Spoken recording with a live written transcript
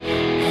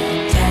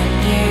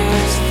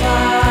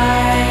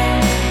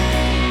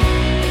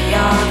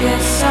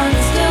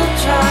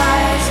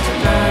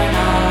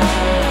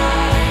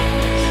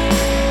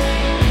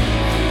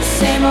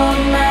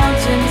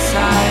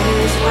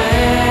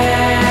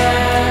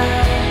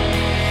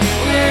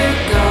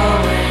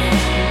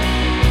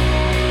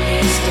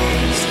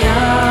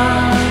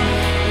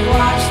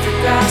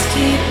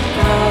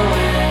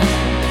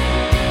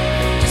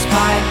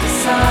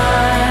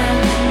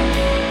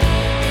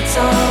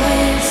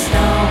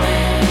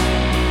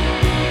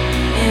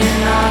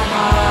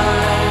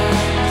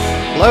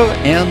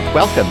and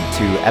welcome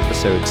to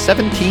episode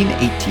 1718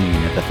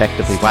 of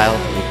Effectively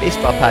Wild, a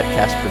baseball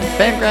podcast from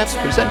Fangraphs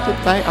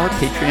presented by our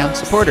Patreon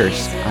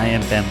supporters. I am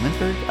Ben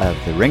Lindbergh of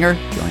The Ringer,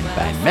 joined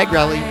by Meg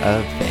Rowley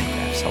of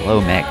Fangraphs. Hello,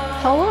 Meg.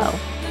 Hello.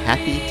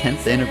 Happy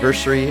 10th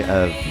anniversary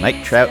of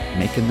Mike Trout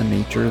making the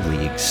major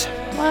leagues.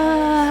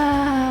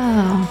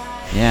 Wow.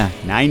 Yeah,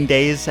 9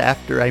 days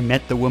after I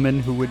met the woman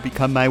who would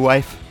become my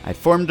wife, I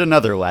formed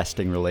another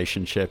lasting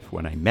relationship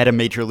when I met a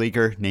major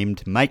leaguer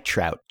named Mike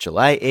Trout.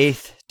 July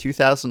 8th,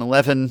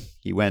 2011,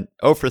 he went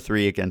 0 for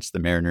 3 against the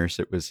Mariners.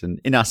 It was an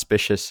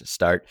inauspicious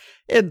start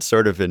and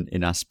sort of an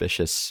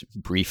inauspicious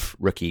brief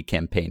rookie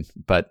campaign.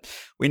 But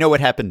we know what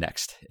happened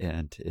next,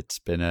 and it's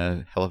been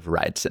a hell of a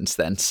ride since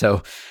then.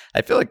 So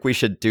I feel like we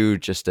should do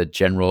just a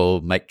general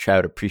Mike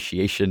Trout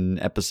appreciation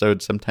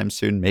episode sometime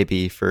soon,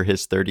 maybe for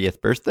his 30th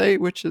birthday,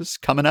 which is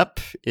coming up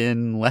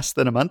in less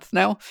than a month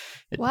now.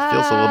 It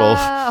feels a little,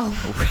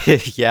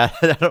 yeah,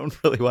 I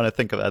don't really want to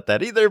think about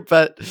that either,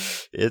 but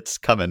it's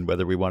coming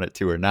whether we want it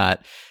to or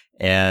not.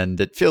 And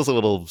it feels a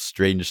little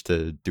strange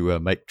to do a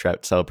Mike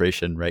Trout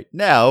celebration right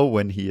now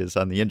when he is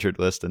on the injured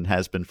list and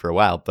has been for a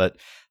while. But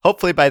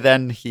hopefully by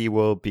then he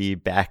will be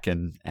back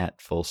and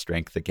at full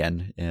strength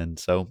again. And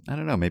so, I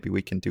don't know, maybe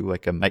we can do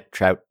like a Mike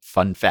Trout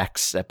fun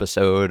facts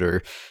episode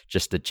or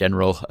just a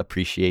general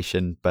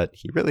appreciation. But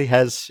he really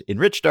has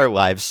enriched our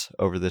lives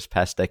over this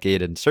past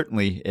decade and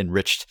certainly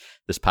enriched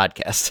this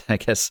podcast. I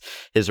guess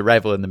his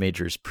arrival in the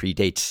majors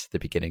predates the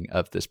beginning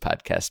of this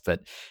podcast,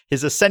 but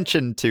his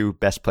ascension to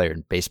best player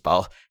in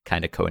baseball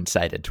kind of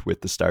coincided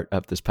with the start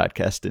of this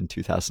podcast in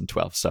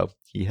 2012. So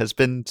he has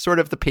been sort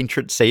of the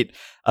patron saint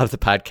of the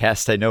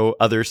podcast. I know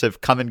others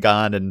have come and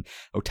gone, and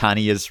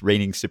Ohtani is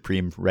reigning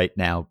supreme right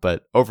now.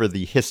 But over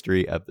the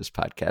history of this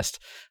podcast,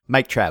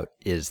 Mike Trout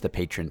is the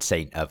patron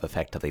saint of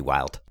Effectively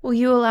Wild. Will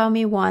you allow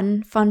me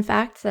one fun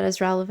fact that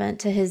is relevant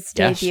to his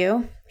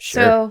debut?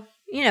 Sure. So,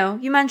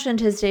 you mentioned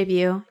his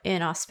debut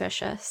in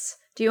Auspicious.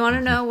 Do you want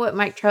to know what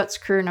Mike Trout's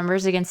career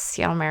numbers against the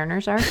Seattle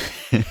Mariners are?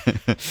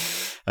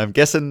 I'm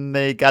guessing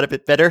they got a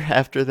bit better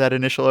after that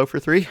initial 0 for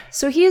 3.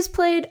 So he has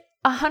played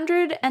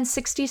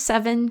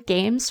 167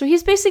 games. So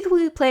he's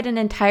basically played an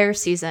entire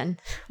season,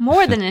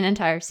 more than an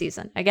entire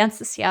season, against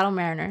the Seattle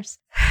Mariners.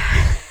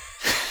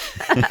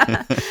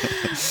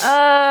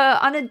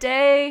 On a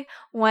day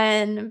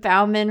when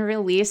Bauman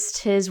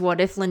released his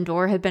 "What if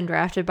Lindor had been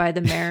drafted by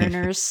the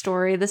Mariners"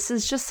 story, this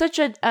is just such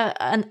an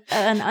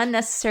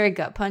unnecessary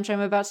gut punch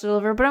I'm about to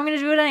deliver, but I'm going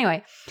to do it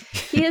anyway.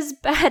 He has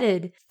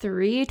batted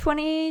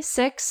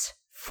 .326,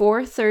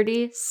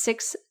 .430,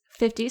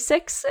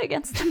 .656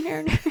 against the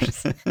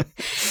Mariners.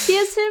 He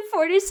has hit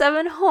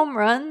 47 home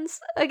runs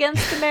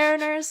against the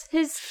Mariners.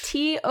 His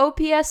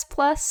TOPS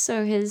plus,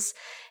 so his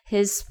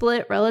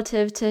split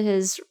relative to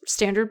his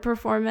standard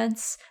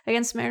performance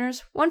against the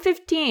Mariners,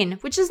 115,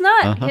 which is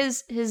not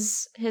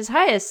his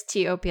highest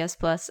TOPS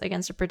plus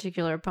against a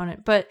particular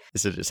opponent. But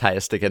is it his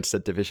highest against a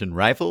division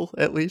rival,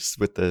 at least,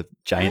 with the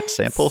giant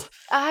sample?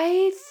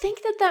 I think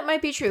that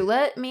might be true.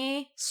 Let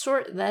me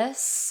sort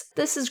this.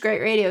 This is great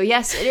radio.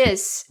 Yes, it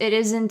is. It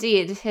is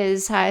indeed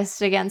his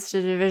highest against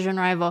a division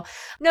rival.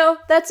 No,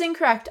 that's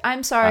incorrect.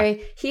 I'm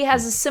sorry. He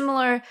has a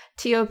similar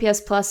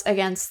TOPS plus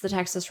against the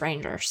Texas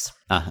Rangers.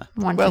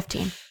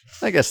 115.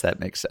 Well, I guess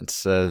that makes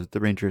sense. The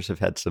Rangers have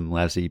had some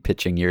lousy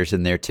pitching years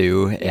in there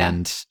too,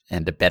 and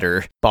a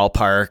better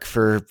ballpark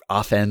for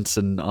offense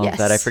and all of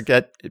that. I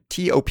forget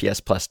TOPS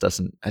plus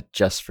doesn't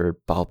adjust for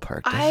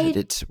ballpark. Does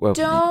it?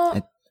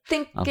 Don't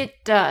think it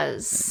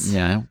does.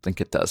 Yeah, I don't think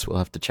it does. We'll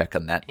have to check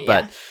on that. Yeah.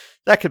 But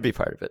that could be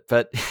part of it.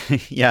 But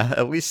yeah,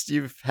 at least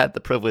you've had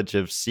the privilege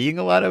of seeing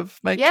a lot of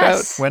Mike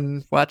Trout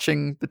when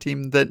watching the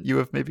team that you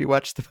have maybe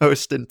watched the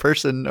most in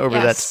person over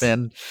that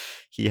span.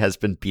 He has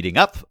been beating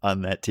up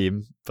on that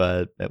team,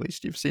 but at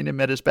least you've seen him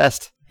at his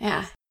best.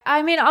 Yeah.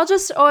 I mean, I'll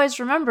just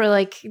always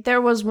remember, there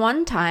was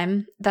one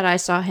time that I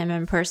saw him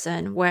in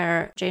person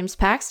where James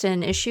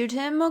Paxton issued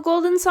him a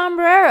golden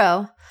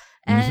sombrero.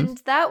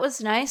 And that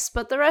was nice,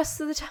 but the rest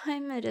of the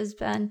time it has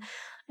been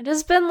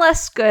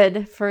less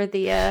good for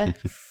the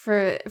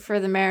for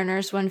the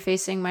Mariners when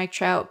facing Mike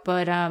Trout,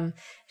 but it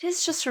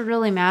is just a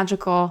really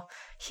magical.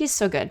 He's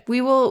so good.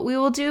 We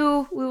will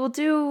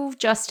do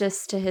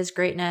justice to his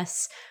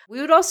greatness.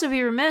 We would also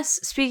be remiss,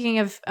 speaking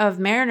of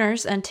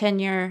Mariners and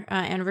 10-year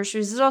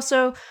anniversaries, is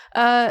also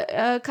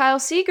Kyle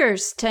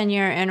Seager's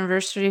 10-year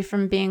anniversary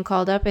from being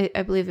called up.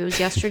 I believe it was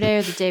yesterday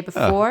or the day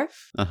before.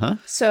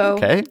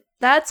 So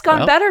that's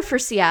gone better for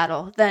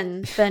Seattle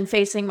than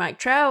facing Mike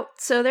Trout.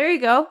 So there you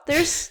go.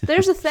 There's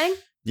a thing.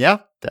 Yeah,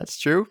 that's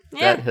true.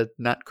 Yeah. That had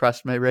not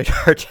crossed my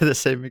radar to the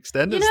same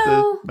extent as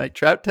the Mike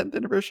Trout 10th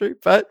anniversary,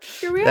 but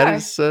that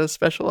is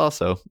special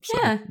also.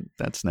 So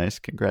that's nice.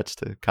 Congrats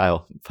to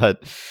Kyle.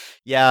 But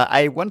yeah,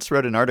 I once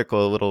wrote an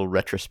article, a little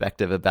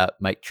retrospective about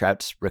Mike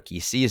Trout's rookie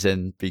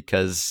season,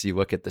 because you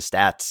look at the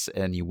stats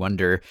and you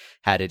wonder,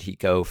 how did he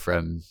go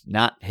from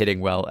not hitting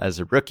well as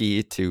a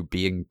rookie to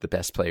being the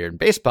best player in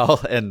baseball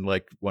and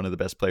one of the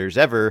best players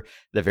ever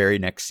the very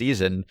next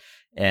season?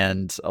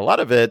 And a lot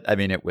of it, I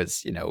mean, it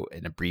was,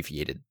 an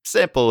abbreviated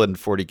sample and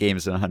 40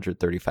 games and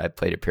 135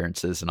 plate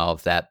appearances and all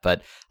of that.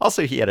 But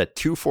also he had a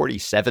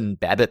 247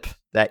 BABIP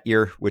that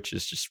year, which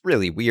is just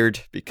really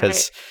weird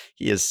because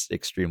he is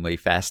extremely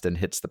fast and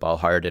hits the ball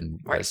hard and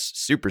was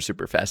super,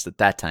 super fast at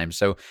that time.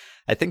 So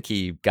I think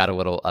he got a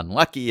little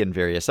unlucky and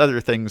various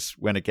other things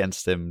went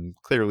against him.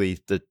 Clearly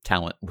the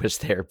talent was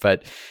there,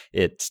 but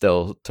it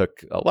still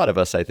took a lot of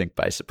us, I think,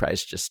 by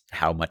surprise just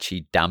how much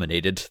he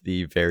dominated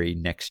the very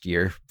next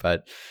year.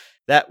 But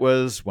that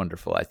was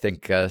wonderful. I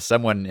think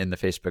someone in the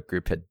Facebook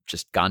group had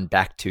just gone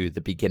back to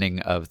the beginning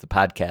of the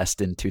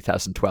podcast in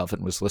 2012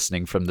 and was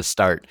listening from the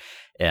start.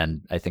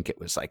 And I think it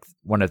was like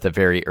one of the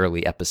very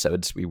early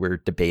episodes we were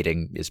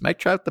debating, is Mike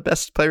Trout the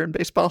best player in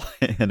baseball?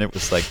 And it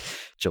was like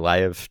July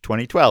of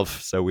 2012.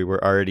 So we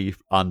were already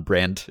on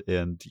brand.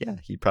 And yeah,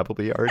 he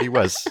probably already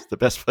was the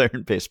best player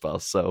in baseball.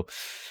 So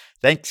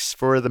thanks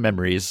for the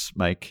memories,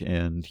 Mike.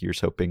 And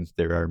here's hoping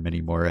there are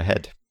many more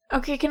ahead.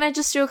 Okay, can I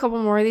just do a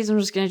couple more of these? I'm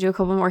just going to do a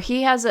couple more.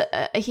 He has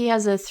a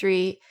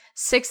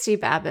 360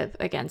 BABIP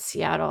against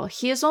Seattle.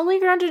 He has only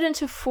grounded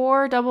into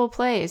 4 double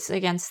plays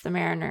against the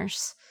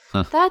Mariners.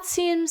 Huh. That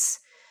seems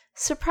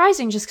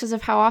surprising just because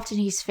of how often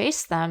he's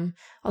faced them.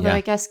 Although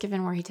I guess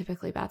given where he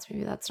typically bats,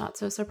 maybe that's not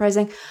so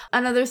surprising.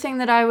 Another thing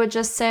that I would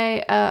just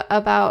say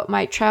about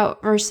Mike Trout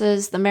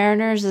versus the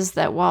Mariners is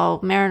that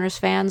while Mariners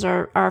fans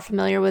are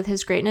familiar with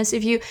his greatness,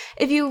 if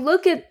you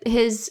look at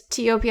his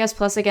TOPS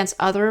plus against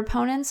other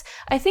opponents,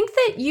 I think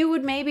that you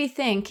would maybe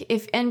think,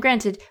 and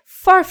granted,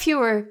 far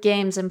fewer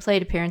games and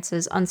plate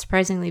appearances,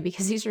 unsurprisingly,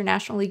 because these are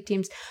National League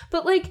teams,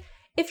 but like,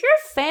 if you're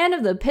a fan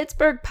of the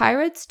Pittsburgh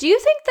Pirates, do you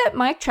think that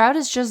Mike Trout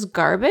is just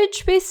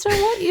garbage based on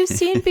what you've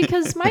seen?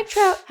 Because Mike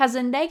Trout has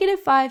a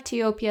 -5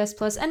 TOPS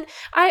plus, and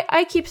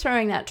I keep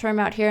throwing that term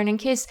out here, and in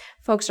case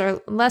folks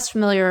are less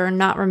familiar or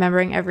not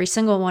remembering every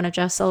single one of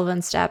Jeff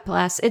Sullivan's stat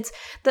blasts, it's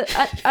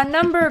a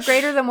number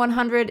greater than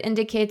 100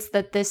 indicates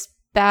that this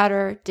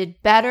batter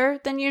did better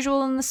than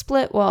usual in the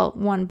split, while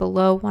one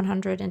below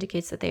 100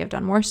 indicates that they have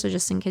done worse. So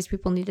just in case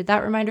people needed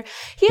that reminder,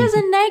 he has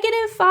a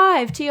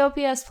 -5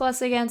 TOPS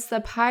plus against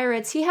the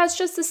Pirates. He has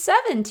just a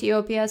 7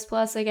 TOPS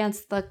plus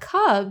against the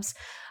Cubs.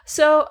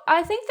 So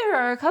I think there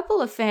are a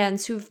couple of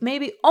fans who've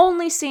maybe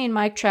only seen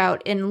Mike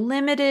Trout in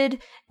limited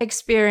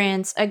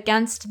experience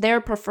against their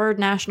preferred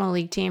National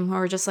League team who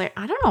are just like,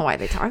 I don't know why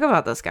they talk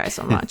about this guy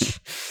so much.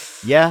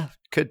 Yeah.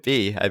 Could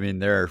be. I mean,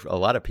 there are a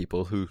lot of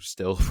people who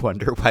still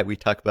wonder why we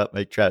talk about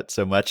Mike Trout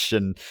so much,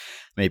 and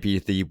maybe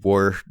the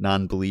war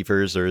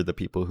non-believers or the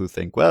people who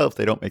think, well, if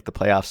they don't make the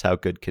playoffs, how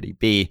good could he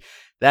be?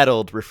 That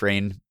old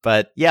refrain.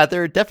 But yeah,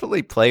 there are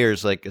definitely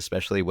players, like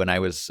especially when I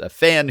was a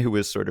fan who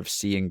was sort of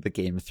seeing the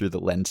game through the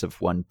lens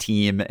of one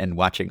team and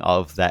watching all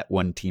of that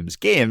one team's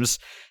games.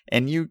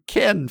 And you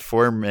can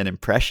form an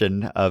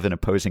impression of an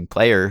opposing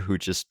player who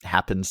just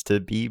happens to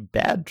be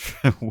bad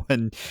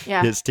when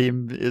his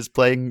team is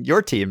playing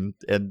your team.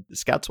 And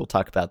scouts will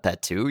talk about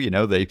that too.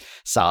 They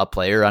saw a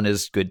player on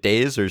his good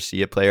days or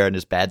see a player on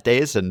his bad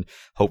days. And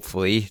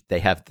hopefully they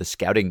have the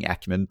scouting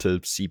acumen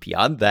to see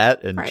beyond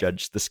that and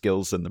judge the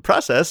skills in the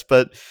process.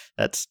 But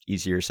that's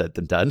easier said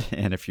than done.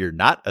 And if you're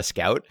not a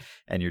scout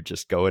and you're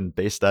just going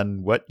based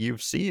on what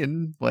you've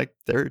seen, like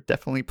there are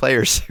definitely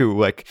players who,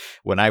 like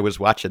when I was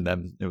watching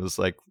them, it was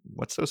like,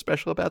 what's so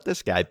special about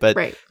this guy?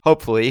 But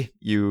hopefully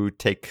you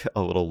take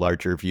a little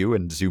larger view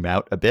and zoom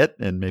out a bit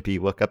and maybe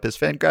look up his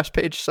Fangraphs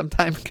page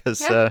sometime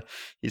because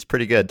he's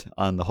pretty good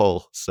on the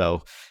whole.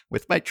 So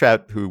with Mike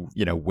Trout, who,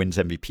 wins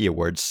MVP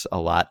awards a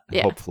lot,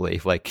 hopefully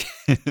like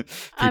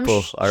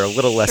people are a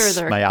little less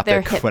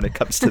myopic when it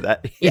comes to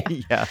that.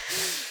 Yeah.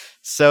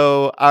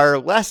 So our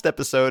last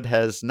episode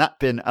has not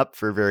been up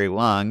for very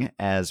long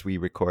as we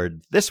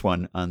record this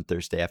one on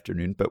Thursday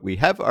afternoon, but we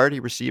have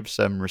already received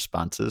some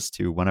responses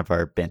to one of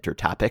our banter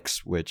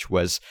topics, which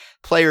was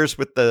players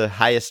with the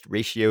highest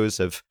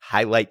ratios of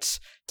highlights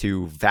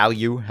to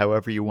value,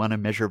 however you want to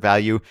measure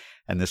value.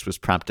 And this was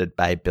prompted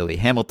by Billy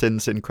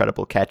Hamilton's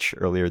incredible catch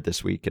earlier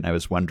this week. And I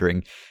was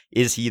wondering,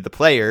 is he the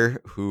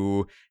player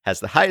who has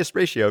the highest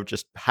ratio of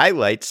just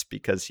highlights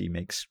because he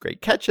makes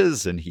great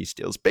catches and he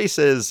steals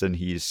bases and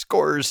he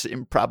scores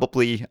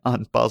improbably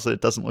on balls that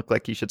it doesn't look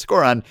like he should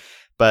score on?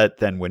 But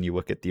then when you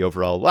look at the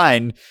overall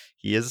line,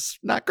 he is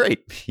not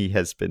great. He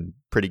has been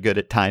pretty good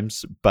at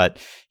times, but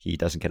he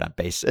doesn't get on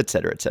base, et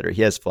cetera, et cetera.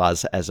 He has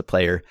flaws as a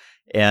player.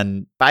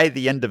 And by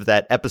the end of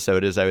that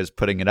episode, as I was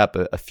putting it up,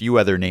 a few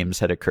other names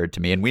had occurred to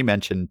me. And we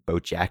mentioned Bo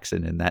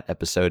Jackson in that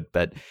episode,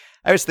 but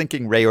I was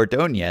thinking Rey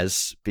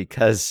Ordonez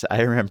because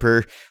I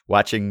remember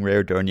watching Rey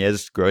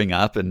Ordonez growing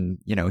up and,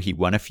 he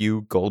won a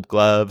few Gold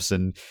Gloves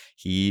and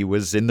he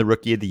was in the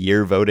Rookie of the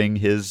Year voting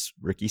his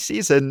rookie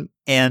season.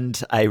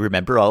 And I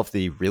remember all of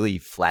the really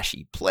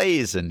flashy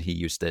plays and he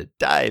used to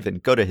dive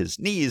and go to his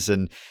knees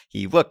and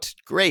he looked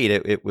great.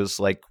 It was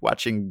like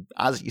watching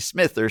Ozzie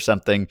Smith or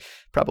something,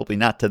 probably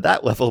not to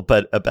that level,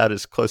 but about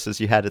as close as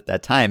you had at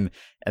that time.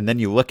 And then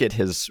you look at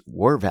his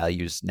WAR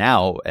values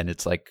now and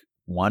it's like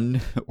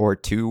 1 or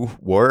 2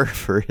 WAR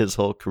for his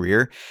whole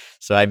career.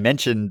 So I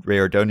mentioned Rey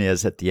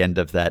Ordonez at the end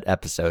of that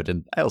episode,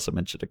 and I also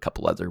mentioned a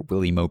couple other.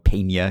 Willie Mo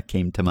Pena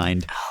came to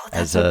mind. Oh,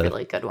 that's a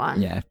really good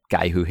one. Yeah,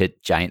 guy who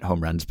hit giant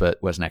home runs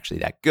but wasn't actually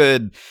that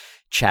good.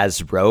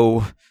 Chaz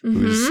Rowe,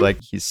 who's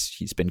like,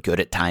 he's been good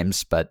at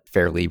times, but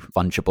fairly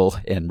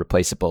fungible and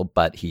replaceable.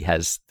 But he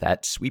has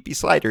that sweepy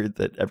slider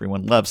that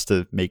everyone loves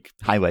to make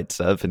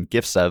highlights of and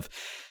gifs of.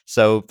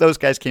 So those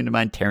guys came to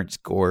mind. Terrence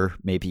Gore,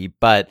 maybe.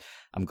 But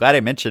I'm glad I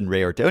mentioned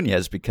Rey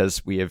Ordonez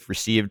because we have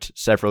received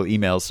several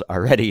emails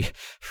already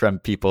from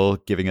people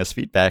giving us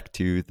feedback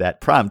to that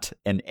prompt,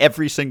 and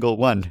every single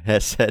one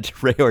has said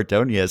Rey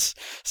Ordonez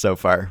so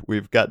far.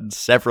 We've gotten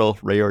several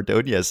Rey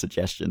Ordonez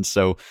suggestions,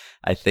 so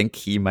I think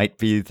he might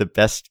be the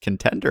best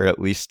contender, at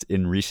least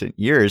in recent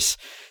years,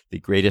 the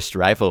greatest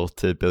rival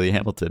to Billy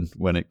Hamilton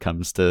when it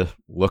comes to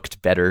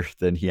looked better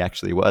than he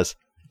actually was.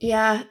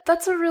 Yeah,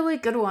 that's a really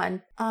good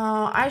one.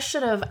 I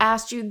should have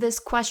asked you this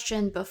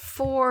question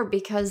before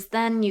because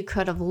then you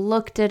could have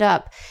looked it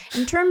up.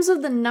 In terms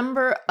of the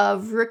number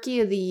of Rookie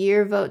of the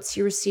Year votes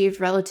he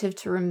received relative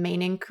to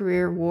remaining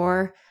career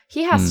WAR,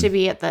 he has to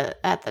be at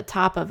the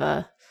top of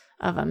a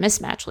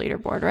mismatch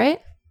leaderboard, right?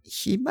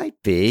 He might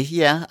be,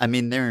 yeah. I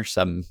mean, there are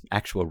some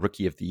actual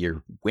Rookie of the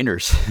Year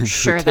winners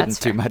Sure, who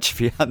didn't do much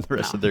beyond the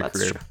rest of their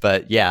career. True.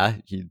 But yeah,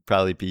 he'd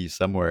probably be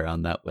somewhere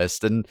on that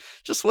list. And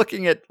just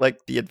looking at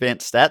like the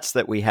advanced stats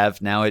that we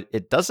have now,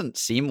 it doesn't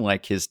seem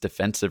like his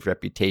defensive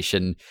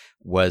reputation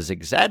was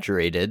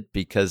exaggerated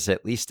because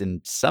at least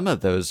in some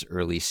of those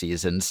early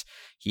seasons,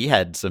 he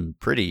had some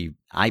pretty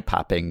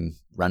eye-popping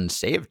run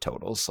save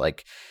totals.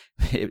 Like,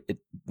 it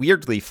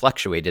weirdly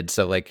fluctuated.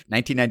 So like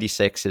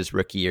 1996, his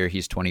rookie year,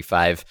 he's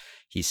 25.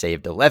 He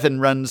saved 11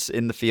 runs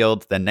in the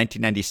field. Then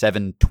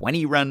 1997,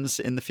 20 runs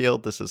in the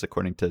field. This is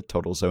according to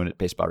Total Zone at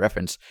Baseball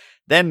Reference.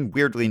 Then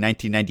weirdly,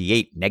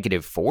 1998,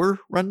 -4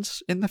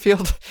 runs in the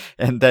field.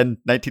 And then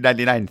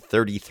 1999,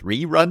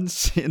 33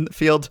 runs in the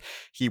field.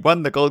 He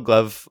won the Gold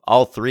Glove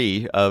all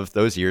 3 of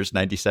those years,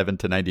 97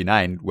 to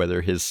 99,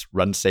 whether his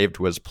run saved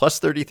was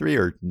 +33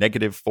 or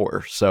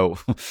 -4. So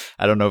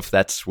I don't know if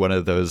that's one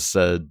of those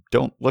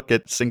don't look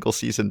at single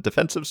season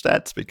defensive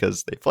stats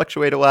because they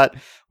fluctuate a lot,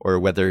 or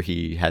whether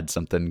he had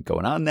something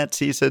going on that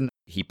season.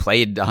 He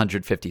played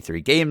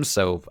 153 games,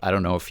 so I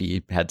don't know if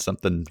he had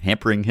something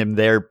hampering him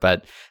there,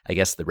 but I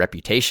guess the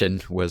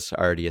reputation was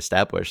already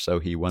established, so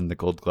he won the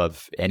Gold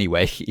Glove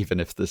anyway, even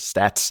if the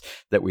stats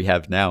that we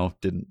have now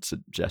didn't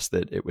suggest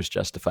that it was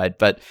justified.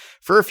 But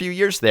for a few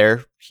years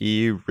there,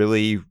 he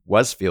really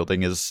was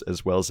fielding as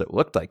well as it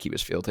looked like he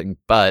was fielding,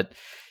 but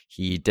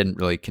he didn't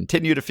really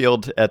continue to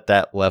field at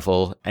that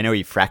level. I know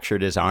he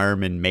fractured his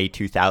arm in May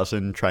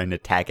 2000 trying to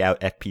tag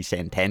out FP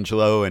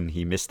Santangelo, and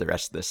he missed the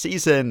rest of the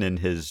season, and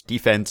his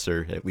defense,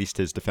 or at least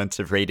his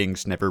defensive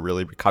ratings, never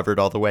really recovered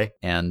all the way.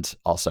 And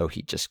also,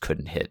 he just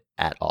couldn't hit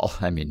at all.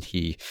 I mean,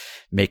 he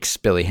makes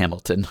Billy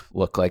Hamilton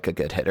look like a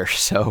good hitter,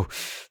 so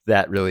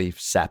that really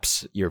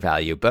saps your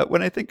value. But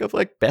when I think of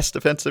like best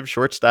defensive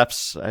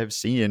shortstops I've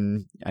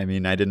seen, I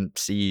mean, I didn't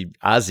see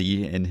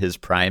Ozzie in his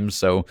prime,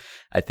 so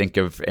I think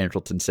of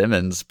Andrelton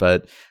Simmons,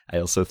 but I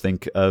also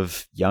think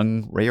of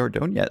young Rey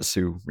Ordonez,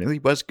 who really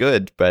was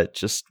good, but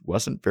just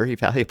wasn't very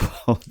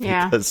valuable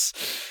because,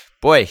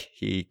 boy,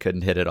 he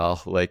couldn't hit it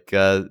all. Like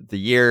the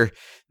year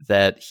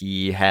that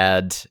he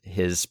had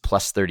his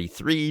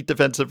 +33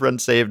 defensive run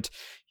saved,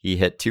 he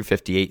hit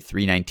 258,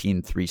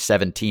 319,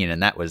 317,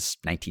 and that was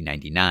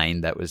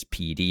 1999. That was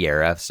PED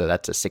era, so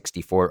that's a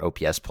 64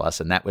 OPS plus,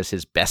 and that was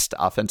his best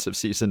offensive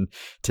season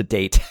to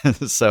date.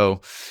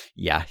 So,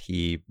 yeah,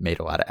 he made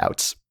a lot of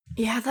outs.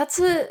 Yeah,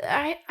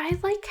 I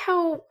like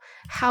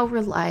how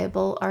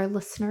reliable our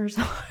listeners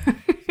are.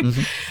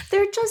 Mm-hmm.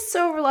 They're just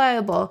so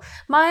reliable.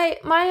 My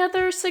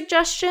other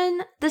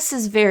suggestion, this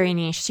is very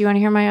niche. Do you want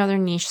to hear my other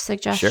niche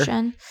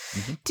suggestion?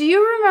 Sure. Mm-hmm. Do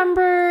you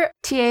remember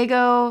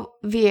Tiago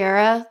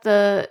Vieira,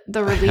 the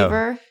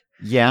reliever?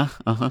 Yeah.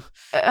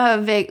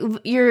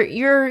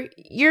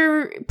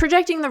 You're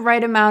projecting the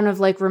right amount of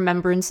like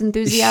remembrance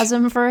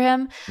enthusiasm for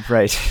him,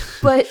 right?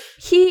 But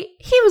he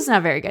was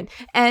not very good,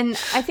 and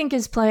I think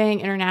is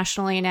playing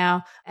internationally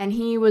now. And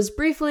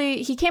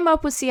he came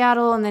up with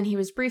Seattle, and then he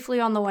was briefly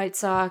on the White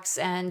Sox,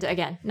 and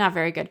again, not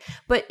very good.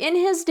 But in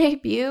his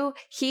debut,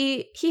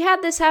 he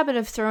had this habit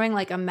of throwing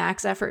like a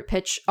max effort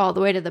pitch all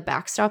the way to the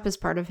backstop as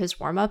part of his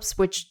warm-ups,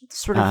 which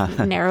sort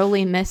of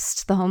narrowly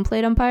missed the home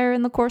plate umpire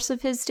in the course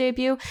of his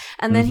debut.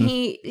 And then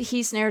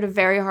he snared a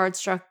very hard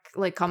struck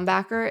like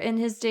comebacker in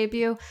his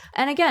debut.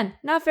 And again,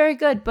 not very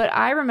good, but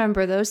I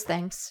remember those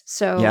things.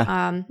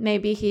 So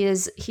maybe he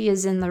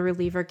is in the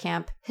reliever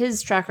camp.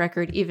 His track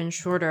record even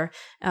shorter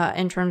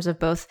in terms of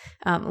both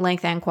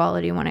length and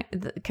quality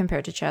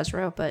compared to Chaz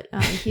Rowe, but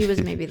he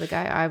was maybe the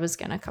guy I was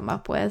going to come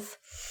up with.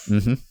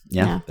 Mm-hmm.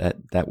 Yeah,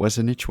 that was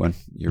a niche one.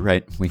 You're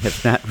right. We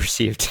have not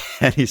received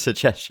any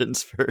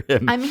suggestions for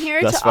him. I'm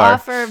here to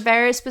offer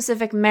very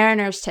specific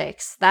Mariners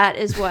takes. That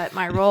is what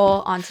my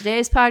role on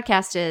today's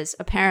podcast is,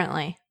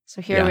 apparently.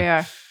 So here we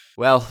are.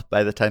 Well,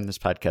 by the time this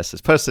podcast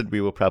is posted,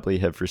 we will probably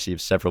have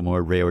received several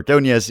more Ray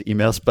Ordonez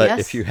emails. But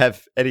if you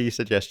have any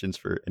suggestions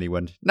for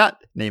anyone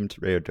not named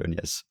Ray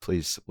Ordonez,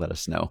 please let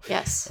us know.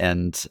 Yes.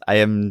 And I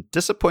am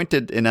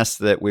disappointed in us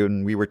that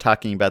when we were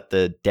talking about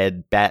the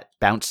dead bat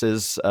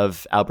bounces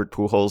of Albert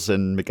Pujols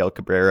and Miguel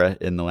Cabrera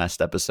in the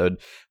last episode,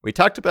 we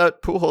talked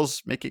about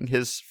Pujols making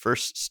his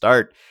first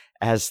start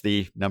as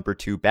the number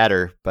 2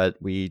 batter, but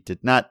we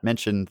did not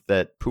mention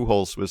that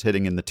Pujols was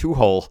hitting in the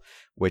 2-hole,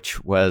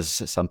 which was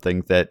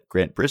something that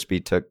Grant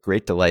Brisbee took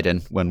great delight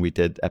in when we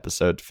did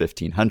episode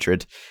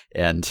 1500.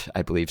 And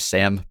I believe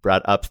Sam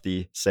brought up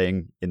the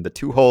saying in the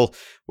 2-hole,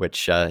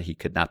 which he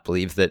could not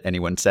believe that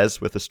anyone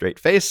says with a straight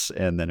face.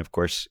 And then, of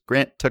course,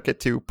 Grant took it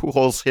to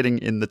Pujols hitting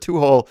in the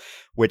 2-hole,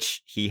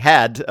 which he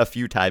had a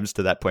few times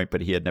to that point,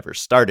 but he had never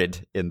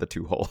started in the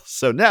 2-hole.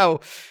 So now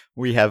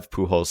we have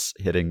Pujols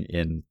hitting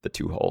in the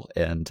 2-hole,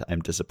 and I'm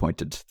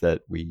disappointed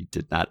that we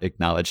did not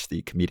acknowledge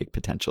the comedic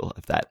potential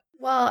of that.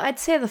 Well, I'd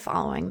say the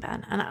following,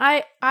 Ben,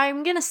 and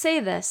I'm going to say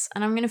this,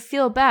 and I'm going to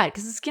feel bad,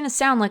 because it's going to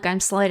sound like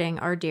I'm slighting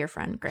our dear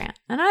friend Grant.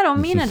 And I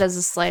don't mean it as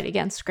a slight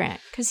against Grant,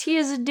 because he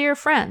is a dear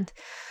friend.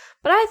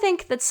 But I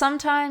think that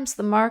sometimes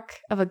the mark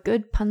of a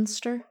good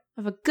punster,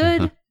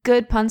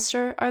 good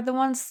punster, are the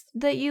ones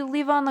that you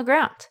leave on the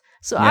ground.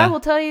 So I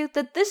will tell you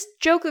that this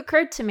joke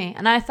occurred to me,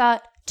 and I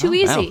thought, too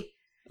easy.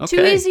 Wow. Okay.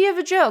 Too easy of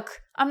a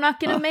joke. I'm not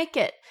going to make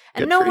it.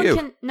 And no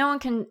one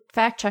can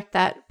fact check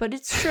that, but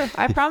it's true.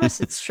 I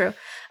promise it's true.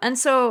 And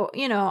so,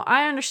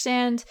 I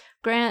understand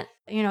Grant,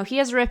 he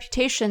has a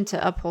reputation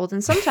to uphold.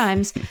 And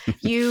sometimes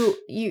if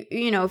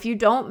you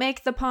don't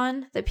make the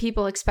pun that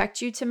people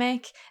expect you to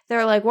make,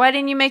 they're like, why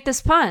didn't you make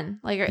this pun?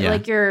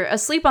 Like you're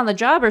asleep on the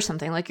job or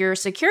something, like you're a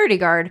security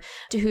guard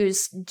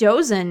who's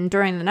dozing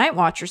during the night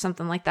watch or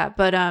something like that.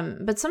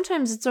 But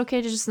sometimes it's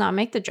okay to just not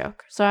make the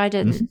joke. So I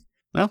didn't. Mm-hmm.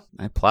 Well,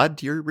 I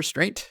applaud your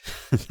restraint.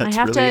 I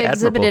have to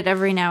exhibit it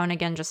every now and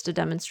again just to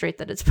demonstrate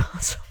that it's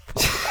possible.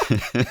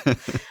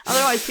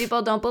 Otherwise,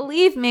 people don't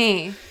believe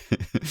me.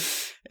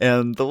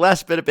 And the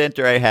last bit of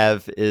banter I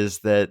have is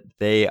that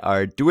they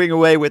are doing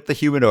away with the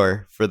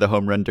humidor for the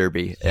Home Run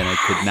Derby. And I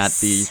could not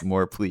be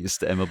more pleased.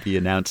 MLB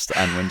announced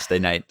on Wednesday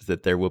night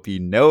that there will be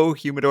no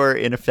humidor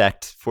in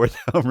effect for the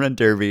Home Run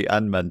Derby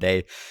on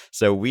Monday.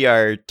 So we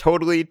are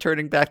totally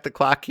turning back the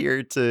clock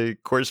here to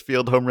Coors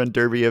Field Home Run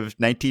Derby of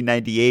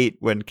 1998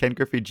 when Ken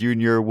Griffey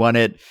Jr. won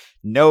it.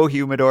 No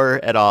humidor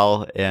at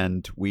all,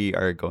 and we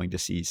are going to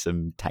see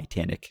some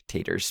Titanic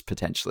taters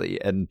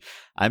potentially. And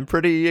I'm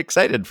pretty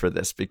excited for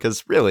this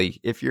because really,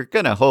 if you're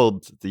going to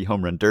hold the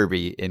Home Run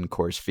Derby in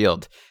Coors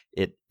Field,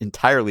 it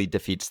entirely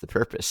defeats the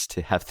purpose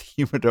to have the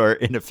humidor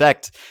in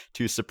effect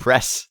to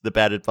suppress the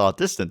batted ball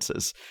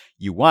distances.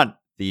 You want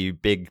the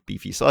big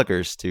beefy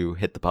sluggers to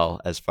hit the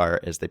ball as far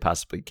as they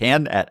possibly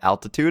can at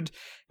altitude,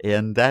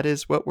 and that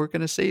is what we're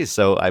going to see.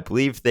 So I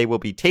believe they will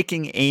be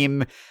taking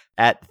aim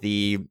at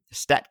the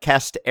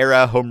StatCast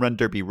era Home Run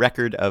Derby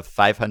record of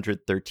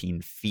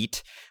 513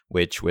 feet,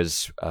 which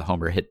was a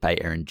homer hit by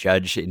Aaron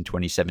Judge in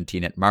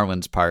 2017 at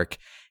Marlins Park.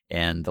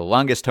 And the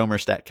longest homer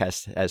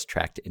StatCast has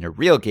tracked in a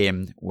real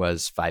game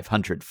was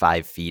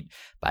 505 feet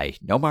by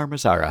Nomar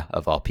Mazara,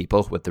 of all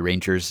people, with the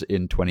Rangers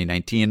in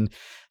 2019.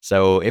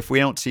 So if we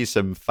don't see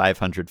some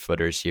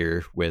 500-footers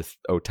here with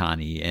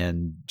Ohtani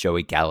and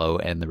Joey Gallo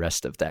and the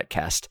rest of that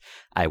cast,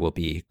 I will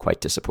be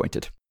quite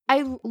disappointed.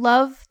 I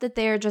love that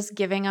they are just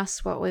giving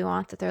us what we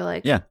want, that they're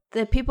like,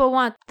 the people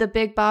want the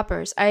big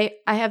boppers. I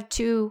have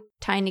two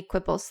tiny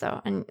quibbles,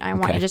 though, and I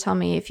want you to tell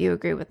me if you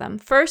agree with them.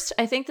 First,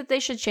 I think that they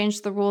should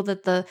change the rule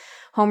that the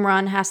home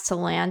run has to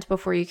land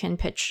before you can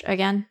pitch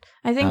again.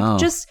 I think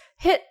just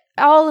hit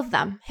all of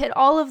them. Hit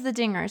all of the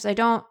dingers. I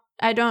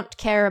don't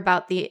care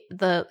about the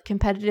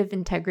competitive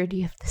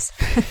integrity of this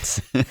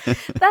event.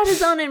 That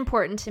is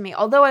unimportant to me.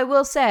 Although I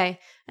will say,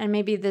 and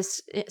maybe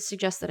this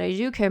suggests that I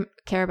do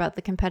care about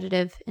the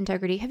competitive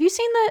integrity. Have you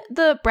seen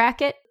the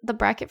bracket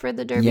for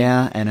the Derby?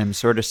 Yeah, and I'm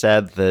sort of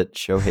sad that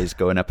Shohei's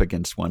going up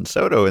against Juan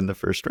Soto in the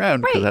first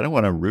round because I don't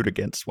want to root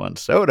against Juan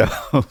Soto,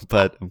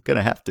 but I'm going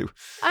to have to.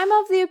 I'm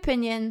of the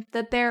opinion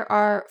that there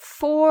are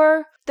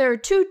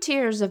two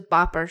tiers of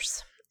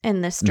boppers in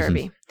this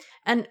Derby. Mm-hmm.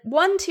 And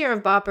one tier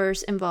of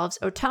boppers involves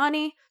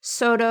Ohtani,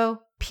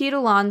 Soto, Pete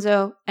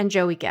Alonso, and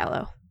Joey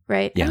Gallo,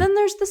 right? Yeah. And then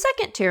there's the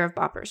second tier of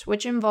boppers,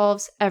 which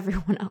involves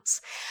everyone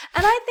else.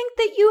 And I think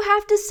that you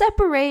have to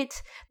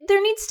separate.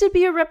 There needs to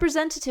be a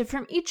representative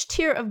from each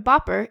tier of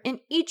bopper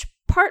in each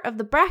part of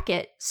the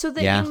bracket so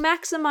that you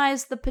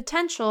maximize the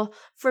potential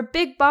for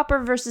Big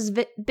Bopper versus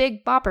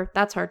Big Bopper,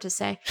 that's hard to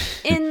say,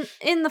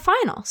 in the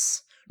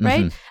finals.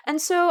 Right? Mm-hmm.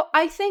 And so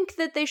I think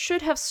that they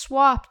should have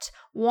swapped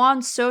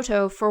Juan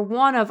Soto for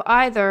one of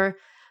either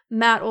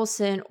Matt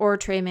Olson or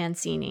Trey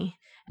Mancini.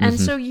 And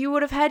so you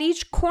would have had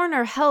each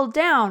corner held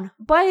down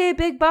by a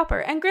big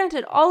bopper. And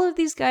granted, all of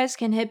these guys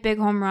can hit big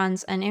home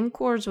runs, and in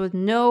Coors with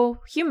no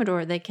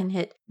humidor, they can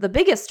hit the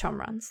biggest home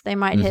runs. They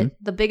might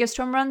hit the biggest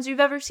home runs you've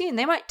ever seen.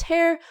 They might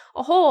tear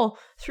a hole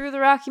through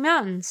the Rocky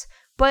Mountains.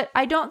 But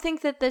I don't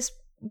think that this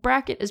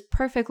bracket is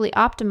perfectly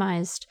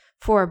optimized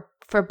for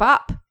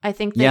bop. I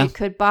think that it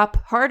could bop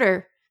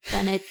harder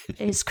than it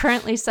is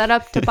currently set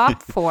up to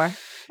bop for.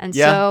 And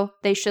Yeah. so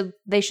they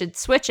should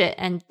switch it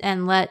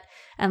and let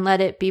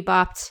it be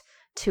bopped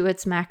to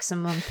its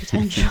maximum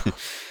potential.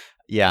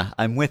 Yeah,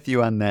 I'm with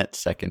you on that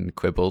second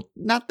quibble.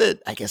 Not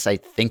that I guess I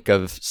think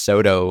of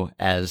Soto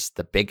as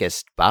the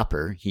biggest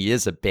bopper. He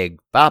is a big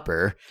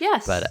bopper.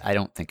 Yes. But I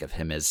don't think of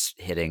him as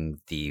hitting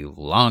the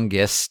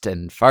longest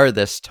and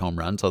farthest home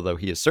runs, although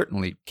he is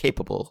certainly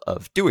capable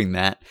of doing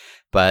that.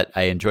 But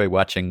I enjoy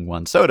watching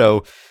Juan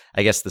Soto.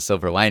 I guess the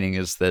silver lining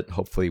is that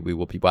hopefully we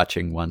will be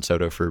watching Juan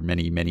Soto for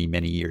many, many,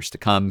 many years to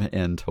come,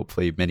 and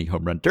hopefully many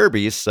home run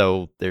derbies.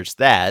 So there's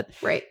that.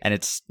 Right. And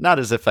it's not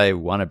as if I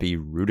want to be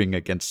rooting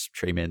against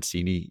Trey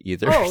Mancini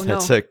either. Oh,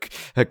 That's no.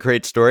 a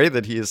great story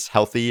that he is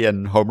healthy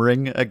and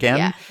homering again.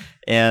 Yeah.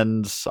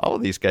 And all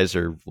of these guys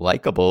are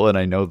likable. And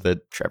I know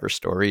that Trevor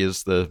Story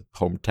is the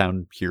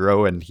hometown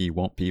hero and he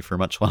won't be for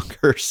much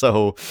longer.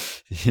 So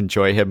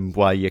enjoy him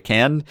while you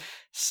can.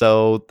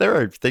 So there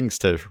are things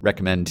to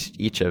recommend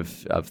each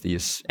of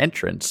these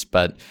entrants.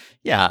 But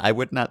yeah, I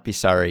would not be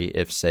sorry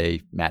if,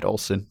 say, Matt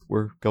Olson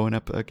were going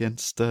up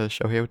against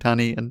Shohei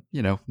Ohtani. And,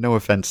 no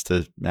offense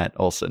to Matt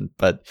Olson,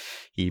 but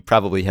he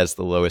probably has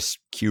the lowest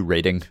Q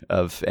rating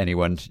of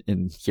anyone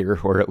in here,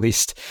 or at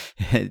least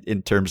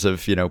in terms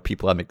of,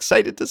 people I'm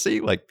excited to see.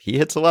 Like, he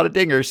hits a lot of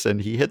dingers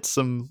and he hits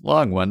some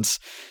long ones.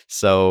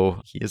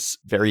 So he is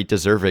very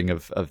deserving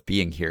of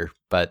being here.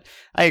 But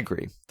I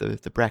agree,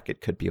 the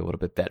bracket could be a little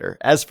bit better.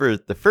 As for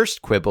the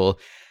first quibble,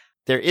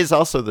 there is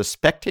also the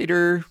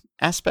spectator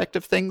aspect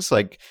of things.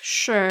 Like,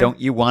 Sure. don't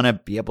you want to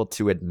be able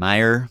to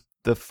admire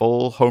the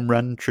full home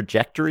run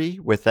trajectory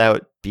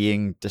without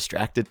being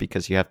distracted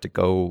because you have to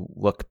go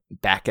look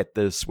back at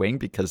the swing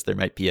because there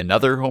might be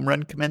another home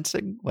run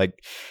commencing?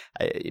 Like,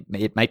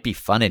 it might be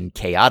fun and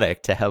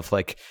chaotic to have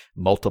like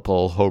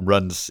multiple home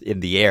runs in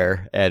the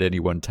air at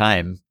any one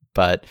time.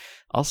 But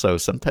also,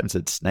 sometimes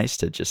it's nice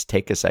to just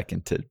take a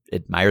second to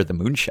admire the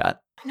moonshot.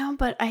 No,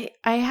 but I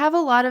have a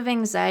lot of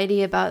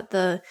anxiety about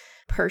the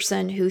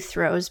person who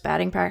throws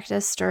batting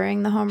practice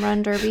during the home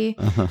run derby.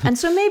 And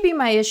so maybe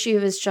my issue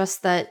is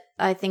just that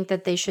I think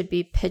that they should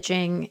be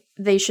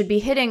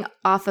hitting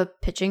off a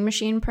pitching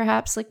machine,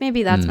 perhaps. Like,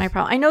 maybe that's my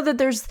problem. I know that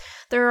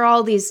there are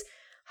all these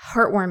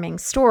heartwarming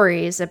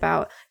stories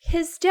about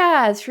his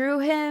dad threw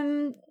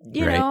him,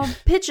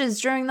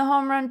 pitches during the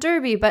home run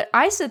derby. But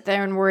I sit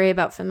there and worry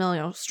about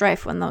familial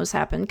strife when those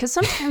happen, because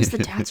sometimes the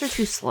dads are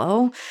too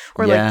slow,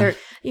 or like they're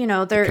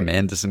the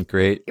command isn't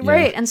great.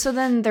 Right. And so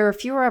then there are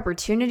fewer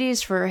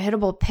opportunities for a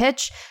hittable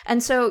pitch.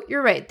 And so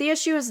you're right. The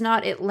issue is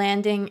not it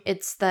landing.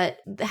 It's that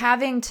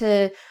having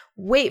to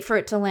wait for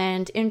it to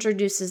land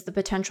introduces the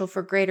potential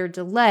for greater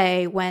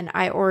delay when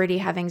I already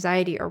have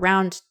anxiety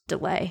around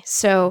delay.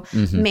 So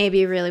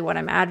maybe really what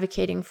I'm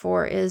advocating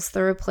for is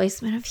the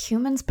replacement of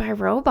humans by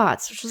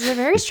robots, which is a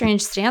very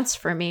strange stance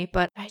for me.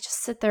 But I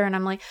just sit there and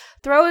I'm like,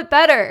 throw it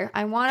better.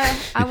 I want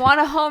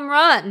a home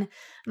run.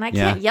 And I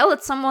can't yell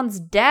at someone's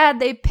dad.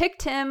 They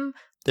picked him.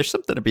 There's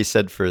something to be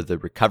said for the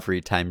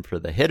recovery time for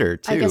the hitter,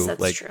 too. I guess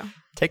that's true.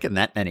 Taking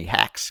that many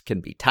hacks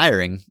can be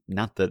tiring.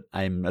 Not that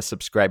I'm a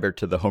subscriber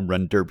to the home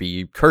run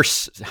derby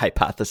curse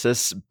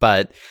hypothesis,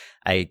 but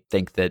I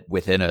think that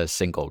within a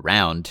single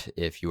round,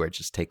 if you are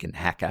just taking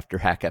hack after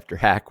hack after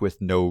hack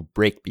with no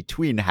break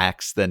between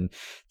hacks, then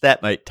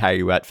that might tire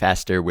you out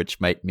faster,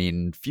 which might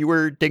mean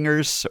fewer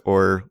dingers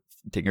or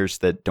dingers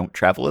that don't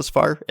travel as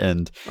far.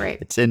 And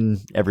It's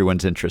in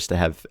everyone's interest to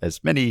have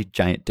as many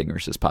giant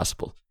dingers as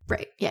possible.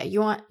 Right. Yeah.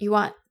 You want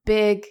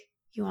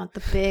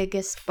the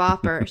biggest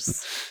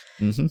boppers.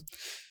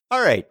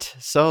 All right.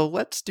 So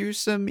let's do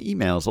some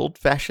emails.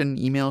 Old-fashioned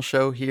email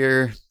show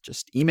here.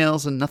 Just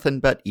emails and nothing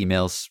but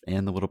emails,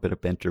 and the little bit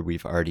of banter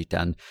we've already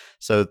done.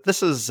 So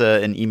this is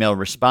an email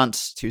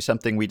response to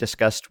something we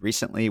discussed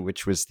recently,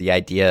 which was the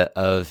idea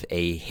of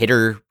a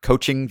hitter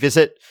coaching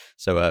visit.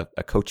 So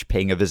a coach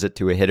paying a visit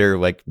to a hitter,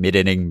 like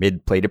mid-inning,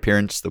 mid-plate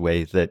appearance, the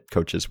way that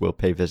coaches will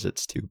pay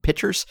visits to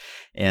pitchers.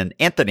 And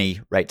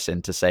Anthony writes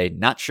in to say,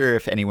 not sure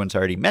if anyone's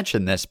already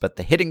mentioned this, but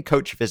the hitting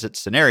coach visit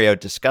scenario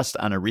discussed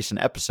on a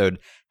recent episode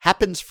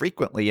happens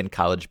frequently in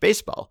college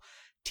baseball.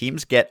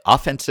 Teams get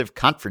offensive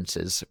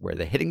conferences where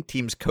the hitting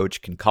team's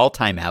coach can call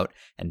timeout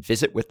and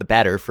visit with the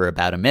batter for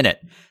about a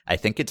minute. I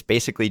think it's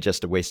basically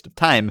just a waste of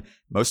time,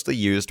 mostly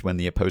used when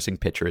the opposing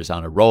pitcher is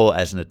on a roll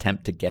as an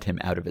attempt to get him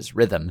out of his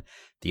rhythm.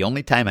 The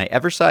only time I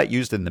ever saw it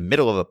used in the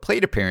middle of a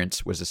plate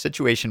appearance was a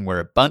situation where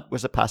a bunt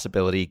was a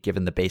possibility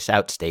given the base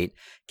out state.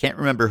 Can't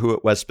remember who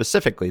it was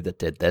specifically that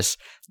did this.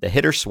 The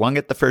hitter swung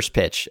at the first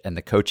pitch, and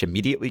the coach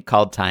immediately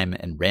called time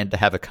and ran to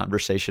have a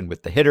conversation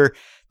with the hitter.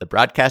 The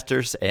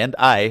broadcasters and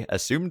I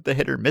assumed the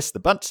hitter missed the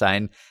bunt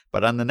sign,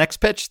 but on the next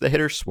pitch, the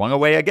hitter swung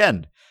away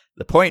again.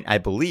 The point, I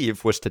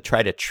believe, was to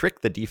try to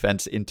trick the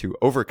defense into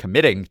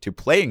overcommitting to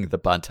playing the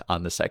bunt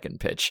on the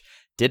second pitch.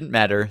 Didn't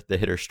matter, the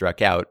hitter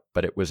struck out,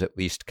 but it was at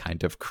least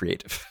kind of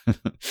creative.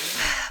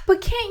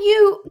 But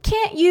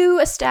can't you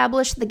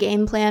establish the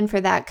game plan for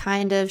that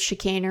kind of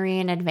chicanery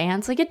in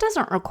advance? Like, it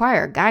doesn't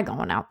require a guy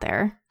going out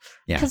there.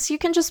 Yeah. Because you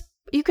can just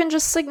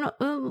signal,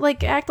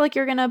 like, act like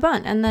you're gonna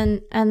bunt and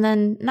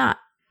then not.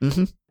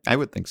 I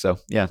would think so.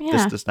 Yeah. Yeah.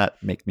 This does not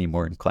make me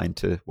more inclined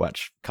to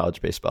watch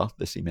college baseball,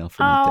 this email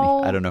from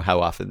Anthony. I don't know how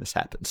often this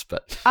happens,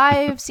 but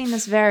I've seen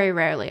this very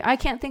rarely. I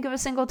can't think of a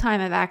single time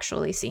I've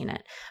actually seen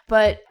it.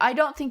 But I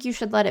don't think you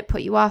should let it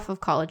put you off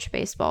of college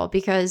baseball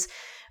because,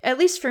 at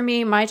least for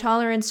me, my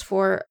tolerance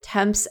for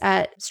attempts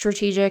at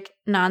strategic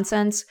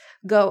nonsense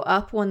go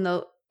up when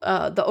the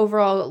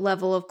overall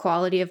level of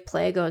quality of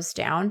play goes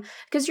down,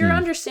 because you're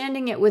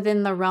understanding it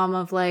within the realm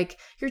of like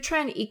you're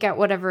trying to eke out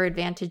whatever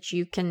advantage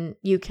you can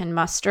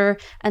muster,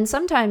 and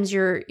sometimes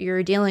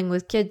you're dealing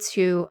with kids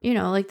who, you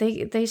know, like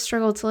they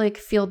struggle to like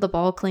field the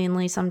ball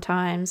cleanly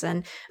sometimes,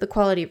 and the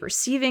quality of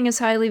receiving is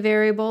highly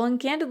variable, and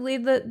candidly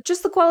the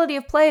quality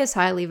of play is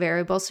highly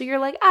variable. So you're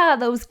like,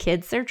 those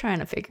kids, they're trying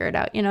to figure it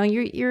out, you know.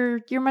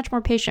 You're much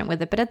more patient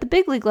with it. But at the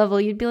big league level,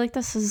 you'd be like,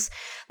 this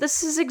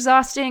is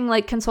exhausting,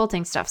 like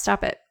consulting stuff,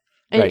 stop it.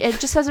 Right. It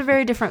just has a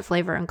very different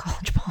flavor in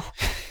college ball.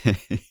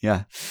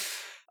 Yeah.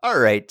 All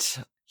right.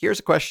 Here's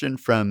a question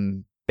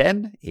from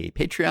Ben, a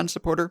Patreon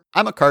supporter.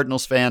 I'm a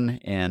Cardinals fan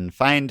and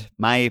find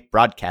my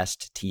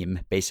broadcast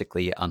team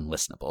basically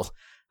unlistenable.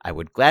 I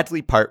would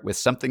gladly part with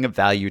something of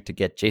value to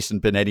get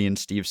Jason Benetti and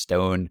Steve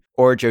Stone,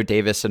 or Joe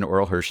Davis and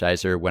Oral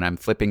Hershiser when I'm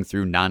flipping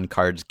through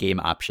non-cards game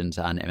options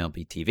on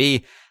MLB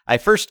TV. I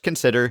first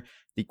consider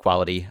the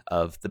quality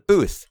of the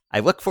booth.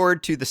 I look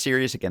forward to the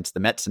series against the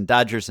Mets and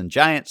Dodgers and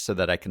Giants so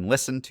that I can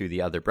listen to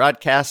the other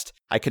broadcast.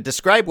 I could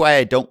describe why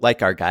I don't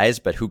like our guys,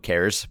 but who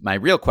cares? My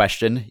real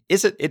question,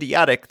 is it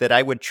idiotic that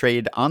I would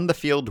trade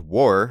on-the-field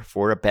WAR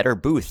for a better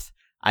booth?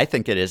 I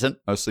think it isn't,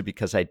 mostly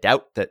because I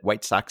doubt that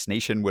White Sox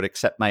Nation would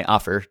accept my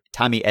offer,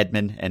 Tommy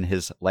Edman and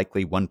his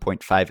likely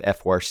 1.5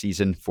 FWAR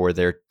season for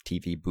their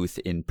TV booth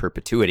in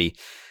perpetuity.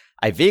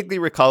 I vaguely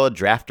recall a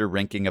drafter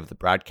ranking of the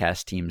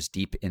broadcast teams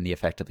deep in the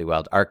Effectively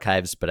Wild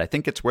archives, but I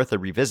think it's worth a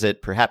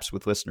revisit, perhaps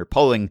with listener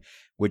polling.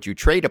 Would you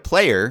trade a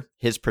player,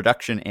 his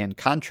production and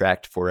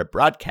contract, for a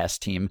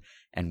broadcast team?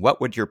 And what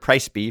would your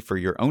price be for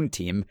your own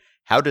team?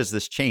 How does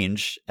this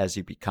change as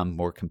you become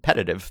more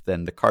competitive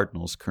than the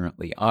Cardinals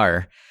currently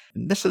are?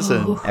 And this is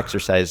an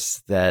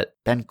exercise that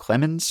Ben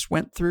Clemens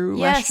went through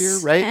last year,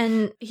 right?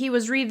 And he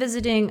was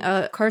revisiting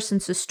a Carson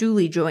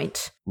Sestouli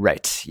joint.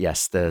 Right.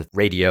 Yes, the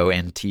radio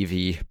and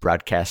TV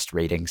broadcast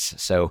ratings.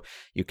 So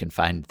you can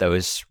find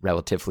those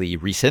relatively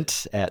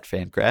recent at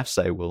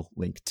Fangraphs. I will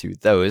link to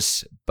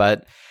those.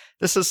 But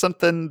this is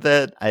something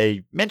that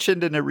I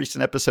mentioned in a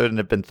recent episode and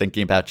have been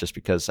thinking about just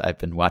because I've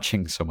been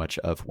watching so much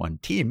of one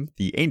team,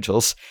 the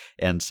Angels.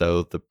 And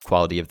so the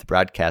quality of the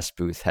broadcast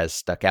booth has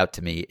stuck out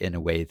to me in a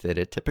way that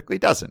it typically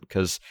doesn't.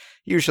 Because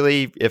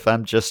usually if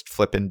I'm just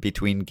flipping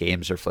between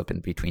games or flipping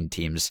between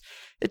teams,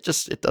 it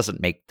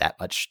doesn't make that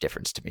much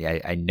difference to me.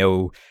 I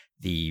know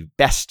the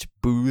best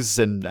booths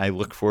and I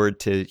look forward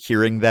to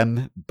hearing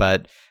them,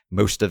 but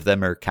most of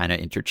them are kind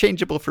of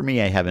interchangeable for me.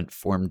 I haven't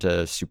formed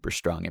a super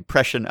strong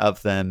impression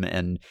of them.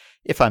 And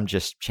if I'm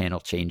just channel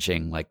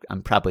changing, like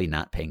I'm probably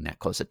not paying that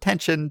close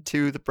attention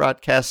to the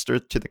broadcast or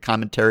to the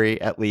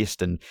commentary at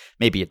least. And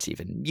maybe it's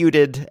even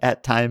muted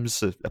at times.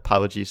 So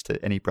apologies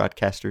to any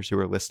broadcasters who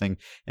are listening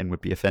and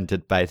would be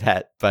offended by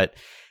that. But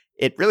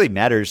it really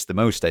matters the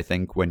most, I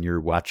think, when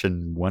you're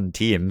watching one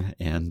team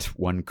and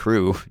one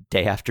crew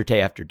day after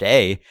day after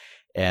day.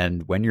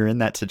 And when you're in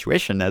that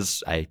situation,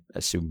 as I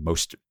assume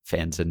most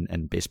fans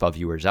and baseball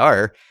viewers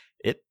are,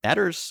 it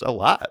matters a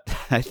lot,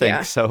 I think.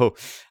 Yeah. So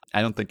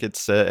I don't think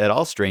it's at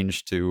all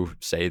strange to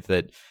say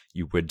that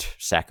you would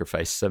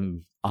sacrifice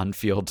some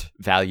on-field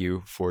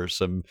value for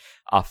some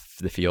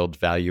off-the-field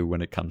value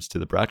when it comes to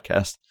the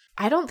broadcast.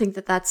 I don't think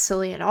that that's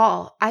silly at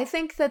all. I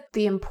think that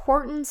the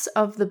importance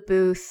of the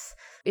booth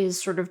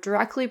is sort of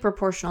directly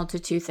proportional to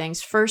two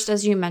things. First,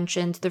 as you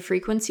mentioned, the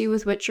frequency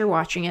with which you're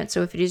watching it.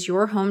 So if it is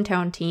your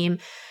hometown team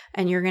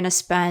and you're going to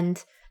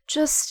spend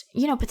just,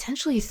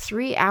 potentially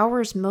 3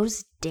 hours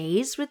most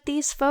days with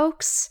these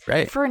folks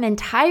for an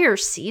entire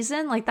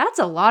season, like that's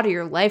a lot of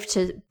your life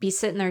to be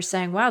sitting there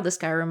saying, wow, this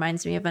guy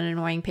reminds me of an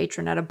annoying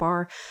patron at a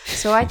bar.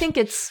 So I think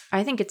it's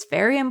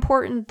very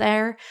important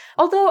there.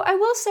 Although I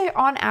will say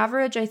on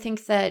average, I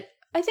think that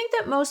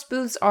most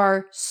booths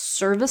are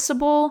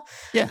serviceable.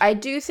 Yeah. I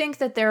do think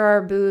that there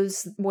are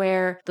booths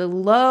where the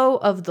low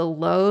of the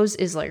lows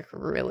is like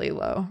really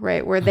low,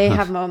 right? Where they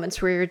have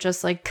moments where you're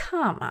just like,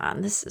 come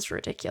on, this is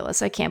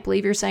ridiculous. I can't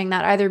believe you're saying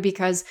that, either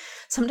because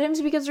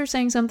they're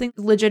saying something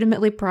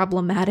legitimately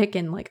problematic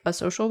in like a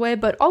social way,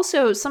 but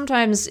also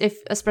sometimes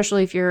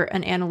especially if you're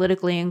an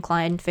analytically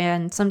inclined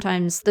fan,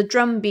 sometimes the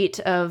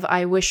drumbeat of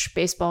I wish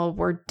baseball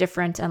were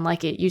different and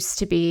like it used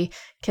to be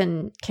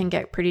can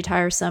get pretty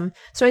tiresome.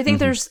 So I think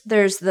there's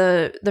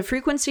the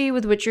frequency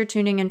with which you're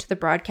tuning into the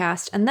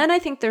broadcast, and then I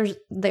think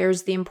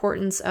there's the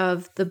importance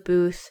of the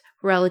booth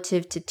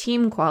relative to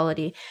team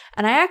quality.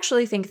 And I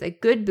actually think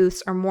that good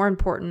booths are more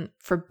important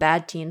for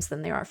bad teams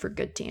than they are for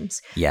good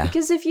teams. Yeah.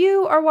 Because if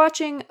you are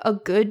watching a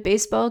good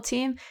baseball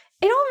team,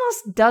 it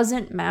almost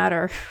doesn't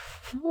matter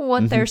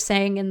what they're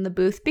saying in the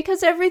booth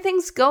because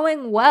everything's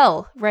going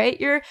well, right?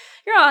 You're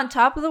on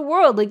top of the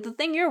world. Like, the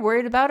thing you're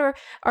worried about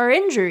are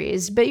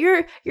injuries, but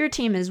your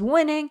team is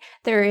winning.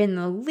 They're in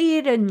the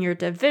lead in your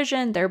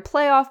division. They're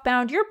playoff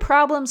bound. Your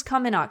problems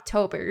come in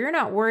October. You're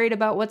not worried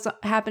about what's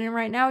happening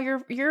right now.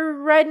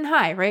 You're riding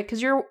high, right?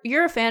 Because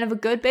you're a fan of a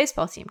good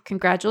baseball team.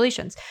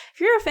 Congratulations.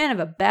 If you're a fan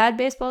of a bad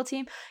baseball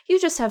team, you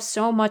just have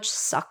so much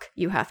suck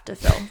you have to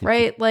fill,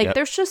 right? Like, Yep.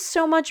 there's just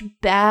so much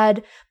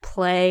bad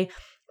play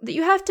that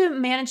you have to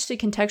manage to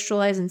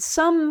contextualize in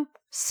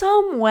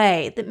some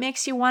way that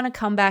makes you want to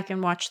come back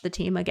and watch the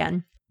team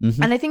again.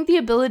 And I think the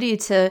ability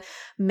to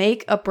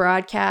make a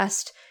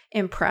broadcast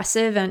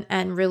impressive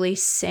and really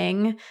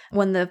sing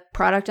when the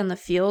product on the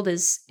field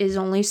is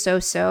only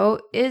so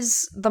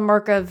is the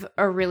mark of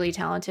a really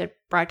talented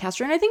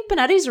broadcaster. And I think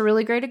Benetti's a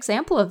really great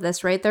example of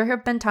this, right? There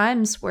have been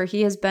times where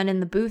he has been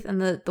in the booth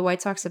and the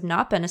White Sox have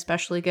not been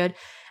especially good.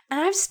 And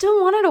I've still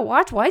wanted to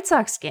watch White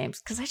Sox games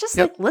because I just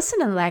like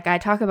listening to that guy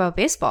talk about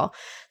baseball.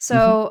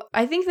 So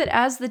I think that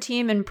as the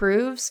team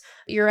improves,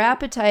 your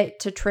appetite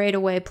to trade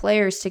away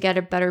players to get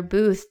a better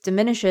booth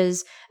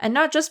diminishes. And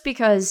not just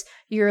because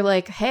you're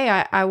like, hey,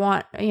 I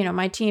want,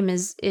 my team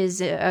is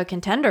a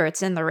contender.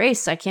 It's in the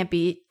race. I can't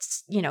be,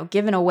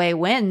 giving away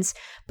wins.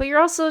 But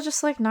you're also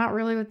just like not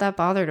really that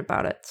bothered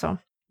about it. So.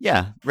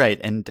 Yeah, right.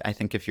 And I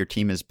think if your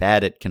team is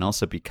bad, it can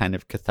also be kind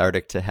of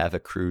cathartic to have a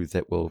crew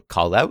that will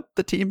call out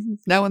the team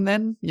now and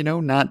then,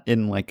 not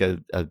in like a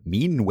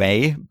mean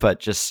way, but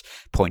just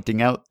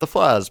pointing out the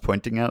flaws,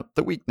 pointing out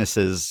the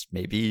weaknesses,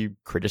 maybe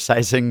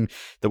criticizing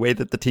the way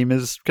that the team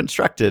is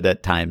constructed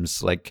at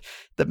times. Like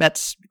the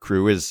Mets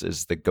crew is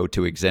the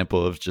go-to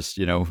example of just,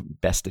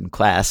 best in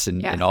class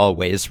in all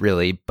ways,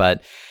 really.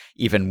 But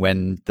even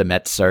when the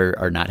Mets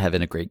are not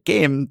having a great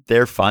game,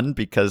 they're fun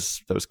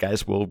because those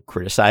guys will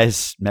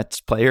criticize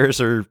Mets players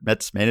or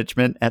Mets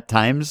management at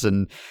times,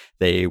 and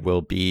they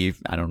will be,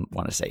 I don't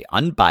want to say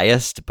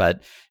unbiased,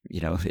 but,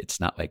 it's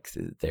not like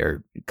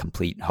they're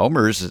complete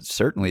homers.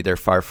 Certainly they're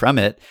far from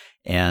it.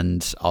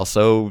 And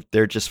also,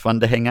 they're just fun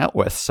to hang out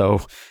with.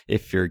 So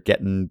if you're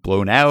getting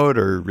blown out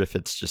or if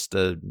it's just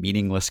a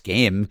meaningless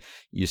game,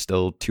 you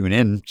still tune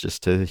in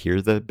just to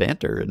hear the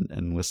banter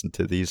and listen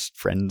to these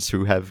friends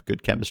who have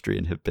good chemistry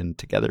and have been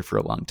together for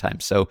a long time.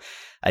 So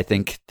I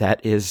think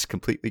that is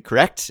completely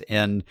correct.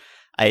 And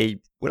I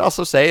would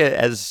also say,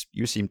 as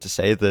you seem to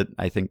say, that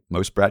I think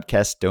most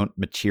broadcasts don't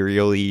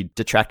materially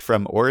detract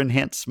from or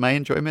enhance my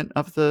enjoyment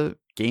of the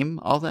game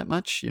all that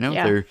much.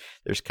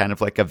 There's kind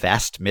of like a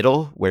vast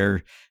middle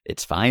where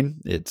it's fine,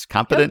 it's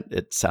competent,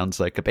 it sounds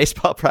like a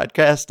baseball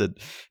broadcast, and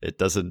it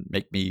doesn't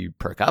make me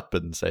perk up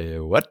and say,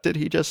 what did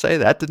he just say?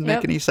 That didn't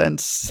make any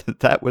sense.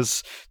 That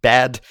was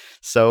bad.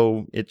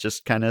 So it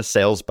just kind of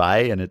sails by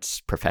and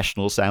it's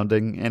professional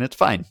sounding and it's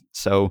fine.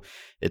 So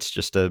it's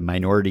just a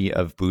minority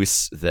of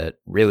booths that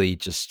really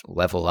just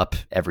level up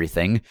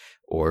everything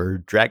or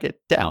drag it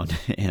down.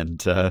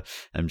 And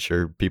I'm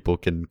sure people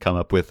can come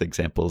up with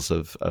examples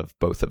of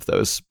both of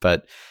those.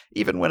 But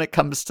even when it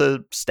comes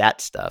to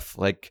stat stuff,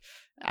 like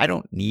I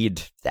don't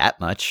need that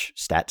much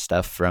stat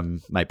stuff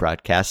from my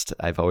broadcast.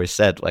 I've always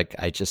said, like,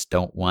 I just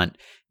don't want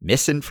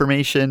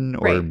misinformation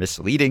or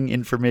misleading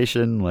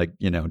information. Like,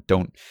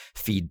 don't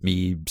feed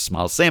me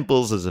small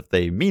samples as if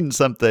they mean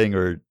something,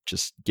 or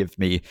just give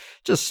me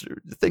just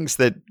things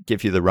that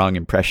give you the wrong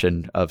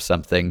impression of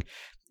something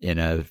in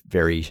a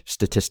very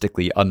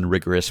statistically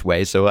unrigorous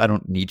way. So I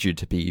don't need you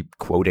to be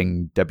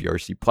quoting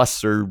WRC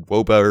Plus or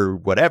WOBA or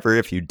whatever.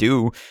 If you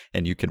do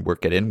and you can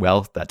work it in,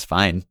 well, that's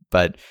fine.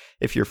 But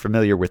if you're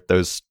familiar with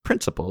those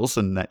principles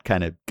and that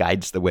kind of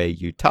guides the way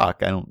you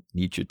talk, I don't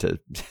need you to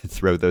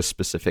throw those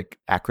specific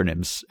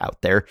acronyms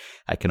out there.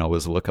 I can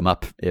always look them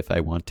up if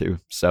I want to.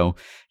 So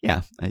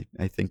yeah,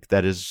 I think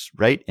that is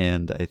right.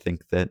 And I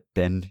think that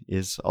Ben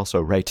is also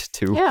right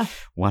to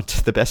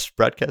want the best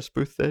broadcast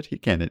booth that he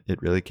can.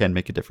 It really can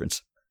make a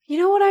difference. You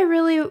know what I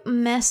really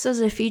miss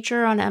as a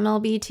feature on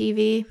MLB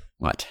TV?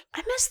 What?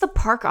 I miss the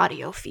park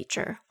audio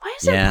feature. Why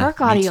isn't park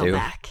audio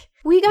back?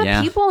 We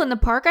got people in the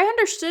park. I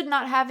understood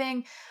not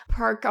having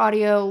park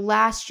audio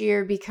last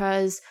year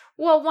because,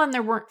 well, one,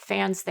 there weren't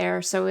fans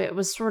there, so it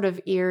was sort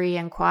of eerie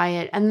and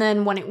quiet. And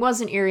then when it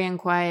wasn't eerie and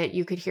quiet,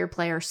 you could hear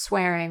players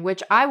swearing,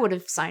 which I would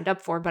have signed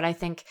up for, but I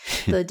think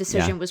the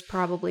decision was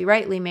probably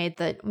rightly made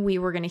that we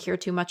were going to hear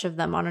too much of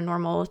them on a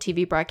normal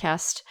TV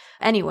broadcast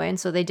anyway, and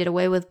so they did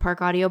away with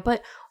park audio.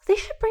 But they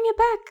should bring it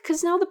back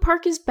because now the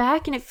park is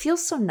back and it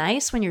feels so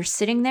nice when you're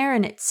sitting there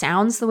and it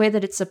sounds the way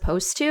that it's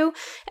supposed to.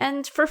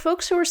 And for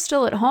folks who are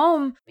still at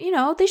home,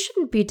 they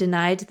shouldn't be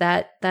denied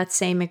that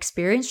same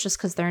experience just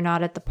because they're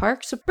not at the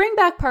park. So bring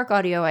back park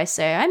audio, I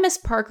say. I miss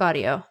park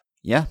audio.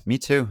 Yeah, me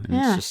too. And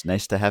it's just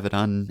nice to have it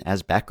on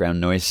as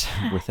background noise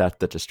without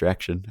the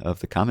distraction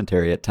of the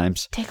commentary at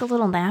times. Take a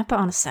little nap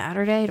on a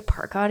Saturday to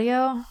park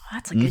audio.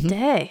 That's a good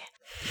day.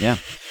 Yeah.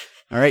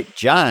 All right,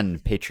 John,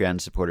 Patreon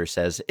supporter,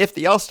 says, if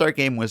the All-Star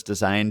Game was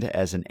designed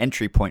as an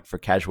entry point for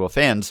casual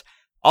fans,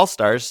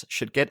 All-Stars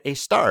should get a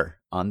star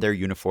on their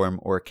uniform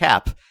or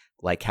cap,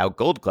 like how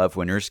Gold Glove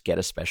winners get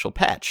a special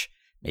patch.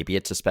 maybe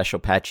it's a special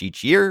patch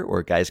each year,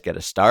 or guys get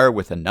a star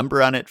with a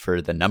number on it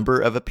for the number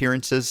of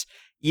appearances.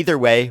 Either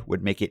way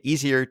would make it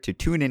easier to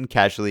tune in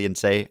casually and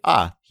say,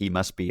 he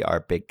must be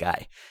our big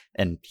guy.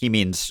 And he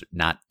means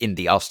not in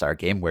the All-Star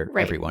game where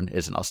everyone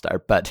is an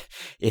All-Star, but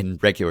in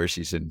regular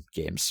season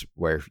games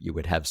where you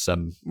would have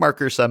some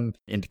marker, some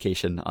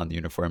indication on the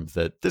uniform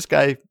that this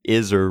guy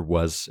is or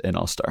was an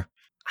All-Star.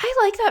 I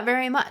like that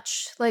very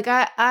much. Like,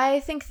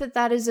 I think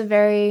that's a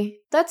very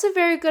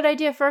good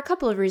idea for a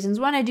couple of reasons.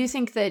 One, I do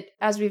think that,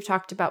 as we've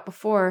talked about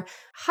before,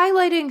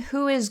 highlighting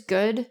who is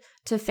good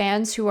to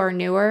fans who are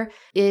newer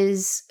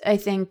is, I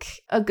think,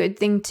 a good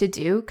thing to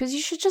do, because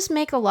you should just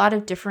make a lot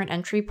of different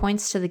entry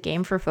points to the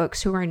game for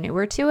folks who are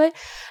newer to it.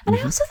 And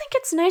I also think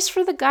it's nice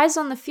for the guys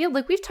on the field.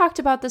 Like, we've talked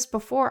about this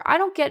before. I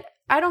don't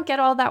get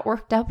all that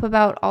worked up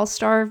about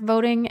All-Star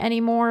voting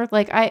anymore.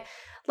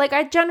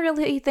 I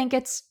generally think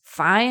it's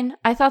fine.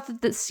 I thought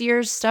that the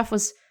Sears stuff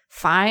was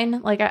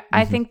fine.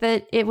 I think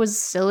that it was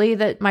silly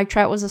that Mike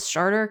Trout was a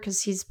starter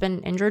because he's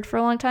been injured for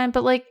a long time.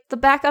 But, the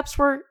backups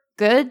were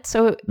good,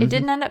 so it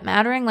didn't end up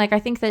mattering. I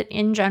think that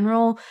in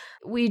general,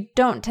 we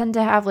don't tend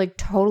to have,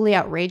 totally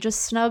outrageous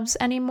snubs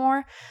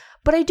anymore.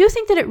 But I do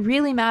think that it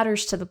really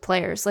matters to the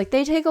players.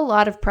 They take a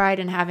lot of pride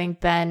in having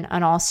been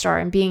an all-star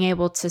and being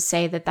able to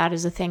say that that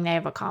is a thing they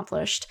have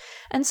accomplished.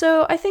 And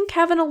so I think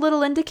having a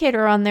little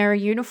indicator on their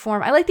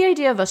uniform, I like the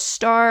idea of a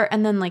star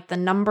and then the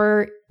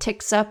number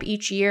ticks up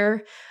each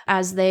year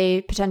as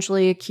they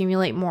potentially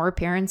accumulate more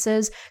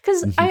appearances.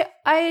 Because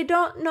I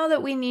don't know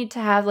that we need to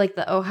have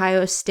the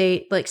Ohio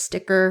State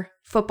sticker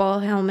football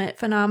helmet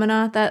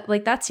phenomena.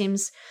 That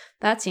seems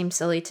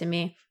silly to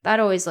me.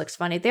 That always looks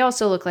funny. They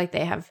also look like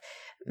they have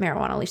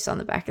marijuana leaves on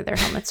the back of their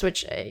helmets,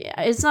 which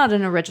is not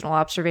an original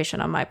observation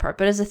on my part,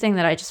 but is a thing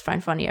that I just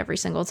find funny every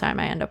single time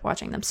I end up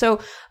watching them. So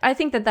I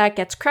think that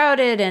gets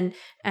crowded,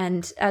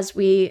 and as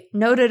we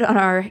noted on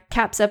our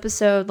caps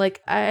episode,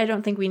 I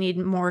don't think we need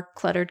more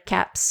cluttered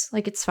caps.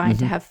 It's fine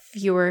to have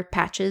fewer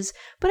patches,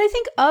 but I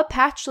think a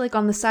patch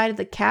on the side of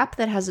the cap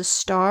that has a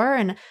star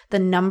and the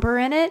number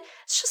in it,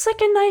 it's just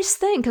a nice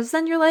thing, because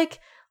then you're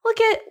look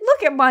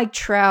at Mike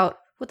Trout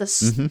with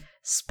a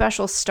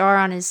special star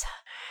on his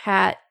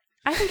hat.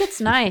 I think it's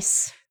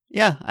nice.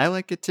 Yeah, I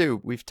like it too.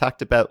 We've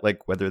talked about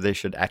whether they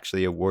should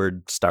actually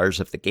award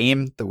stars of the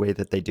game the way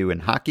that they do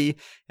in hockey,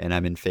 and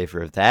I'm in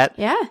favor of that.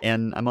 Yeah.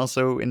 And I'm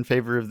also in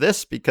favor of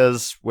this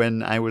because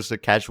when I was a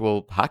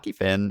casual hockey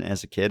fan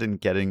as a kid and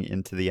getting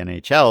into the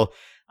NHL,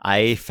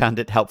 I found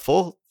it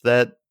helpful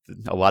that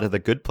a lot of the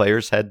good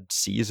players had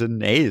C's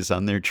and A's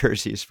on their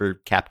jerseys for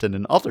captain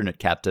and alternate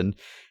captain.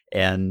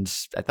 And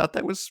I thought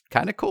that was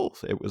kind of cool.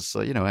 It was,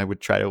 I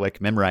would try to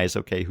memorize,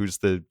 okay, who's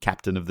the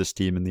captain of this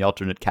team and the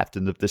alternate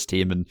captain of this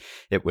team, and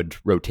it would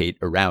rotate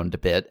around a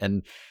bit.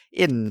 And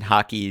in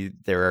hockey,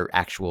 there are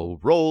actual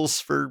roles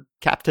for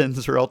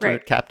captains or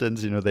alternate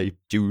captains. They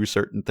do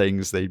certain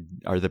things. They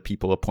are the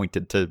people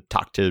appointed to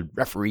talk to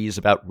referees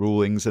about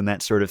rulings and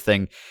that sort of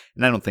thing.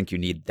 And I don't think you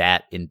need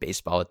that in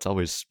baseball. It's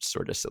always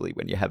sort of silly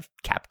when you have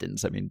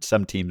captains. I mean,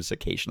 some teams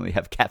occasionally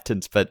have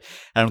captains, but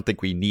I don't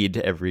think we need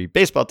every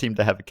baseball team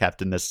to have a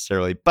captain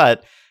necessarily.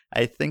 But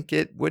I think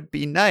it would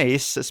be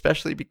nice,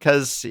 especially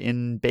because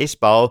in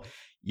baseball,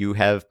 you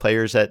have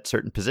players at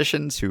certain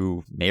positions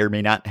who may or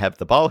may not have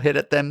the ball hit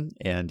at them,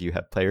 and you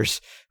have players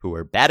who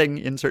are batting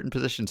in certain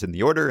positions in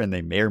the order, and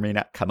they may or may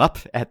not come up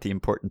at the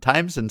important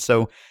times. And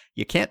so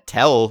you can't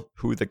tell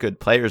who the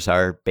good players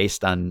are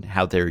based on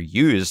how they're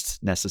used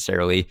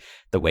necessarily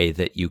the way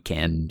that you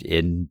can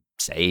in,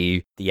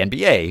 say, the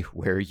NBA,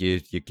 where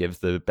you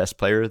give the best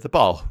player the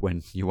ball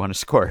when you want to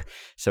score.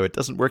 So it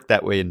doesn't work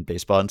that way in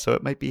baseball. And so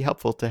it might be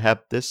helpful to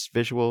have this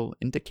visual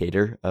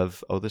indicator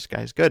of, oh, this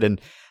guy's good.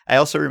 And I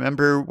also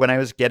remember when I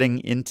was getting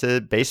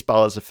into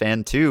baseball as a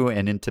fan too,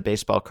 and into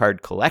baseball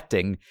card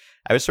collecting,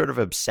 I was sort of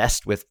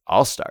obsessed with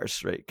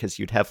all-stars, right? Because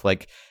you'd have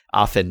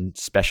often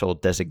special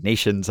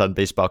designations on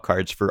baseball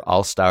cards for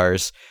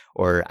all-stars,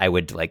 or I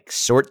would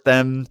sort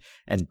them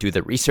and do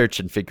the research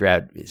and figure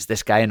out, is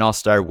this guy an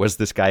all-star? Was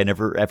this guy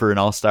never ever an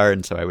all-star?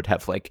 And so I would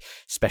have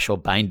special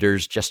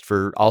binders just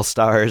for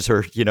all-stars,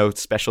 or,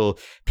 special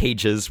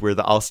pages where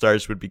the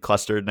all-stars would be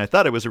clustered. And I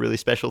thought it was a really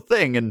special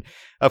thing. And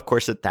of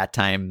course, at that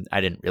time,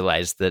 I didn't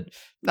realize that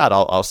not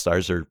all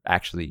all-stars are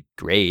actually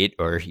great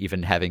or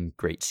even having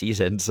great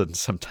seasons. And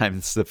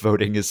sometimes the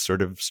voting is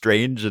sort of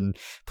strange and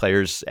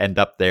players end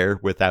up there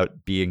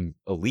without being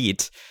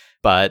elite.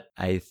 But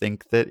I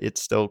think that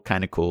it's still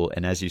kind of cool.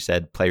 And as you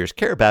said, players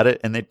care about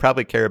it, and they'd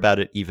probably care about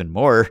it even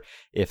more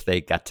if they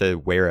got to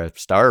wear a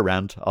star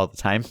around all the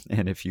time.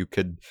 And if you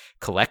could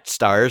collect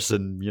stars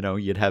and,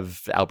 you'd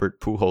have Albert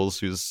Pujols,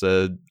 whose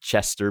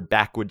chest or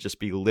back would just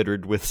be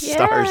littered with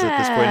stars at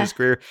this point in his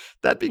career.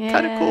 That'd be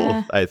kind of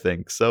cool, I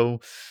think.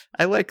 So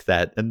I like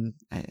that. And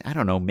I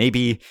don't know,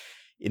 maybe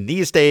in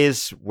these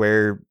days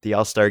where the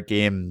All-Star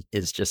game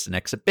is just an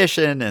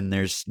exhibition and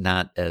there's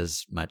not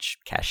as much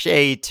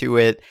cachet to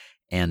it,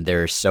 and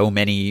there are so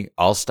many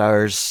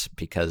all-stars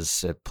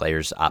because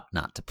players opt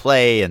not to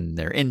play and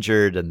they're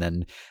injured, and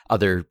then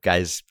other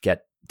guys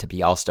get to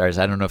be all-stars.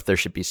 I don't know if there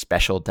should be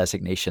special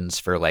designations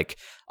for like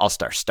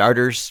all-star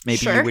starters.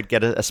 Maybe you would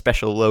get a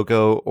special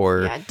logo,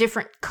 or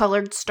different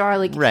colored star.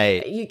 Like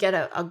you get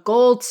a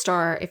gold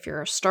star if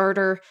you're a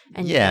starter,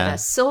 and you get a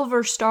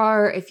silver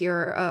star if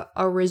you're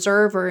a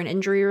reserve or an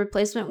injury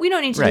replacement. We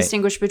don't need to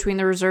distinguish between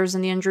the reserves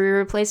and the injury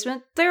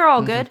replacement. They're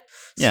all good.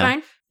 It's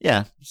fine.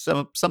 Yeah,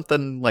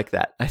 something like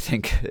that. I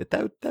think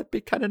that'd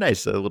be kind of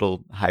nice. A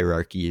little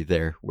hierarchy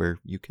there where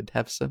you could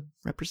have some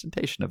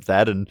representation of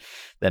that, and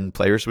then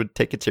players would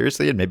take it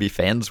seriously, and maybe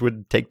fans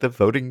would take the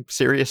voting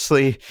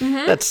seriously.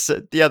 Mm-hmm. That's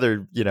the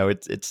other.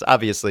 It's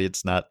obviously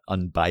it's not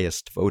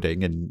unbiased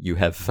voting, and you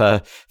have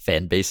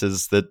fan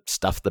bases that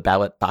stuff the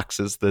ballot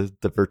boxes, the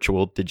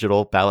virtual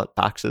digital ballot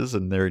boxes,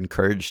 and they're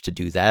encouraged to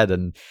do that,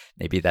 and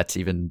maybe that's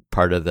even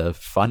part of the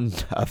fun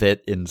of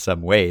it in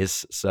some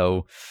ways.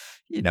 So.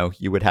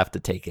 You would have to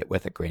take it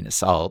with a grain of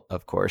salt,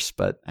 of course,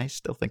 but I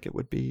still think it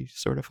would be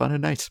sort of fun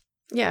and nice.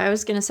 Yeah, I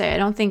was going to say, I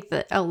don't think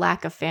that a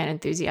lack of fan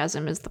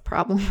enthusiasm is the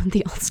problem with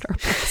the All-Star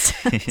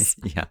process.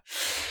 Yeah.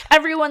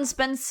 Everyone's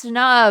been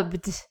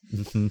snubbed.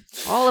 Mm-hmm.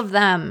 All of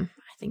them.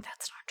 I think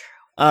that's not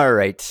true. All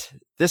right.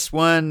 This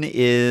one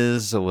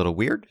is a little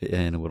weird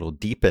and a little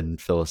deep and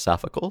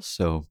philosophical,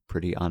 so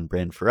pretty on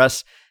brand for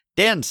us.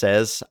 Dan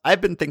says, I've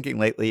been thinking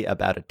lately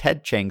about a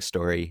Ted Chiang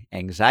story,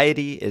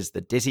 Anxiety is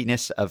the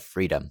Dizziness of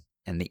Freedom,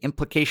 and the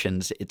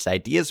implications its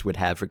ideas would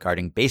have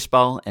regarding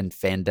baseball and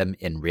fandom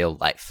in real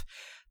life.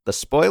 The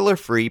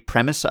spoiler-free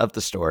premise of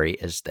the story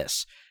is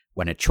this.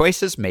 When a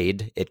choice is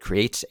made, it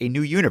creates a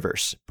new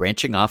universe,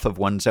 branching off of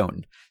one's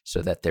own,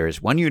 so that there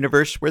is one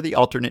universe where the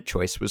alternate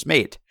choice was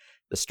made.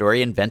 The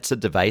story invents a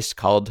device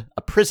called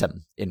a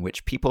prism, in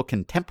which people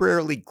can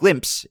temporarily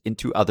glimpse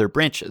into other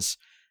branches.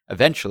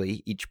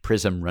 Eventually, each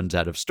prism runs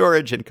out of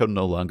storage and can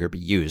no longer be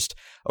used.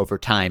 Over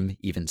time,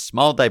 even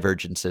small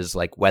divergences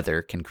like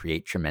weather can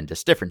create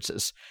tremendous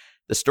differences.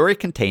 The story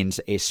contains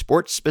a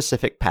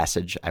sports-specific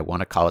passage I want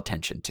to call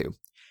attention to.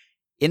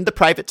 In the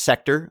private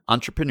sector,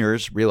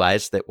 entrepreneurs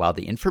realized that while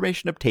the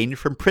information obtained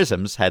from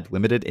prisms had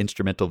limited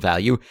instrumental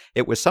value,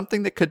 it was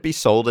something that could be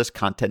sold as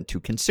content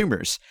to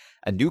consumers.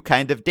 A new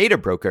kind of data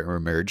broker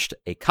emerged.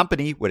 A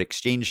company would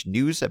exchange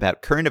news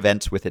about current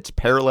events with its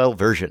parallel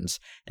versions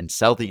and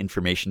sell the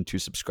information to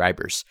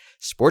subscribers.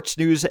 Sports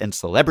news and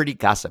celebrity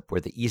gossip were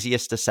the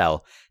easiest to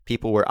sell.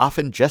 People were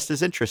often just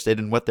as interested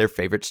in what their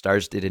favorite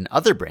stars did in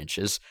other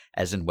branches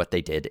as in what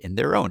they did in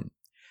their own.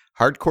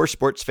 Hardcore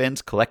sports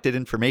fans collected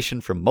information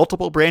from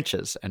multiple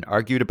branches and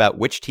argued about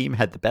which team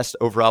had the best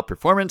overall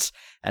performance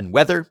and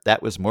whether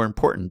that was more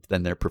important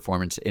than their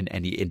performance in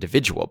any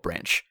individual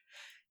branch.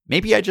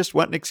 Maybe I just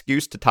want an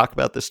excuse to talk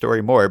about this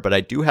story more, but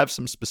I do have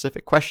some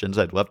specific questions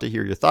I'd love to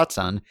hear your thoughts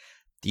on.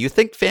 Do you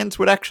think fans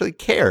would actually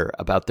care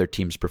about their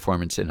team's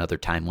performance in other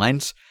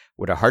timelines?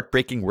 Would a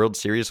heartbreaking World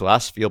Series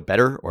loss feel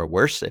better or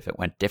worse if it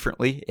went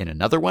differently in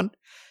another one?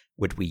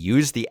 Would we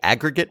use the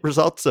aggregate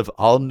results of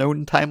all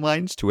known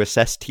timelines to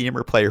assess team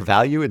or player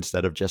value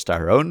instead of just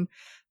our own?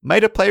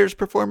 Might a player's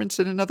performance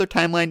in another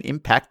timeline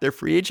impact their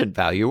free agent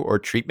value or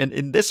treatment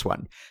in this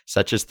one,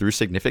 such as through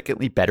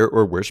significantly better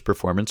or worse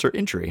performance or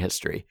injury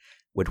history?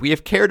 Would we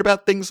have cared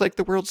about things like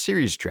the World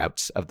Series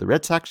droughts of the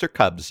Red Sox or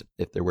Cubs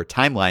if there were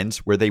timelines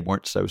where they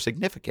weren't so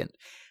significant?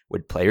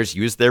 Would players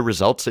use their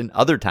results in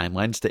other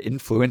timelines to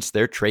influence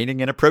their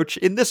training and approach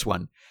in this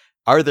one?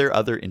 Are there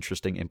other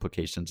interesting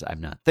implications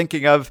I'm not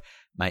thinking of?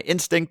 My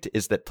instinct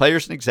is that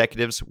players and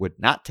executives would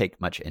not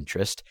take much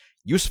interest.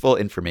 Useful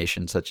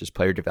information such as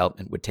player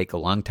development would take a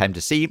long time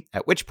to see,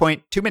 at which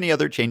point too many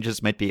other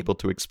changes might be able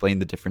to explain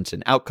the difference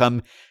in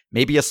outcome.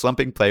 Maybe a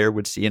slumping player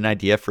would see an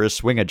idea for a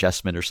swing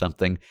adjustment or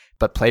something,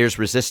 but players'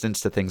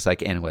 resistance to things like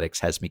analytics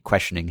has me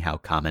questioning how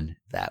common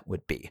that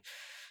would be.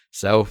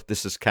 So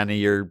this is kind of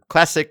your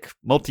classic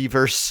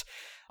multiverse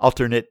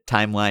alternate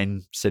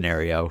timeline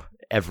scenario.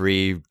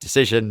 Every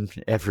decision,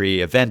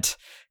 every event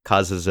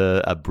causes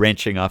a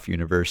branching off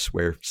universe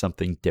where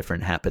something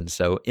different happens.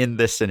 So in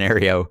this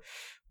scenario,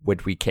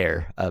 would we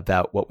care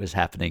about what was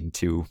happening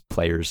to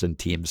players and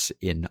teams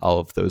in all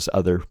of those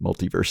other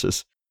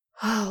multiverses?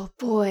 Oh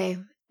boy.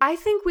 I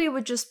think we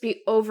would just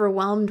be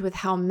overwhelmed with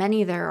how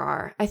many there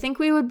are. I think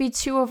we would be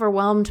too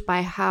overwhelmed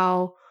by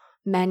how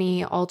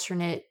many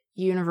alternate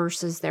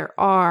universes there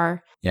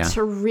are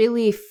to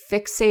really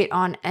fixate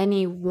on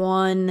any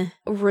one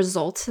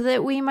result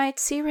that we might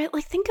see, right?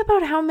 Like, think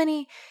about how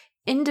many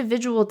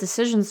individual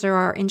decisions there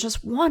are in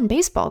just one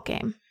baseball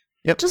game.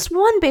 Yep. Just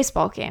one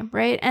baseball game,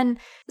 right? And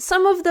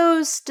some of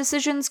those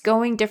decisions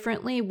going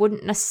differently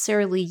wouldn't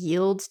necessarily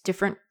yield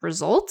different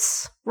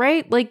results,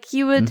 right? Like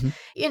you would,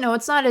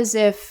 it's not as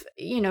if,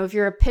 if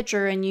you're a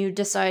pitcher and you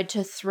decide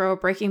to throw a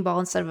breaking ball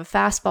instead of a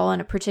fastball in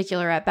a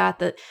particular at bat,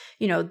 that,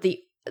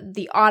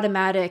 the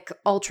automatic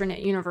alternate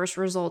universe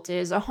result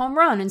is a home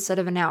run instead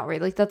of an out,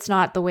 right? Like that's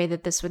not the way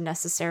that this would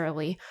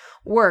necessarily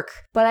work.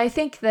 But I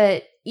think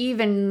that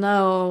even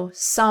though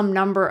some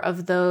number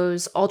of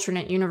those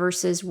alternate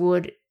universes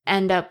would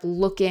end up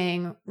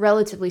looking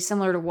relatively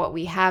similar to what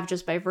we have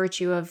just by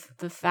virtue of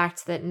the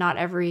fact that not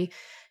every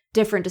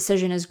different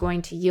decision is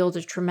going to yield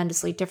a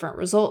tremendously different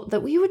result,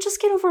 that we would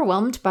just get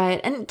overwhelmed by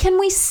it. And can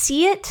we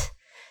see it?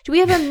 Do we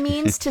have a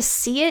means to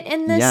see it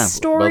in this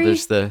story? Well,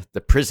 there's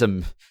the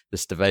Prism,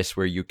 this device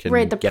where you can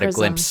get Prism. a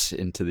glimpse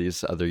into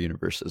these other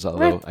universes,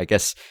 although I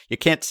guess you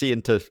can't see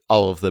into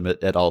all of them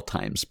at all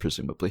times,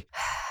 presumably.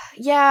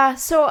 Yeah,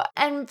 so,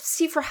 and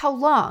see for how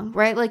long,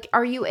 right? Like,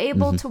 are you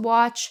able to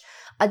watch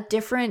a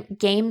different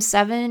Game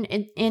 7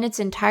 in its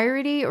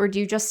entirety, or do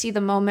you just see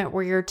the moment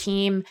where your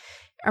team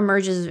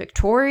emerges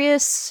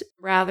victorious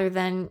rather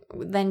than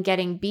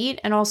getting beat?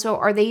 And also,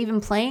 are they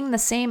even playing the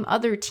same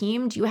other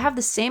team? Do you have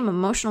the same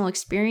emotional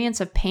experience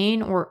of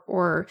pain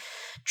or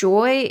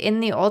joy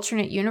in the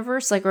alternate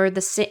universe? Like, or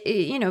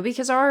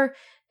because our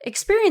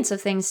experience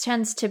of things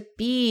tends to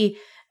be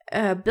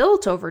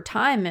built over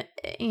time,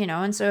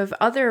 and so if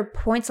other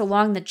points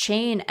along the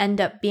chain end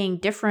up being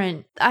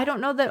different, I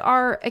don't know that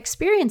our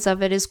experience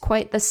of it is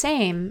quite the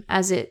same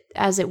as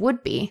it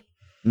would be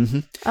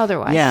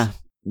otherwise. Yeah.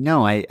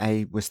 No,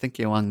 I was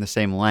thinking along the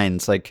same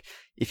lines. Like,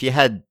 if you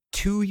had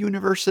two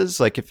universes,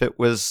 like if it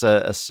was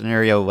a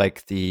scenario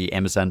like the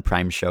Amazon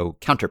Prime show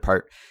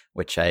Counterpart,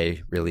 which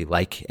I really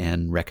like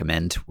and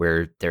recommend,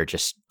 where they're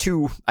just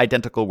two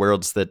identical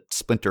worlds that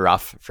splinter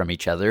off from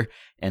each other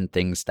and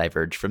things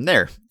diverge from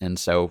there. And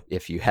so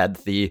if you had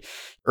the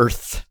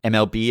Earth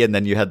MLB and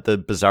then you had the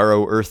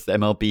Bizarro Earth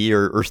MLB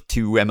or Earth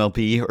 2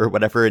 MLB or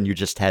whatever, and you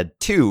just had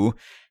two,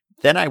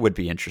 then I would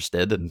be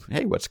interested in,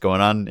 hey, what's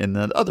going on in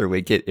the other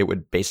league? It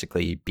would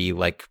basically be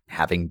like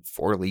having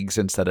 4 leagues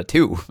instead of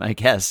 2, I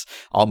guess,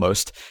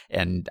 almost.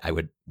 And I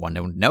would want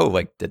to know,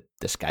 like, did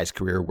this guy's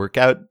career work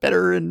out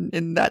better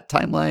in that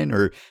timeline?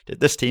 Or did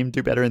this team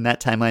do better in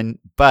that timeline?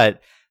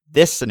 But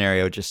this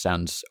scenario just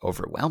sounds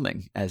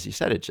overwhelming. As you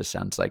said, it just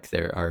sounds like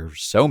there are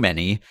so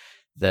many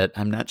that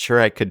I'm not sure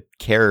I could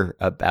care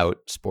about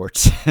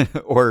sports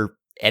or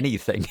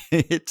anything.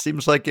 It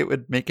seems like it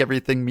would make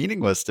everything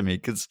meaningless to me,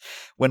 because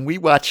when we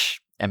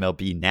watch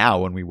MLB now,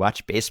 when we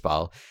watch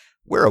baseball,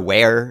 we're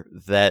aware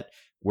that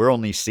we're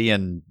only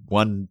seeing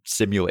one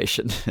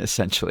simulation,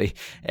 essentially.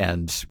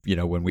 And,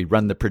 when we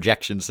run the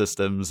projection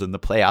systems and the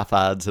playoff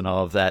odds and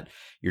all of that,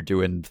 you're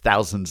doing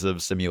thousands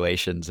of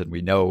simulations. And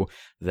we know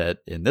that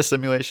in this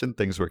simulation,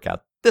 things work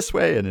out this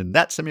way. And in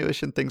that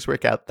simulation, things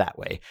work out that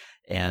way.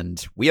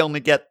 And we only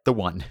get the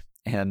one.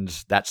 And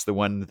that's the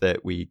one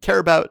that we care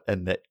about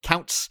and that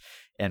counts.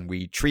 And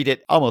we treat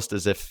it almost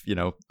as if,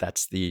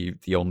 that's the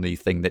only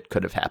thing that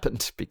could have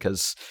happened,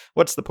 because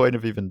what's the point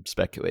of even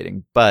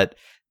speculating? But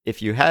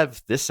if you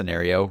have this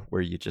scenario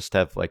where you just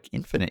have like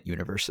infinite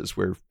universes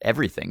where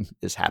everything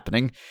is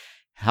happening,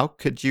 how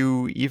could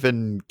you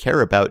even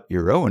care about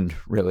your own,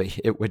 really?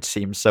 It would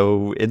seem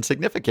so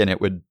insignificant. It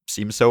would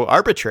seem so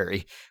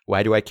arbitrary.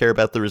 Why do I care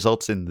about the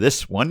results in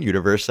this one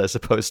universe as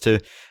opposed to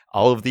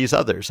all of these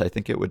others? I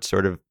think it would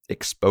sort of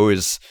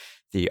expose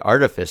the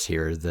artifice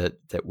here that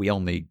we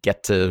only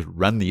get to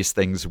run these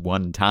things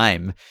one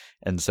time.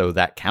 And so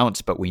that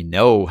counts, but we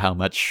know how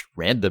much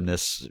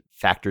randomness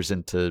factors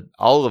into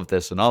all of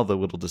this and all the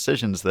little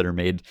decisions that are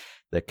made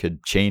that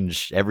could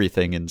change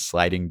everything in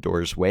sliding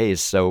doors ways.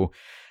 So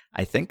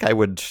I think I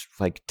would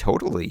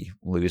totally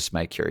lose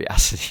my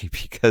curiosity,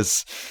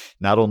 because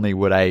not only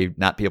would I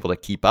not be able to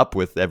keep up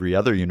with every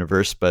other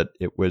universe, but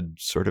it would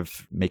sort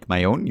of make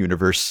my own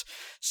universe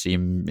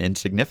seem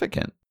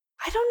insignificant.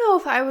 I don't know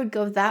if I would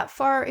go that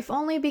far, if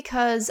only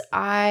because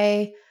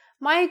my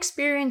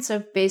experience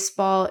of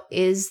baseball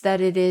is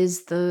that it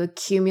is the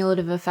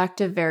cumulative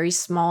effect of very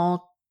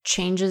small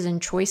changes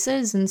and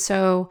choices. And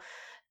so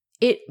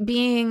it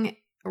being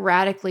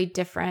radically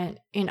different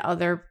in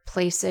other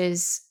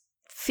places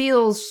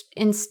feels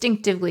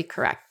instinctively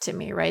correct to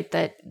me, right?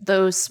 That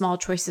those small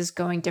choices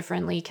going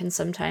differently can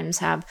sometimes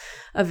have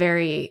a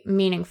very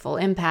meaningful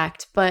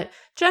impact. But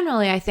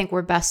generally, I think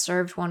we're best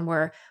served when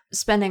we're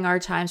spending our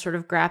time sort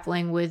of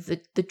grappling with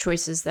the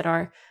choices that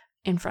are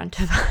in front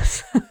of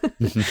us.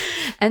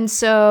 And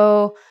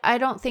so I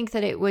don't think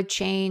that it would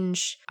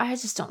change. I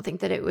just don't think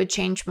that it would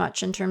change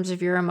much in terms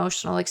of your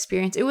emotional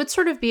experience. It would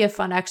sort of be a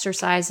fun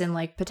exercise in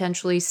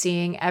potentially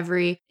seeing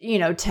every,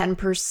 10%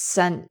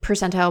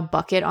 percentile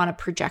bucket on a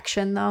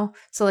projection though.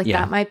 So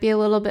that might be a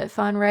little bit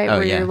fun, right?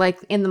 Where you're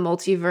in the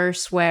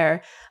multiverse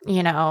where,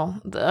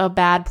 a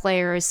bad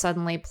player is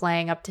suddenly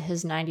playing up to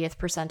his 90th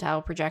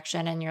percentile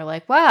projection. And you're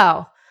like,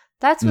 wow,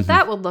 that's what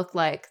that would look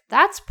like.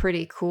 That's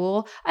pretty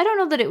cool. I don't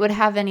know that it would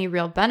have any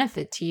real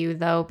benefit to you,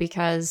 though,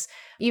 because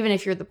even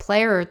if you're the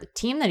player or the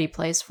team that he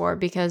plays for,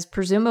 because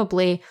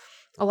presumably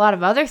a lot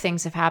of other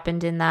things have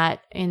happened in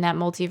that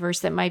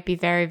multiverse that might be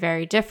very,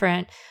 very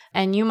different.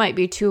 And you might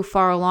be too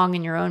far along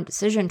in your own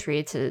decision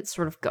tree to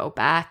sort of go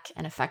back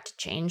and affect a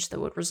change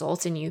that would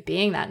result in you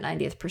being that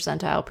 90th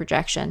percentile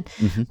projection.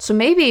 So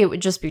maybe it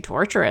would just be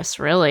torturous,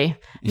 really.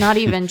 Not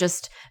even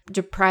just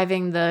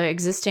depriving the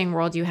existing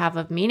world you have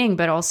of meaning,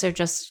 but also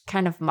just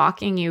kind of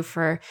mocking you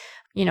for,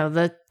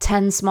 the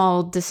 10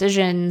 small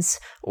decisions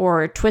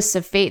or twists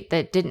of fate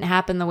that didn't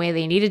happen the way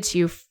they needed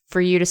to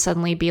for you to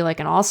suddenly be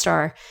like an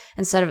all-star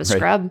instead of a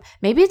scrub.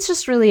 Maybe it's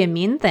just really a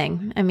mean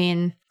thing. I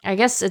mean, I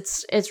guess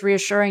it's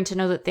reassuring to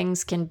know that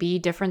things can be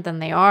different than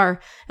they are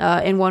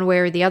in one way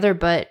or the other.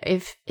 But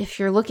if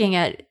you're looking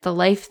at the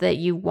life that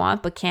you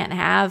want but can't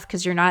have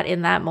because you're not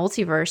in that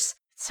multiverse, it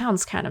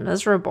sounds kind of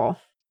miserable.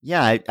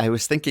 Yeah, I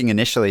was thinking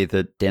initially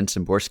that Dan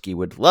Szymborski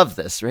would love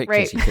this, right?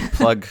 Right. Because he can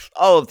plug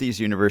all of these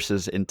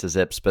universes into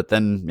zips, but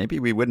then maybe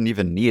we wouldn't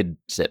even need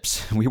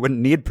zips. We wouldn't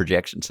need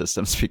projection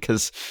systems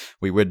because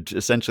we would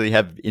essentially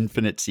have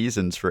infinite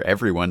seasons for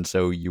everyone.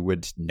 So you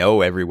would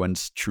know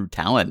everyone's true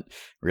talent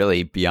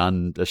really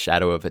beyond a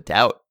shadow of a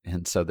doubt.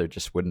 And so there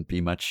just wouldn't be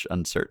much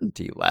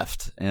uncertainty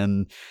left.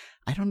 And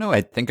I don't know.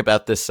 I think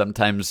about this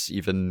sometimes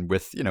even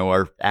with,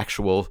 our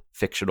actual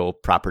fictional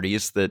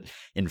properties that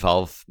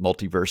involve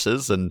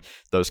multiverses, and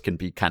those can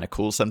be kind of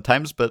cool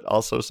sometimes, but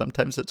also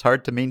sometimes it's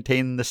hard to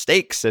maintain the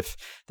stakes if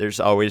there's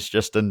always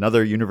just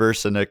another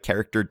universe and a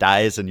character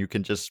dies and you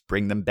can just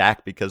bring them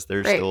back because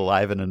they're Right. still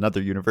alive in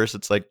another universe.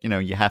 It's like,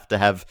 you have to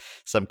have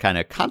some kind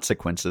of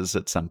consequences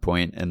at some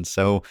point. And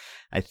so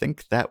I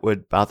think that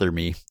would bother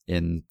me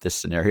in this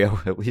scenario,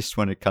 at least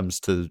when it comes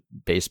to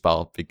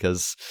baseball,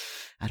 because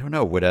I don't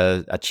know, would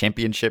a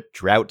championship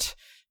drought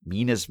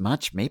mean as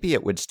much? Maybe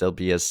it would still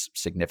be as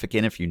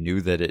significant if you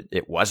knew that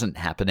it wasn't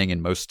happening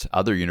in most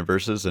other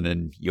universes, and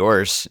in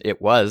yours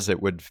it was.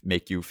 It would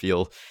make you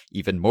feel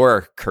even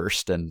more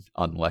cursed and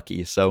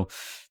unlucky. So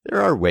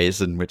there are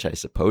ways in which I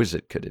suppose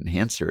it could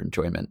enhance your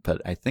enjoyment,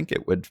 but I think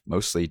it would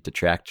mostly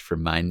detract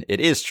from mine. It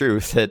is true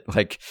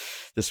that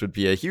this would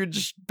be a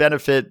huge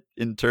benefit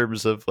in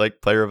terms of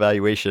player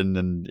evaluation,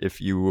 and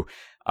if you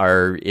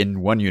are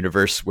in one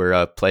universe where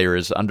a player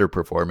is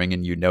underperforming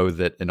and you know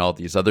that in all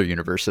these other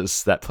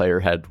universes that player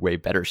had way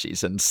better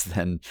seasons,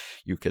 then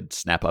you could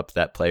snap up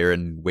that player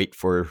and wait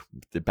for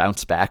the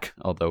bounce back.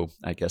 Although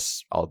I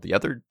guess all the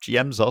other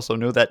GMs also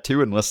know that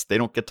too, unless they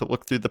don't get to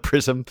look through the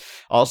prism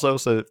also.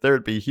 So there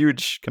would be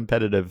huge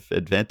competitive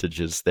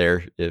advantages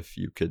there if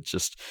you could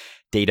just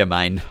data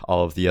mine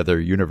all of the other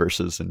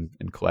universes and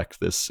collect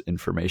this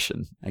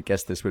information. I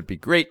guess this would be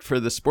great for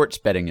the sports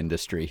betting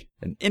industry.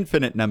 An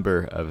infinite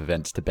number of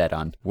events to bet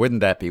on.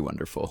 Wouldn't that be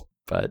wonderful?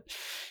 But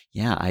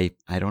yeah,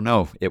 I don't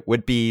know. It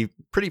would be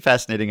pretty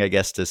fascinating, I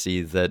guess, to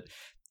see that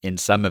in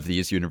some of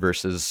these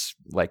universes,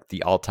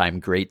 the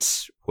all-time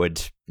greats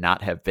would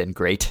not have been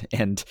great.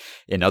 And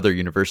in other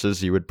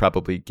universes, you would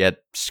probably get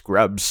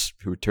scrubs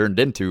who turned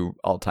into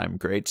all-time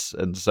greats.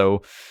 And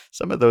so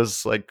some of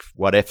those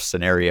what if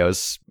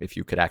scenarios, if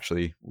you could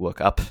actually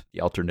look up the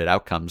alternate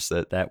outcomes,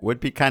 that would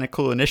be kind of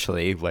cool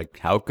initially.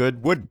 How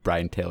good would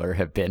Brian Taylor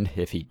have been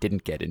if he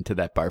didn't get into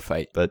that bar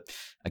fight? But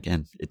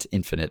again, it's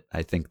infinite.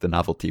 I think the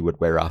novelty would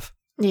wear off.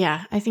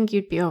 Yeah, I think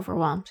you'd be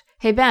overwhelmed.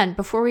 Hey, Ben,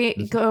 before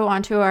we go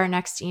on to our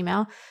next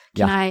email,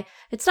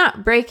 it's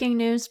not breaking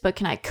news, but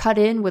can I cut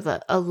in with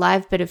a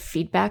live bit of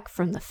feedback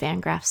from the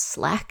Fangraphs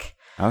Slack?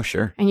 Oh,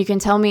 sure. And you can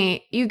tell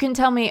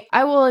me,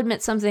 I will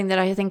admit something that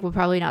I think will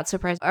probably not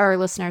surprise our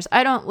listeners.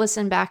 I don't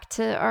listen back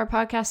to our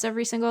podcast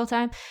every single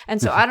time.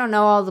 And so I don't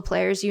know all the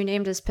players you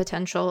named as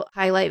potential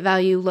highlight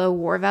value, low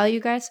war value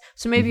guys.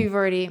 So maybe you've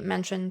already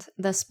mentioned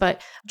this,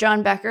 but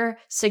John Becker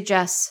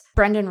suggests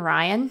Brendan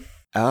Ryan.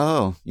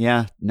 Oh,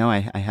 yeah. No,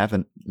 I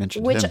haven't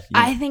mentioned Which him. Yeah.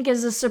 I think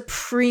is a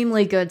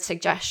supremely good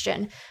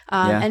suggestion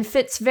and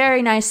fits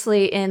very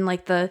nicely in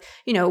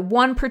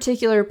one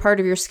particular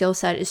part of your skill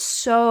set is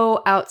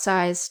so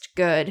outsized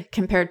good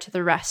compared to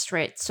the rest,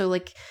 right? So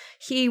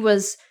he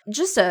was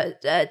just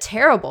a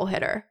terrible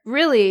hitter,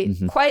 really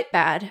quite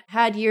bad.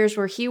 Had years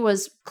where he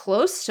was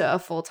close to a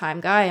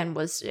full-time guy and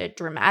was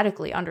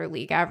dramatically under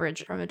league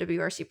average from a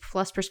WRC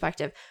plus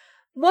perspective.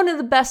 One of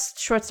the best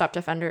shortstop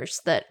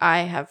defenders that I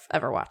have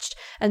ever watched.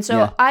 And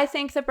so I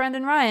think that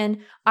Brendan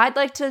Ryan, I'd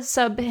like to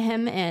sub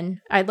him in.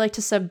 I'd like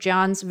to sub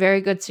John's very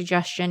good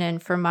suggestion in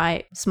for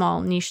my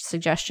small niche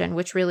suggestion,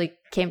 which really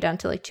came down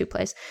to 2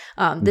 plays.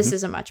 This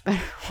is a much better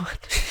one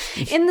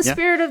in the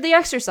spirit of the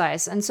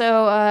exercise. And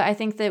so I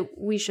think that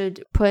we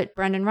should put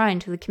Brendan Ryan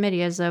to the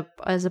committee as a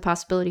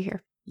possibility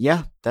here.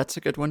 Yeah, that's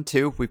a good one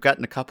too. We've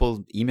gotten a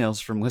couple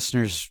emails from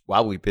listeners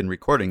while we've been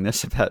recording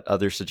this about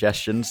other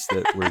suggestions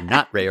that were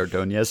not Ray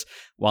Ordonez.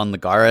 Juan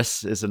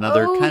Lagares is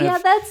another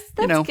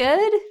that's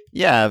good.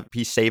 Yeah,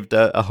 he saved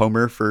a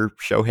homer for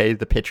Shohei,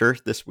 the pitcher,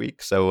 this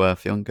week. So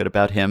feeling good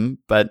about him.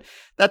 But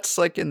that's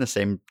in the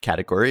same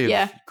category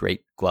of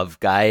great glove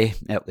guy,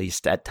 at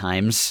least at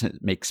times,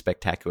 makes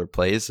spectacular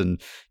plays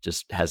and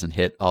just hasn't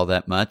hit all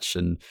that much.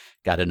 And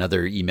got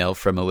another email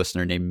from a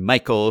listener named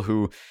Michael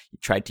who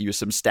tried to use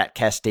some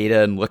StatCast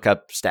data and look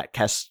up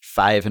StatCast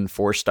 5 and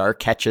 4-star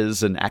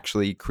catches and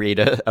actually create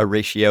a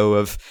ratio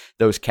of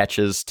those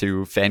catches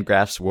to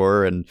Fangraphs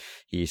WAR. And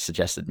he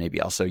suggested maybe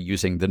also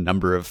using the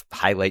number of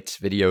highlights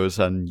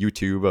videos on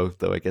YouTube,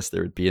 although I guess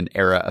there would be an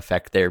era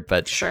effect there.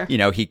 But, sure.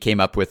 He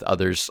came up with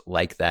others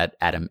like that,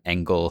 Adam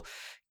Engel,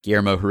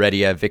 Guillermo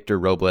Heredia, Victor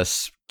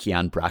Robles,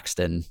 Keon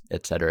Broxton,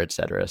 et cetera, et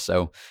cetera.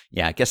 So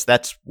yeah, I guess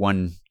that's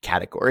one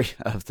category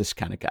of this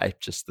kind of guy,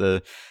 just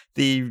the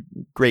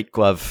great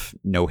glove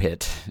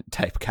no-hit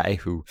type guy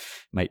who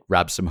might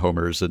rob some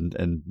homers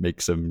and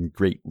make some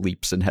great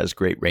leaps and has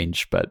great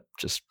range, but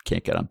just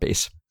can't get on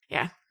base.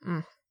 Yeah.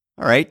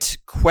 All right,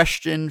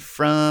 question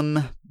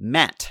from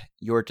Matt.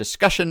 Your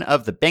discussion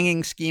of the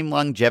banging scheme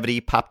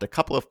longevity popped a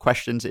couple of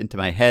questions into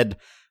my head.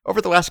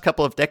 Over the last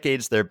couple of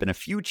decades, there have been a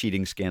few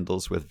cheating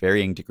scandals with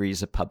varying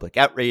degrees of public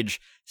outrage: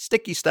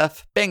 sticky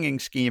stuff, banging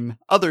scheme,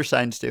 other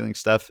sign-stealing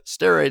stuff,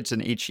 steroids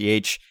and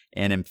HGH,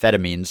 and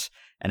amphetamines.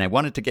 And I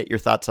wanted to get your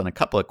thoughts on a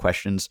couple of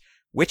questions.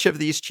 Which of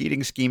these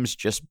cheating schemes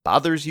just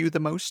bothers you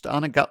the most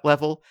on a gut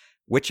level?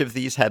 Which of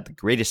these had the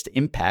greatest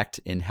impact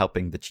in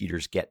helping the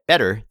cheaters get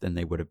better than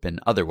they would have been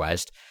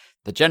otherwise?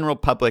 The general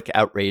public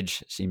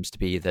outrage seems to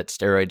be that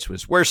steroids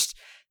was worst,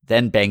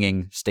 then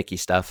banging, sticky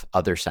stuff,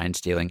 other sign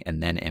stealing,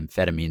 and then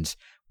amphetamines.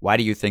 Why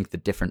do you think the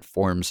different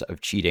forms of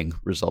cheating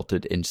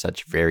resulted in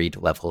such varied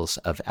levels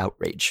of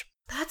outrage?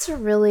 That's a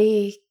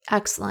really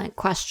excellent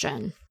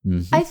question.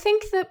 Mm-hmm. I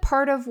think that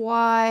part of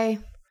why...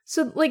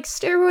 So,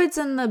 steroids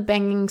and the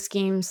banging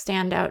scheme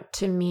stand out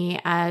to me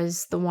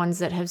as the ones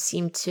that have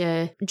seemed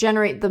to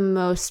generate the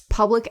most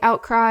public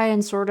outcry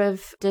and sort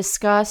of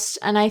disgust.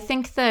 And I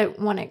think that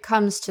when it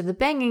comes to the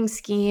banging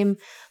scheme,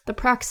 the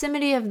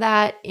proximity of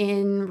that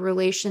in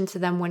relation to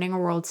them winning a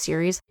World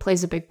Series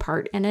plays a big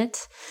part in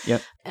it.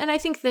 Yep. And I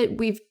think that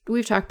we've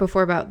talked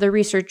before about the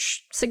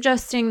research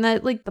suggesting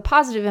that the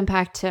positive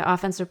impact to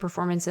offensive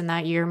performance in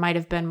that year might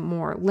have been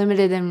more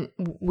limited than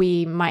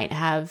we might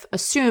have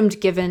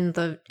assumed, given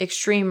the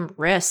extreme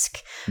risk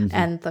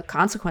and the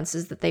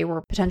consequences that they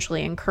were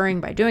potentially incurring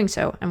by doing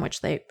so, and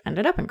which they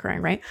ended up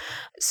incurring, right?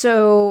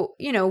 So,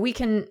 we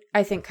can,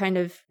 I think, kind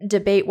of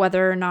debate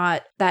whether or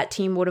not that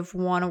team would have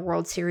won a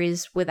World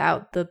Series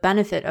without the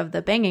benefit of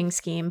the banging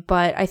scheme.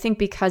 But I think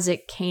because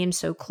it came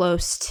so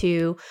close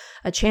to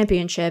a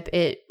championship,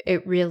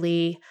 it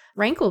really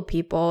rankled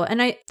people.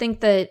 And I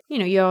think that,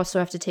 you also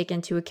have to take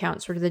into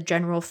account sort of the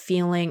general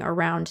feeling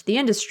around the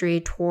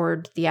industry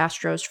toward the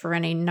Astros for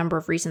any number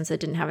of reasons that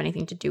didn't have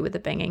anything to do with the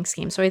banging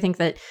scheme. So I think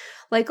that,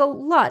 like a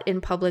lot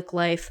in public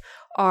life,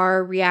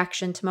 our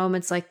reaction to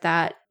moments like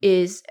that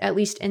is, at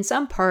least in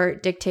some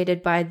part,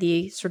 dictated by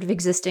the sort of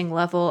existing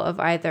level of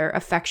either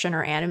affection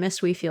or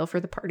animus we feel for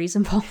the parties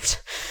involved.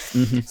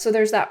 So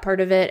there's that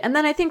part of it. And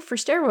then I think for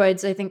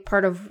steroids, I think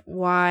part of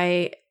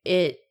why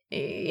it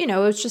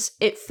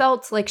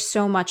felt like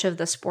so much of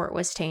the sport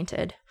was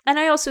tainted. And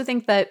I also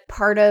think that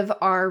part of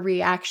our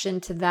reaction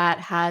to that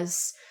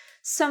has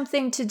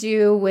something to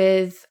do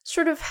with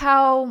sort of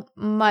how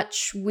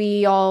much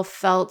we all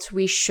felt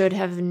we should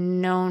have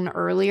known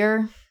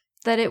earlier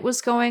that it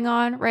was going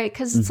on, right?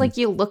 Because it's like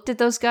you looked at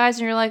those guys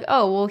and you're like,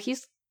 oh, well,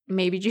 he's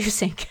maybe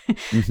juicing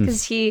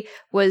because he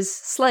was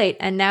Slate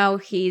and now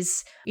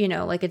he's,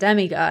 like a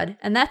demigod.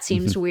 And that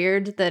seems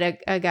weird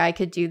that a guy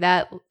could do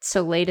that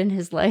so late in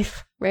his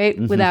life, right?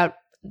 Without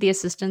the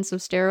assistance of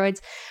steroids.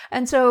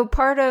 And so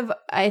part of,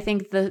 I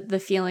think, the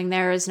feeling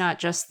there is not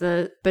just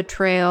the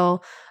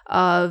betrayal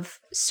of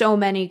so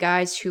many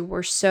guys who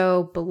were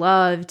so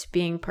beloved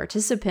being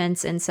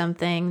participants in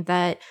something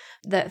that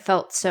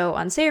felt so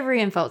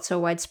unsavory and felt so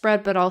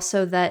widespread, but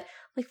also that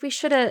we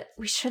should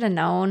have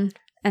known.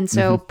 And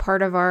so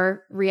part of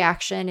our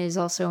reaction is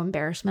also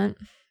embarrassment.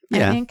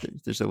 Yeah, I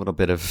think there's a little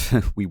bit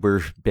of we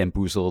were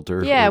bamboozled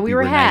or we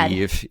were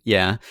naive.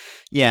 Yeah.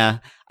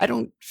 I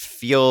don't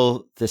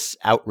feel this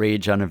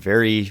outrage on a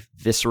very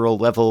visceral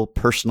level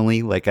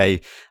personally.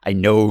 I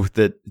know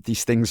that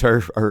these things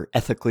are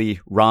ethically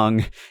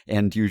wrong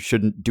and you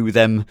shouldn't do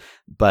them,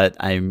 but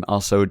I'm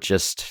also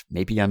just,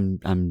 maybe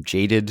I'm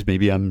jaded,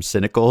 maybe I'm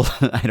cynical.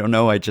 I don't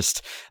know. I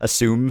just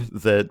assume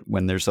that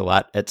when there's a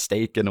lot at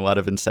stake and a lot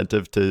of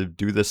incentive to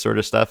do this sort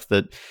of stuff,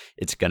 that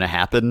it's going to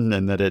happen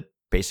and that it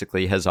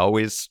basically has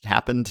always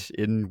happened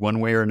in one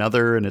way or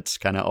another, and it's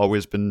kind of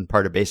always been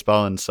part of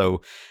baseball. And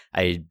so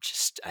I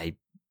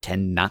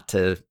tend not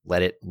to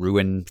let it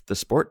ruin the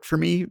sport for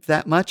me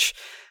that much,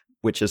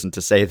 which isn't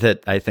to say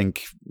that I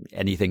think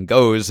anything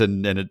goes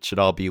and it should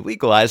all be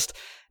legalized.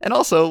 And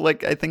also, I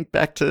think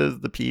back to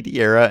the PED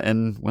era,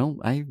 and, well,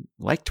 I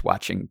liked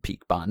watching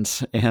peak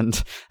bonds,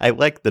 and I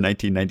liked the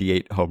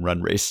 1998 home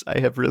run race. I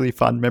have really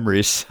fond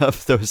memories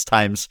of those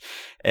times,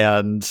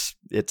 and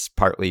it's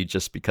partly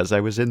just because I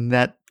was in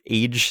that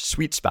age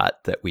sweet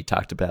spot that we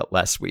talked about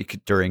last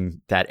week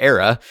during that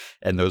era,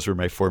 and those were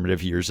my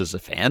formative years as a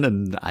fan,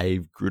 and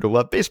I grew to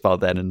love baseball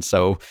then, and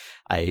so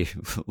I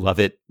love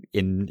it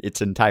in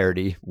its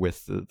entirety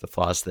with the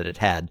flaws that it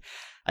had.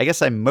 I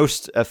guess I'm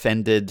most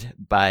offended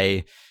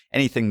by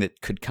anything that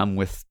could come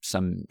with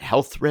some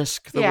health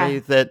risk, the way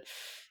that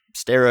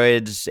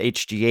steroids,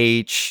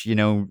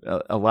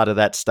 HGH, a lot of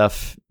that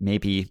stuff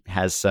maybe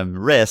has some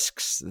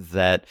risks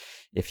that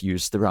if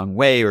used the wrong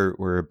way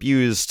or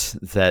abused,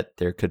 that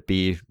there could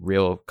be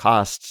real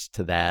costs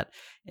to that,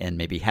 and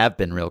maybe have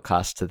been real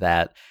costs to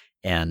that.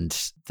 And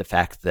the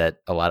fact that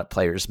a lot of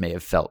players may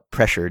have felt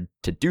pressured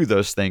to do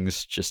those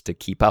things just to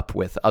keep up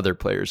with other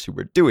players who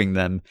were doing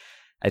them,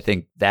 I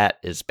think that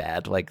is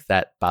bad.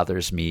 That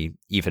bothers me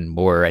even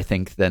more, I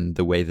think, than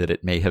the way that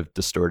it may have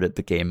distorted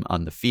the game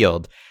on the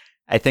field.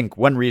 I think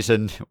one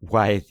reason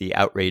why the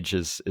outrage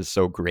is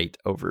so great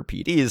over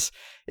PDs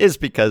is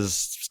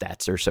because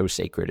stats are so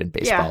sacred in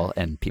baseball,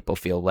 and people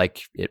feel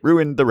like it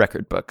ruined the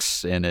record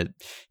books and it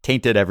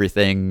tainted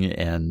everything.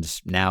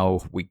 And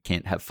now we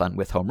can't have fun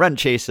with home run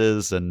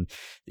chases, and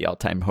the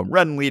all-time home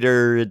run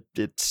leader,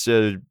 it's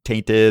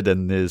tainted,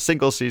 and the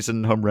single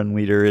season home run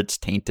leader, it's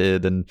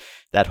tainted, and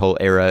that whole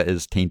era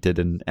is tainted.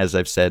 And as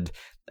I've said,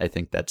 I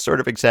think that's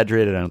sort of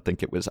exaggerated. I don't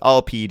think it was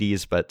all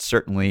PEDs, but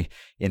certainly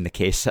in the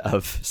case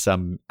of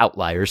some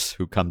outliers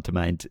who come to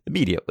mind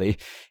immediately,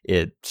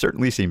 it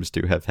certainly seems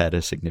to have had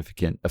a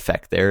significant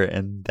effect there.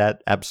 And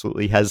that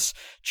absolutely has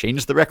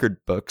changed the record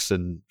books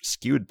and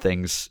skewed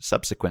things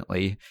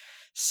subsequently.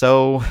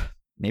 So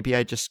maybe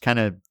I just kind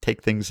of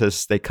take things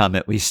as they come,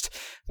 at least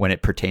when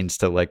it pertains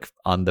to like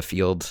on the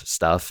field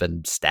stuff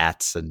and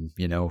stats. And,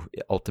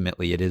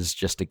 ultimately it is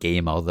just a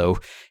game, although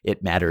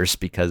it matters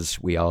because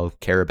we all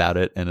care about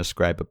it and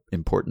ascribe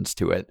importance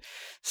to it.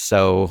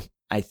 So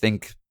I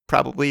think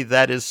probably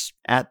that is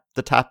at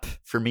the top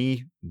for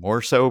me,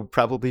 more so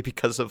probably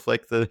because of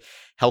like the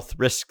health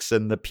risks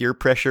and the peer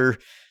pressure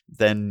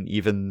than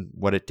even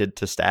what it did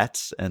to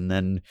stats. And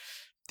then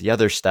the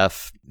other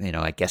stuff,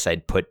 I guess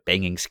I'd put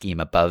banging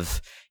scheme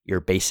above your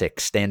basic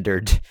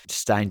standard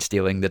sign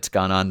stealing that's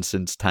gone on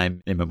since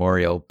time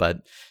immemorial.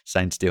 But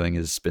sign stealing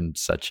has been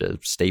such a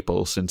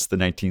staple since the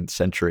 19th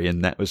century.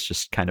 And that was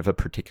just kind of a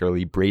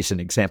particularly brazen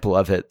example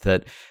of it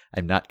that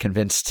I'm not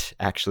convinced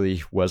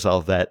actually was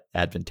all that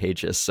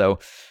advantageous. So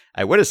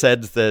I would have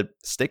said that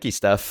sticky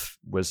stuff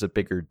was a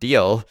bigger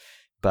deal,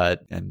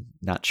 but I'm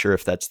not sure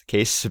if that's the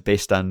case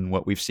based on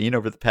what we've seen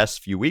over the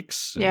past few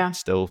weeks. Yeah.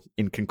 Still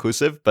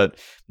inconclusive, but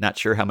not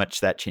sure how much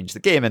that changed the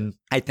game. And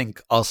I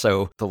think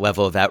also the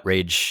level of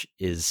outrage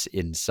is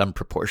in some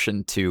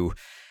proportion to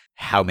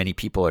how many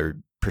people are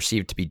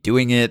perceived to be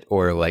doing it,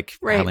 or like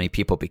how many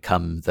people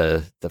become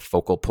the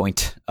focal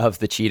point of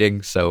the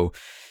cheating. So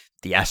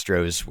the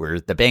Astros were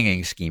the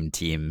banging scheme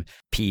team.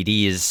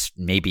 PEDs,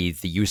 maybe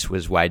the use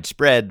was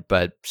widespread,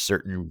 but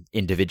certain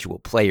individual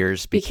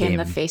players became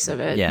the face of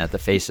it. Yeah, the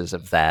faces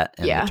of that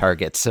and the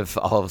targets of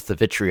all of the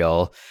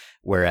vitriol.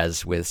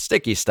 Whereas with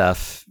sticky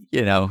stuff,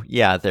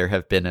 there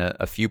have been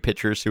a few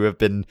pitchers who have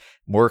been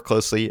more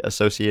closely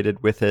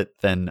associated with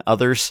it than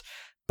others.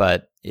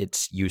 But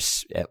its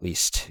use, at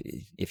least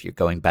if you're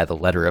going by the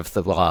letter of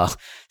the law,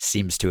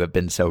 seems to have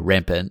been so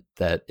rampant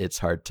that it's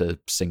hard to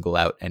single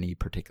out any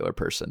particular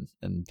person.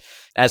 And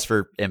as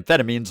for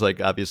amphetamines,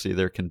 like obviously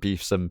there can be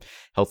some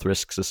health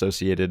risks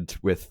associated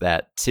with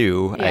that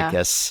too. Yeah. I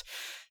guess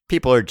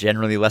people are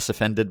generally less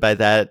offended by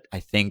that,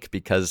 I think,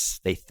 because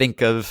they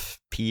think of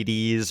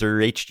PEDs or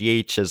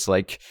HGH as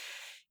like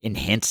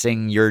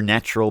enhancing your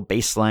natural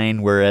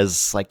baseline,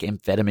 whereas like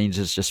amphetamines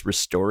is just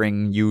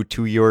restoring you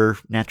to your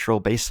natural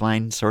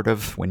baseline sort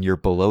of when you're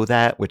below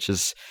that, which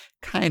is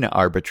kind of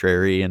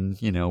arbitrary. And,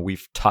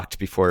 we've talked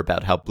before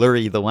about how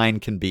blurry the line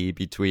can be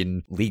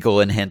between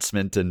legal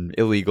enhancement and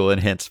illegal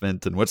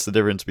enhancement. And what's the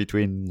difference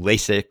between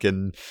LASIK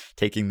and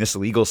taking this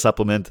legal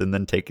supplement and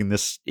then taking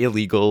this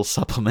illegal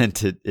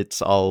supplement?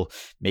 It's all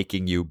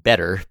making you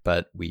better,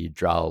 but we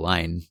draw a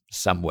line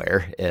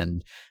somewhere.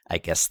 And I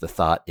guess the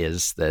thought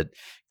is that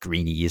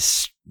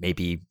greenies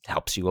maybe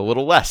helps you a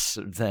little less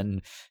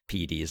than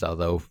PEDs,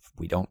 although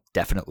we don't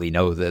definitely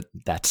know that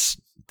that's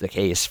the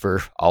case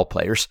for all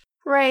players.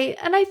 Right.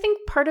 And I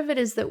think part of it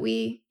is that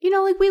we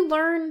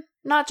learn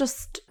not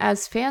just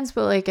as fans,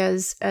 but like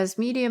as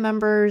media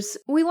members,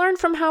 we learn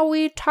from how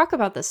we talk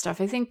about this stuff.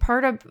 I think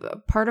part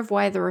of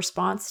why the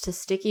response to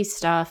sticky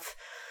stuff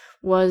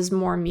was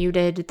more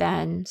muted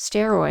than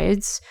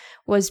steroids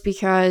was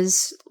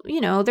because,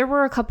 there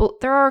are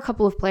a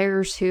couple of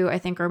players who I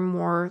think are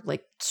more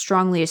like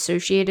strongly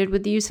associated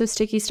with the use of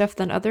sticky stuff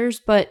than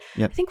others. But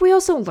I think we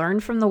also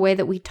learned from the way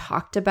that we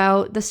talked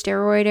about the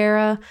steroid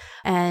era.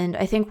 And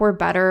I think we're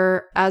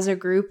better as a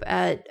group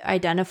at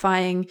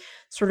identifying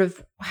sort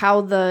of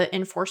how the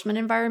enforcement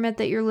environment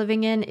that you're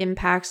living in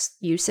impacts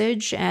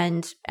usage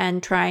and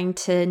trying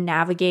to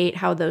navigate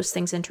how those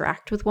things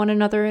interact with one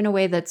another in a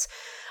way that's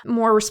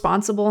more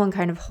responsible and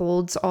kind of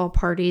holds all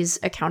parties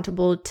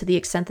accountable to the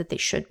extent that they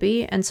should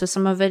be. And so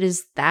some of it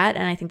is that,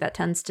 and I think that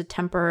tends to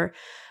temper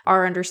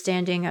our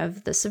understanding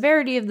of the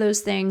severity of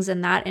those things,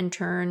 and that in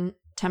turn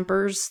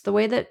tempers the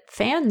way that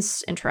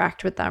fans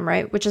interact with them,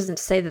 right? Which isn't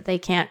to say that they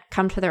can't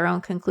come to their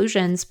own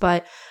conclusions,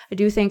 but I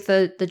do think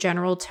the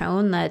general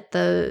tone that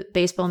the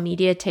baseball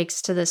media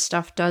takes to this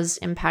stuff does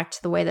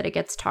impact the way that it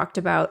gets talked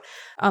about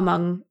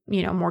among,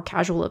 more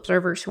casual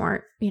observers who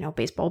aren't,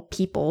 baseball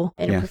people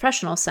in a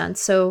professional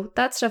sense. So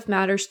that stuff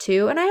matters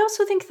too. And I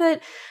also think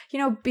that,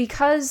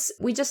 because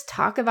we just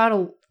talk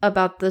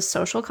about the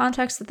social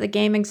context that the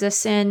game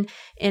exists in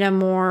a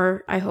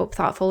more, I hope,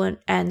 thoughtful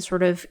and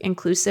sort of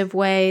inclusive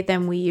way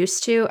than we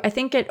used to, I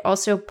think it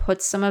also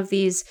puts some of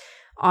these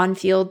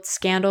on-field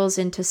scandals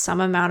into some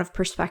amount of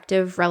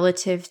perspective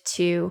relative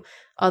to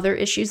other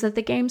issues that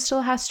the game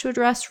still has to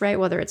address, right?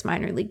 Whether it's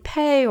minor league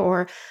pay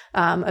or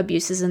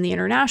abuses in the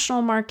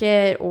international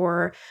market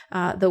or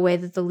the way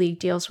that the league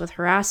deals with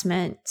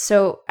harassment.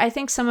 So I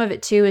think some of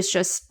it too is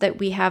just that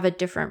we have a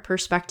different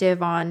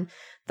perspective on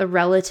the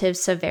relative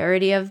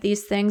severity of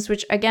these things,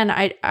 which again,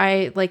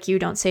 I like you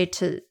don't say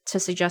to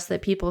suggest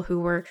that people who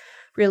were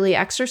really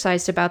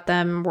exercised about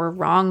them were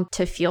wrong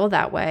to feel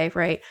that way,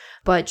 right?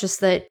 But just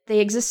that they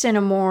exist in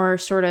a more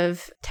sort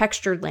of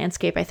textured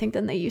landscape, I think,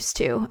 than they used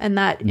to. And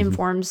that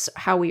informs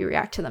how we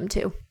react to them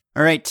too.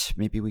 All right,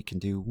 maybe we can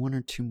do one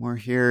or two more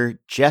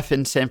here. Jeff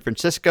in San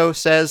Francisco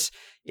says,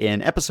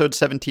 in episode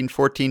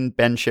 1714,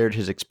 Ben shared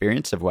his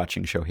experience of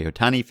watching Shohei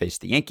Ohtani face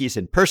the Yankees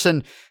in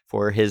person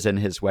for his and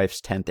his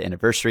wife's 10th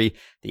anniversary.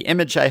 The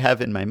image I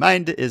have in my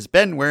mind is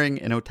Ben wearing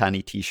an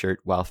Ohtani t-shirt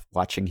while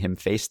watching him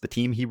face the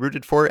team he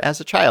rooted for as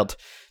a child.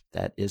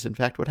 That is, in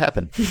fact, what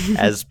happened.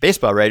 As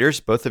baseball writers,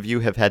 both of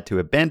you have had to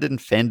abandon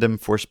fandom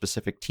for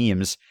specific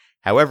teams.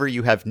 However,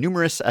 you have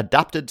numerous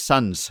adopted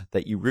sons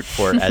that you root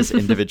for as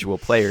individual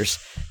players.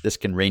 This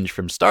can range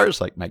from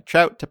stars like Mike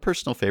Trout to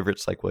personal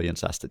favorites like William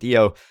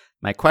Astudillo.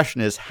 My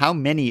question is, how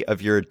many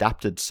of your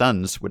adopted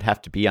sons would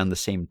have to be on the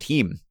same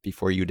team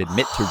before you'd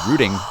admit to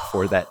rooting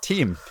for that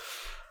team?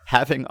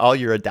 Having all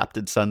your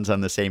adopted sons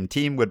on the same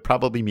team would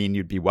probably mean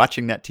you'd be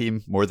watching that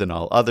team more than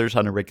all others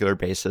on a regular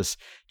basis.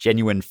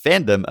 Genuine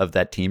fandom of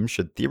that team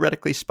should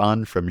theoretically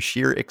spawn from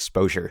sheer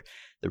exposure.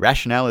 The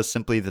rationale is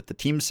simply that the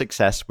team's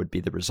success would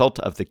be the result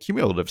of the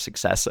cumulative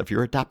success of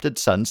your adopted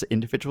son's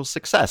individual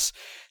success.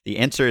 The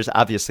answer is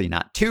obviously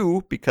not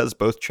 2, because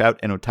both Trout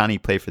and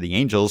Ohtani play for the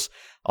Angels.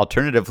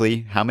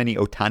 Alternatively, how many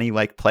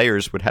Ohtani-like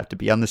players would have to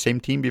be on the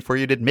same team before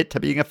you'd admit to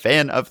being a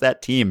fan of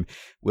that team?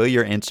 Will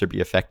your answer be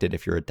affected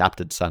if your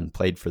adopted son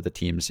played for the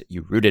teams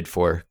you rooted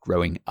for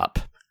growing up?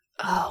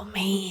 Oh,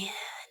 man.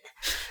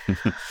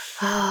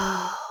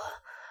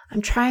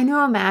 I'm trying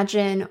to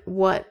imagine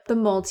what the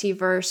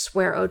multiverse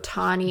where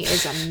Ohtani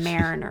is a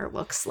Mariner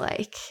looks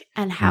like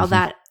and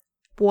how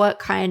what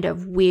kind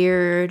of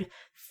weird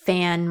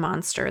fan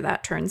monster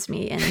that turns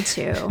me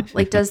into.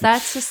 Like, does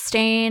that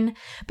sustain?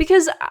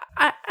 Because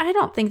I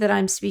don't think that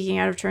I'm speaking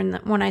out of turn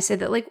when I say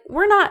that, like,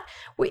 we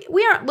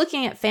aren't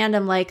looking at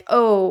fandom like,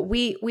 oh,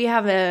 we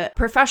have a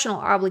professional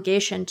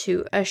obligation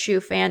to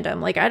eschew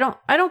fandom. Like, I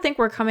don't think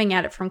we're coming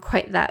at it from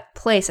quite that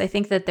place. I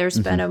think that there's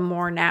been a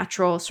more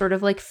natural sort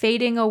of like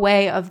fading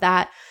away of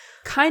that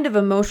kind of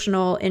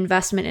emotional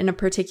investment in a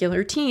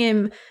particular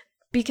team,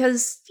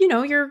 because, you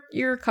know,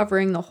 you're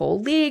covering the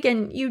whole league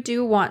and you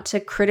do want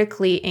to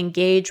critically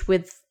engage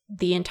with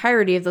the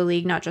entirety of the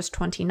league, not just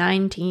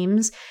 29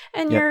 teams.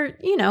 And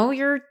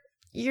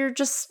you're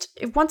just,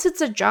 once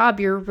it's a job,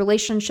 your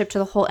relationship to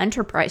the whole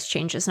enterprise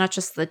changes, not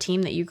just the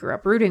team that you grew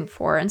up rooting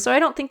for. And so I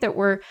don't think that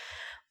we're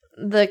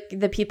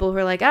the people who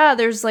are like,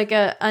 there's like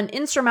an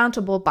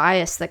insurmountable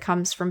bias that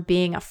comes from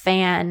being a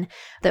fan,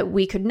 that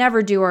we could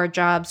never do our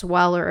jobs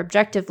well or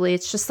objectively.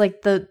 It's just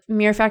like the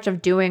mere fact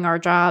of doing our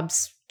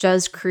jobs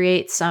does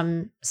create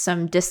some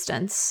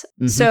distance.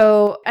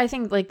 So I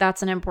think like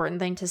that's an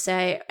important thing to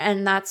say.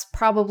 And that's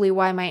probably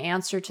why my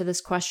answer to this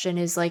question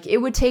is like, it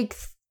would take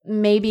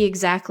maybe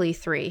exactly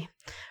 3,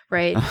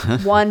 right?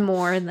 One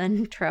more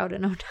than Trout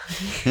and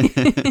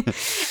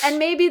Ohtani. And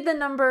maybe the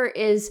number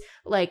is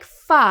like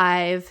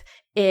 5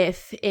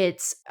 if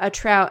it's a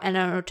Trout and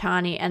an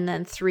Ohtani, and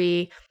then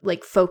 3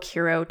 like folk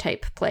hero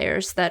type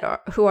players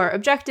who are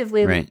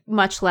objectively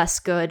much less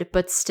good,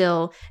 but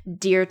still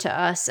dear to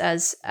us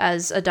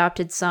as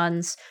adopted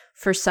sons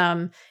for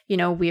some, you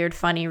know, weird,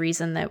 funny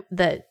reason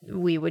that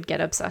we would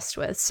get obsessed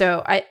with.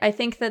 So I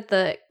think that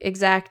the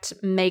exact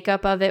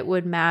makeup of it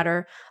would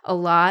matter a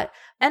lot.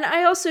 And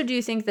I also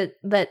do think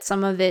that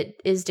some of it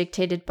is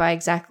dictated by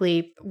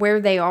exactly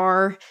where they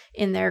are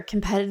in their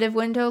competitive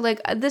window.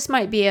 Like, this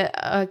might be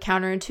a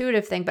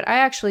counterintuitive thing, but I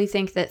actually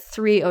think that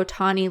 3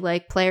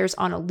 Ohtani-like players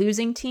on a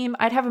losing team,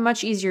 I'd have a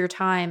much easier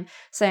time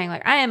saying,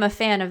 like, I am a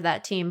fan of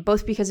that team,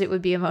 both because it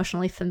would be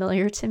emotionally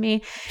familiar to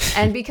me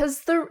and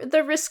because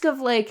the risk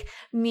of, like,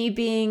 me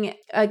being,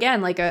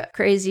 again, like a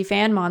crazy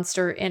fan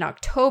monster in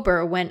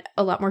October when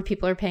a lot more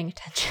people are paying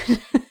attention.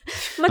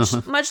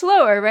 much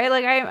lower, right?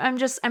 Like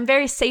I'm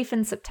very safe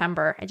in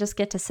September. I just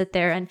get to sit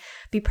there and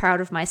be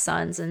proud of my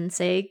sons and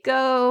say,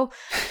 go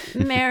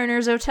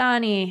Mariners,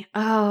 Ohtani.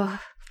 Oh,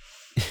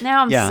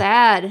 now I'm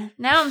sad.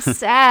 Now I'm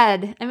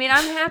sad. I mean,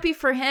 I'm happy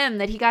for him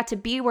that he got to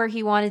be where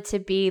he wanted to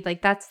be.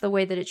 Like, that's the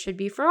way that it should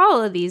be for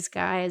all of these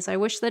guys. I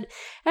wish that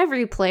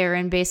every player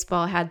in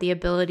baseball had the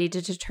ability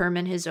to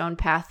determine his own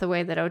path the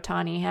way that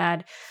Ohtani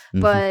had.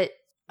 But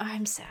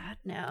I'm sad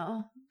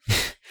now.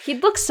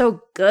 He'd look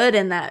so good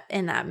in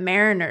that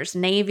Mariners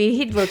Navy.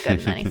 He'd look good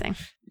in anything.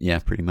 Yeah,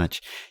 pretty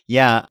much.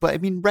 Yeah, but I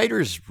mean,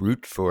 writers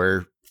root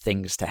for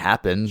things to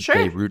happen. Sure.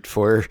 They root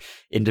for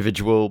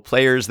individual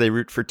players. They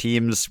root for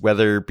teams,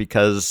 whether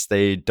because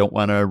they don't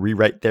want to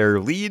rewrite their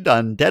lead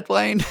on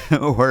deadline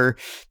or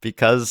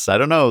because, I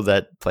don't know,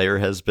 that player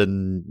has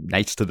been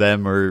nice to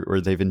them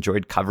or they've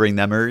enjoyed covering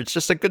them, or it's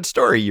just a good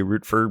story. You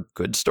root for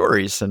good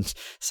stories. And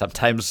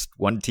sometimes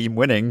one team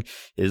winning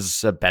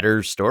is a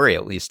better story,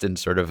 at least in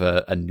sort of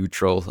a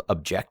neutral,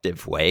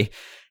 objective way.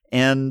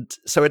 And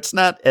so it's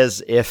not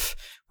as if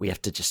we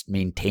have to just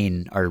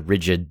maintain our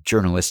rigid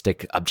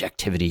journalistic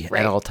objectivity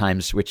at all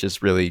times, which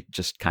is really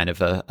just kind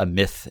of a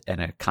myth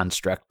and a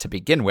construct to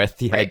begin with.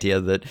 The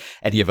idea that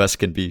any of us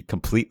can be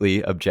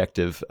completely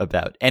objective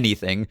about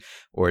anything,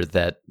 or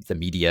that the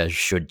media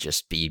should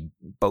just be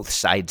both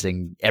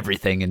sidesing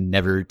everything and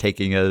never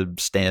taking a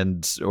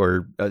stand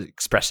or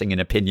expressing an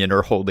opinion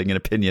or holding an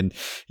opinion.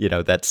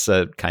 That's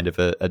kind of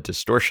a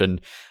distortion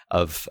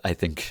of, I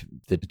think,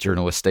 the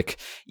journalistic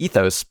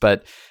ethos.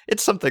 But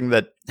it's something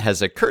that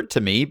has occurred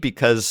to me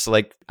because,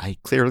 I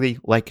clearly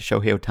like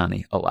Shohei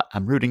Ohtani a lot.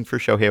 I'm rooting for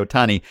Shohei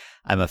Ohtani.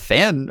 I'm a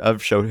fan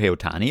of Shohei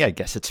Ohtani, I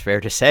guess it's fair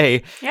to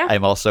say. Yeah.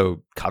 I'm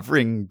also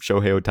covering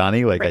Shohei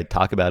Ohtani. I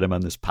talk about him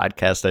on this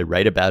podcast. I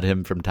write about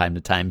him from time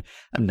to time.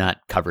 I'm not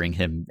covering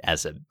him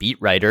as a beat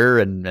writer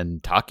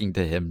and talking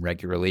to him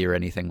regularly or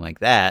anything like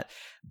that.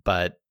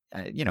 But,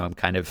 I'm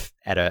kind of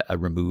at a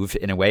remove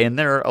in a way. And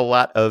there are a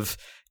lot of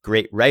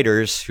great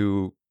writers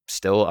who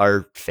still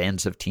are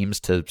fans of teams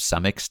to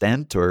some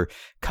extent or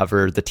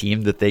cover the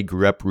team that they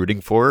grew up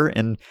rooting for.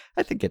 And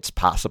I think it's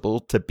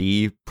possible to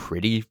be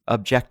pretty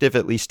objective,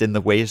 at least in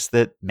the ways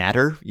that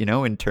matter,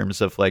 in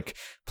terms of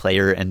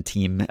player and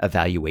team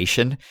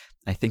evaluation.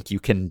 I think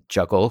you can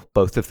juggle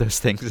both of those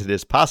things. It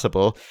is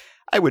possible.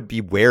 I would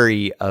be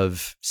wary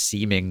of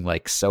seeming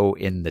so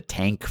in the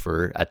tank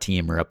for a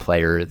team or a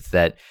player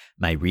that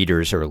my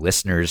readers or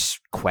listeners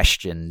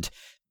questioned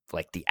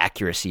the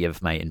accuracy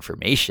of my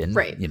information.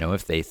 Right.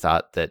 If they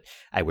thought that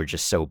I were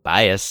just so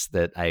biased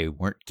that I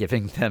weren't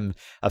giving them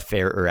a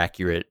fair or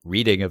accurate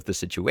reading of the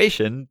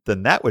situation,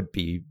 then that would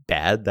be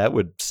bad. That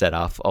would set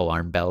off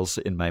alarm bells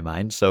in my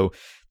mind. So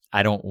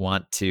I don't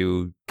want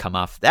to come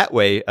off that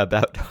way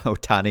about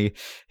Ohtani.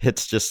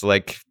 It's just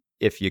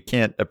if you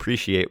can't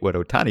appreciate what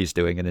Ohtani's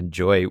doing and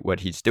enjoy what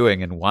he's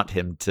doing and want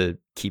him to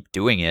keep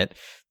doing it,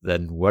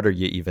 then what are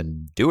you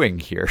even doing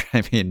here?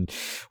 I mean,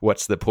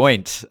 what's the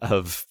point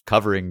of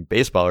covering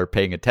baseball or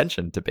paying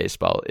attention to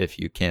baseball if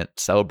you can't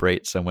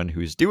celebrate someone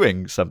who's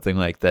doing something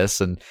like this?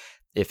 And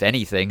if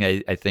anything,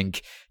 I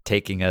think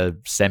taking a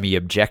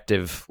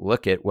semi-objective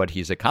look at what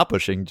he's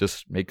accomplishing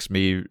just makes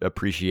me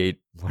appreciate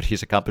what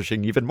he's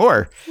accomplishing even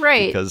more.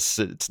 Right. Because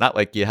it's not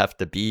like you have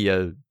to be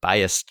a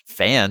biased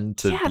fan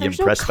to be there's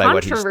impressed no by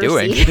what he's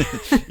doing.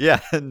 Yeah,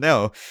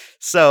 no.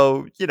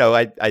 So,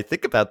 I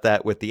think about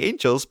that with the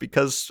Angels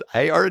because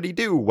I already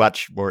do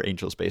watch more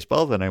Angels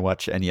baseball than I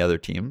watch any other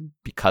team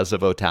because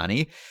of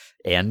Ohtani.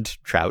 And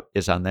Trout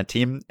is on that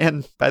team.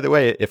 And by the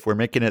way, if we're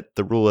making it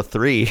the rule of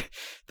three,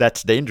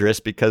 that's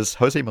dangerous because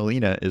Jose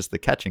Molina is the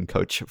catching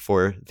coach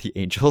for the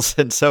Angels.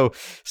 And so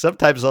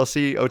sometimes I'll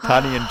see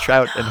Ohtani and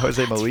Trout and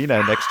Jose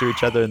Molina next to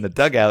each other in the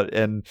dugout.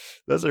 And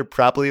those are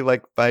probably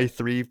my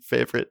three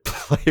favorite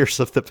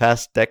players of the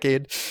past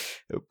decade.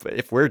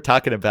 If we're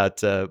talking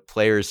about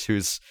players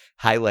whose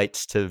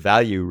highlights to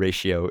value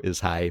ratio is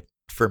high,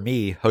 for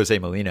me, Jose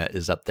Molina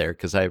is up there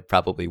because I've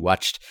probably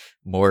watched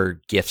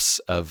more GIFs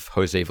of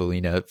Jose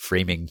Molina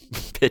framing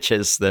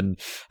pitches than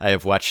I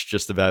have watched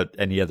just about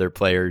any other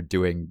player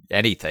doing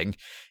anything.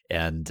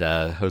 And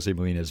Jose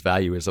Molina's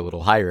value is a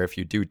little higher if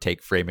you do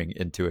take framing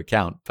into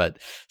account, but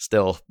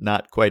still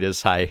not quite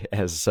as high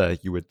as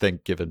you would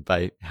think given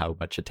by how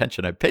much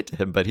attention I paid to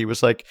him. But he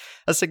was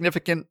a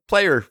significant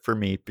player for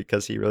me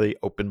because he really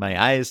opened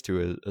my eyes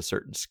to a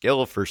certain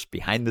skill, first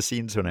behind the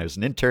scenes when I was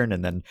an intern,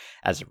 and then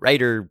as a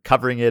writer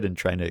covering it and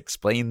trying to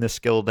explain the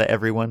skill to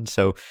everyone.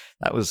 So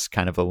that was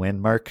kind of a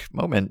landmark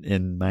moment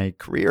in my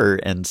career.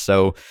 And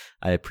so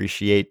I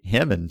appreciate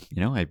him. And,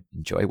 I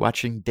enjoy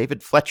watching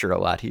David Fletcher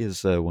a lot. He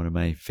is one of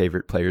my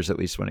favorite players, at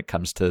least when it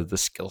comes to the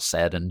skill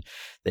set. And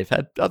they've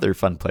had other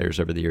fun players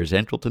over the years.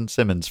 Andrelton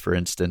Simmons, for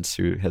instance,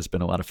 who has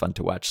been a lot of fun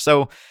to watch.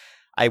 So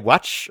I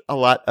watch a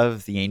lot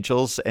of the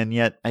Angels, and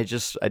yet I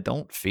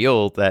don't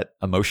feel that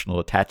emotional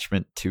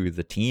attachment to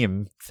the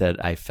team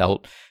that I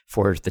felt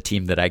for the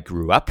team that I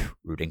grew up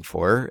rooting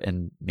for.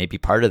 And maybe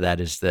part of that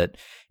is that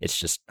it's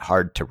just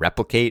hard to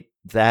replicate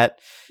that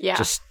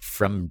just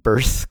from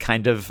birth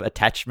kind of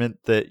attachment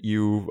that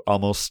you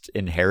almost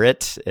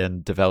inherit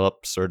and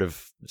develop sort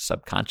of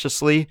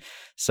subconsciously.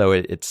 So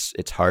it's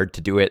hard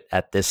to do it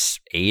at this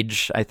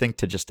age, I think,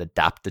 to just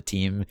adopt a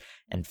team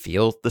and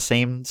feel the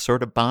same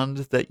sort of bond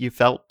that you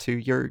felt to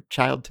your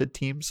childhood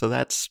team. So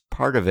that's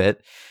part of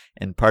it.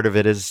 And part of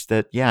it is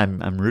that,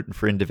 I'm rooting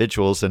for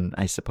individuals. And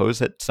I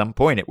suppose at some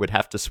point it would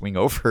have to swing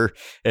over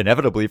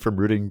inevitably from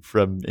rooting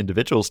from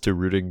individuals to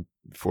rooting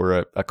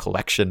for a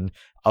collection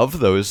of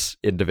those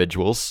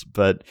individuals.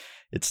 But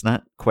it's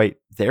not quite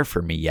there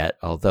for me yet.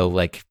 Although,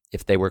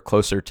 if they were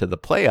closer to the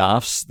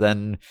playoffs,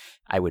 then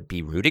I would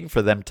be rooting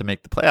for them to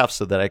make the playoffs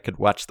so that I could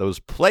watch those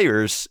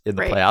players in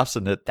the playoffs.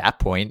 And at that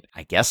point,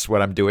 I guess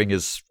what I'm doing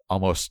is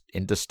almost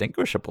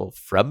indistinguishable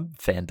from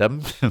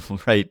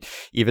fandom, right?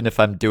 Even if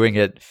I'm doing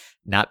it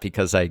not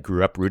because I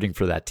grew up rooting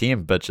for that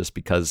team, but just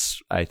because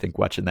I think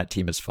watching that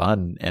team is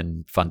fun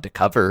and fun to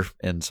cover.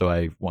 And so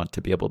I want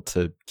to be able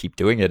to keep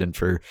doing it and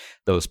for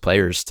those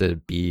players to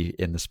be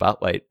in the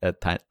spotlight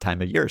at that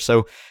time of year.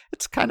 So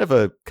it's kind of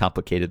a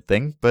complicated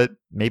thing, but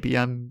maybe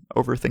I'm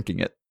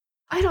overthinking it.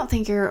 I don't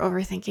think you're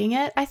overthinking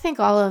it. I think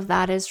all of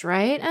that is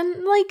right. And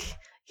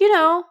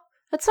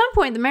at some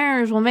point the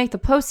Mariners will make the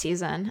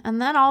postseason,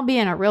 and then I'll be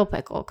in a real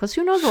pickle because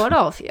who knows what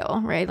I'll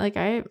feel, right? Like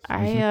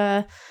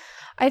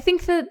I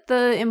think that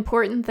the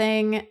important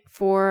thing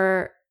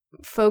for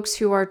folks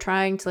who are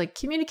trying to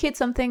communicate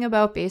something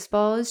about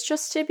baseball is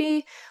just to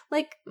be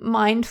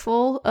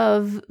mindful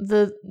of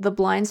the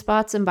blind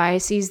spots and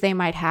biases they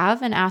might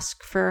have and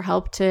ask for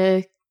help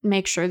to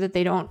make sure that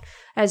they don't,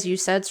 as you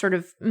said, sort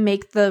of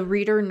make the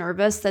reader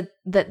nervous that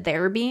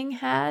they're being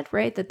had,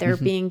 right? That they're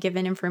being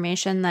given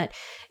information that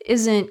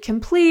isn't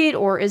complete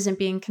or isn't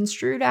being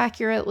construed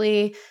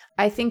accurately.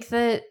 I think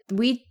that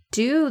we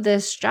do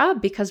this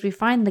job because we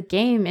find the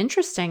game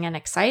interesting and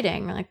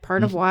exciting.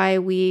 Part of why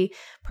we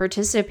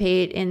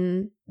participate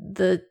in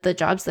the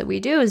jobs that we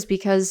do is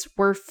because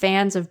we're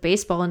fans of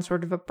baseball in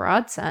sort of a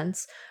broad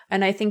sense.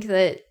 And I think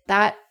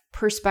that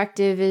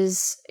perspective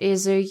is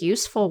a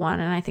useful one.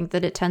 And I think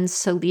that it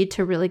tends to lead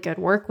to really good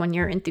work when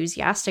you're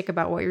enthusiastic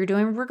about what you're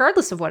doing,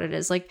 regardless of what it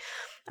is.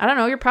 I don't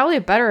know, you're probably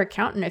a better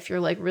accountant if you're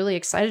really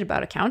excited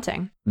about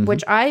accounting,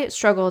 which I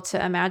struggle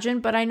to imagine,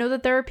 but I know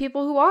that there are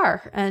people who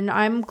are, and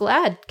I'm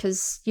glad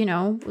because,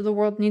 the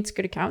world needs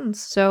good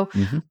accountants. So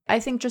I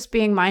think just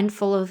being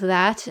mindful of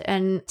that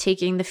and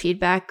taking the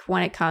feedback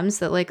when it comes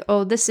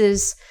that this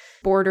is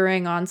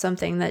bordering on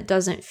something that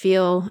doesn't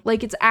feel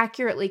like it's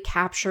accurately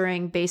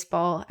capturing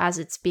baseball as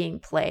it's being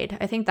played.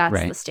 I think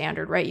that's the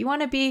standard, right? You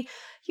want to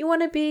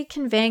be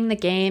conveying the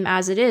game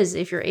as it is.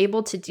 If you're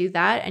able to do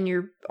that and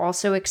you're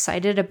also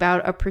excited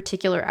about a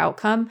particular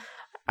outcome,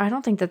 I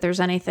don't think that there's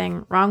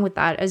anything wrong with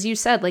that. As you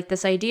said,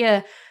 this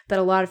idea that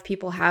a lot of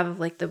people have of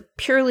the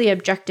purely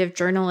objective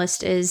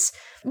journalist is,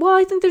 well,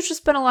 I think there's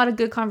just been a lot of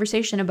good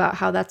conversation about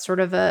how that's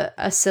sort of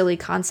a silly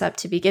concept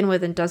to begin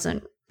with and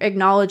doesn't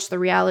acknowledge the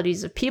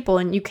realities of people.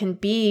 And you can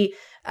be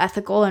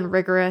ethical and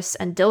rigorous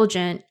and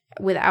diligent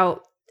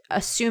without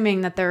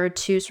assuming that there are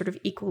two sort of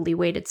equally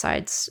weighted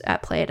sides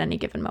at play at any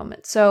given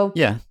moment. So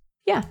yeah.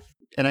 Yeah.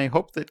 And I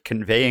hope that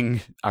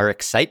conveying our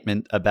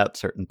excitement about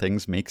certain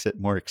things makes it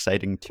more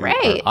exciting to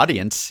our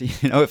audience.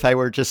 If I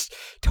were just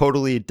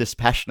totally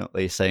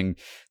dispassionately saying,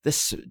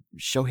 this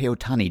Shohei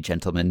Ohtani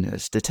gentleman,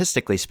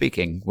 statistically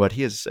speaking, what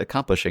he is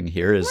accomplishing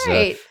here is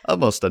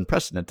almost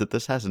unprecedented.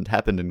 This hasn't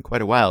happened in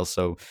quite a while.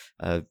 So,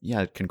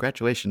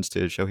 congratulations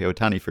to Shohei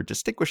Ohtani for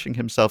distinguishing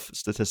himself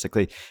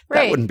statistically.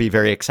 That wouldn't be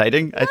very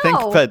exciting, I think.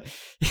 But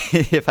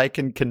if I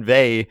can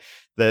convey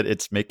that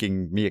it's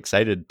making me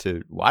excited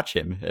to watch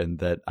him and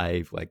that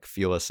I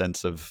feel a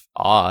sense of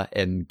awe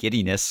and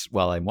giddiness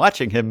while I'm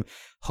watching him,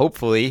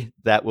 hopefully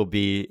that will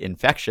be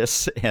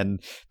infectious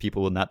and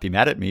people will not be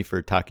mad at me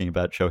for talking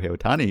about Shohei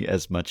Ohtani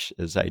as much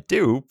as I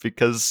do,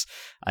 because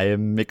I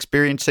am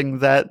experiencing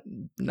that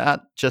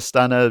not just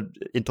on an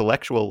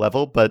intellectual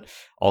level, but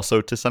also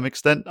to some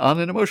extent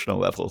on an emotional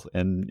level.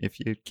 And if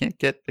you can't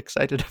get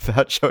excited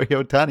about Shohei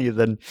Ohtani,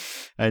 then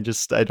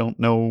I don't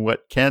know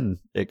what can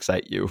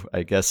excite you.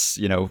 I guess,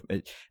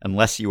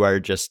 unless you are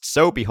just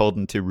so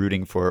beholden to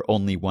rooting for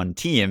only one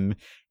team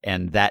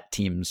and that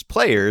team's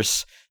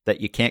players that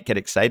you can't get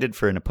excited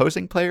for an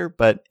opposing player.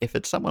 But if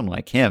it's someone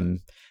like him,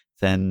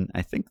 then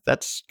I think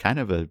that's kind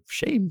of a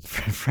shame.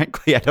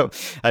 Frankly,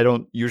 I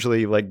don't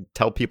usually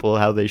tell people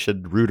how they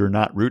should root or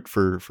not root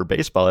for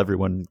baseball.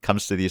 Everyone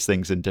comes to these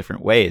things in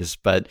different ways.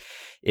 But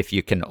if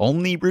you can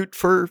only root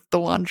for the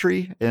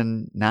laundry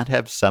and not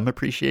have some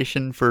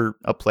appreciation for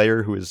a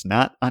player who is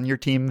not on your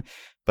team,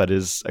 but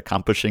is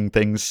accomplishing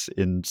things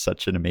in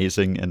such an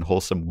amazing and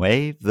wholesome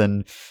way,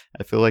 then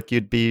I feel like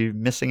you'd be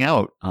missing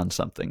out on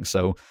something.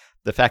 So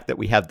the fact that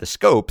we have the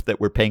scope, that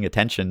we're paying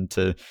attention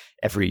to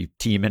every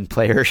team and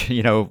player,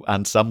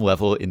 on some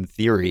level in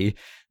theory,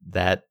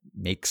 that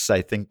makes,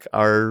 I think,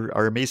 our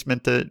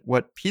amazement at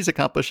what he's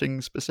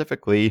accomplishing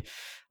specifically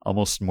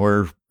almost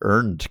more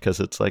earned, because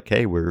it's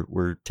hey,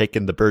 we're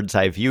taking the bird's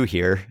eye view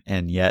here,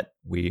 and yet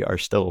we are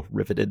still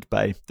riveted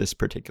by this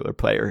particular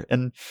player.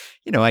 And,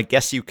 I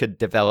guess you could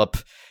develop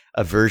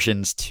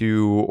aversions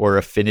to or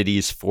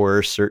affinities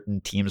for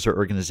certain teams or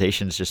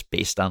organizations just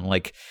based on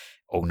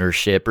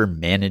ownership or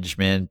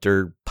management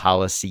or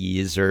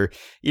policies, or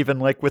even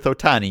with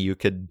Ohtani, you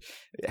could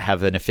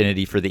have an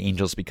affinity for the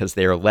Angels because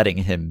they are letting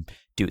him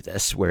do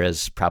this,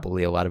 whereas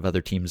probably a lot of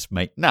other teams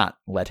might not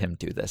let him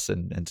do this.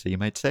 And so you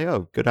might say,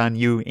 oh, good on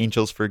you,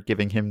 Angels, for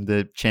giving him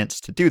the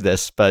chance to do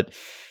this. But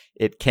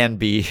it can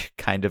be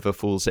kind of a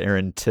fool's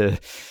errand to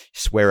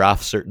swear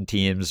off certain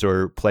teams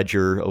or pledge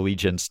your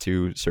allegiance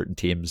to certain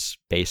teams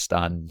based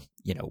on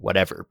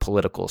whatever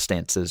political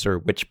stances or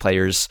which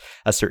players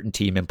a certain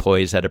team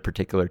employs at a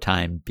particular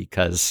time,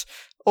 because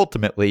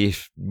ultimately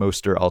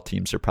most or all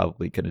teams are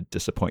probably going to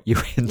disappoint you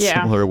in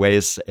similar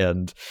ways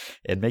and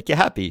make you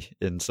happy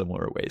in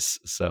similar ways.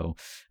 So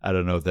I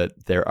don't know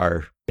that there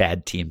are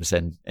bad teams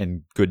and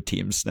good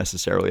teams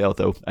necessarily,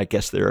 although I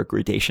guess there are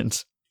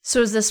gradations.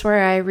 So is this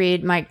where I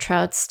read Mike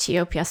Trout's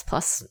TOPS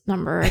plus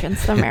number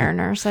against the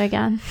Mariners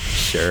again?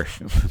 Sure.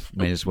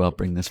 May as well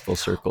bring this full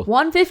circle.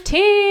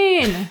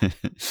 115!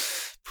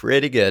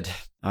 Pretty good.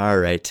 All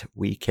right.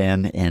 We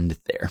can end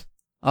there.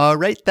 All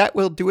right, that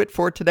will do it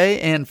for today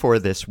and for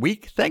this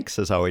week. Thanks,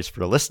 as always,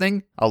 for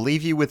listening. I'll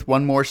leave you with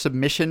one more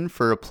submission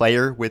for a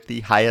player with the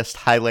highest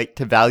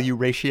highlight-to-value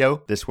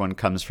ratio. This one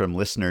comes from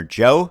listener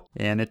Joe,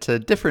 and it's a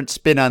different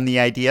spin on the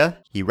idea.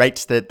 He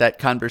writes that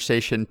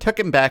conversation took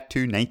him back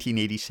to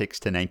 1986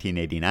 to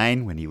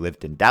 1989 when he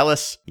lived in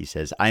Dallas. He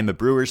says, I'm a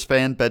Brewers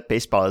fan, but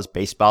baseball is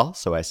baseball,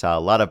 so I saw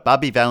a lot of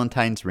Bobby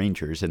Valentine's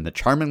Rangers in the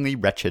charmingly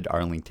wretched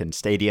Arlington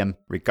Stadium.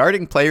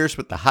 Regarding players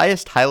with the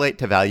highest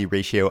highlight-to-value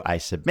ratio, I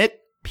submit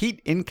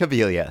Pete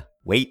Incaviglia.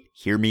 Wait,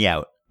 hear me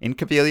out.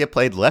 Incaviglia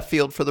played left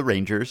field for the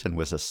Rangers and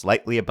was a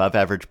slightly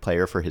above-average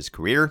player for his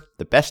career,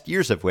 the best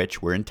years of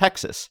which were in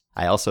Texas.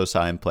 I also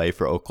saw him play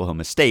for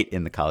Oklahoma State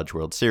in the College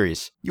World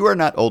Series. You are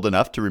not old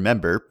enough to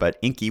remember, but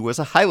Inky was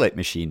a highlight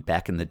machine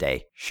back in the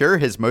day. Sure,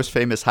 his most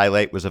famous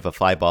highlight was of a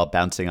fly ball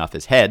bouncing off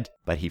his head,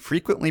 but he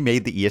frequently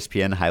made the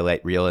ESPN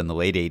highlight reel in the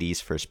late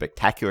 80s for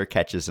spectacular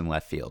catches in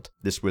left field.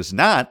 This was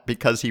not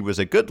because he was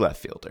a good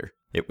left fielder.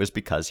 It was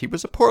because he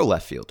was a poor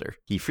left fielder.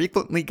 He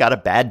frequently got a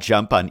bad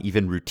jump on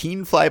even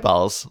routine fly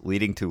balls,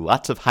 leading to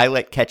lots of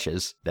highlight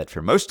catches that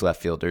for most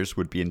left fielders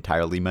would be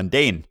entirely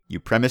mundane.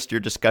 You premised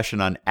your discussion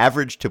on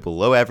average to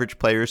below average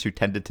players who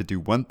tended to do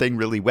one thing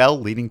really well,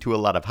 leading to a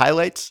lot of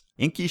highlights.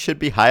 Inky should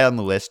be high on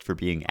the list for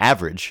being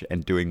average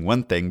and doing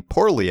one thing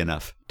poorly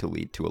enough to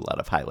lead to a lot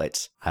of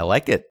highlights. I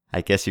like it. I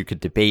guess you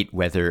could debate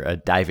whether a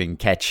diving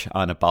catch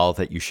on a ball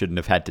that you shouldn't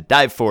have had to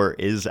dive for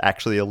is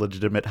actually a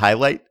legitimate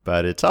highlight,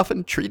 but it's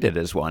often treated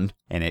as one,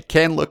 and it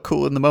can look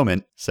cool in the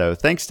moment. So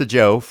thanks to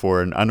Joe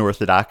for an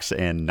unorthodox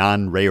and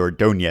non-Ray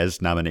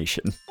Ordonez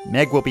nomination.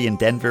 Meg will be in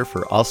Denver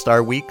for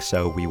All-Star Week,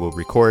 so we will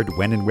record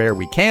when and where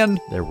we can.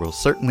 There will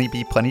certainly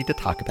be plenty to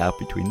talk about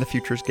between the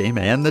Futures Game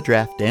and the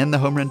Draft and the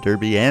Home Run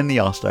Derby and the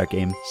All-Star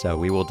Game, so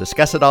we will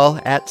discuss it all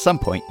at some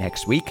point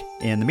next week.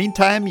 In the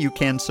meantime, you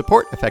can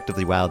support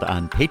Effectively Wild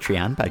on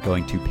Patreon by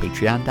going to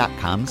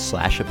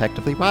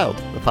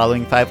patreon.com/effectivelywild. The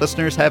following 5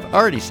 listeners have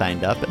already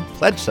signed up and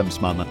pledged some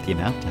small monthly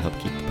amount to help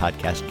keep the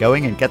podcast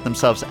going and get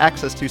themselves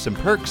access to some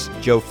perks.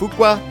 Joe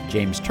Fuqua,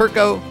 James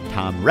Turco,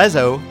 Tom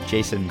Rezzo,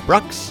 Jason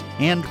Brooks,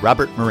 and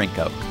Robert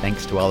Marinko.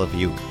 Thanks to all of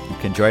you. You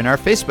can join our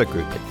Facebook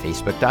group at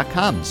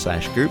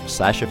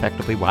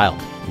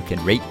facebook.com/group/effectivelywild. You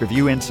can rate,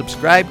 review, and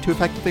subscribe to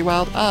Effectively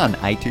Wild on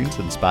iTunes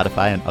and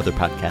Spotify and other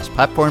podcast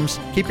platforms.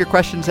 Keep your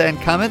questions and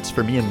comments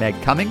for me and Meg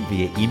coming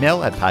via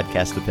email at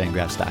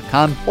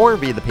podcast@fangraphs.com or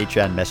via the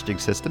Patreon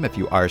messaging system if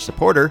you are a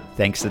supporter.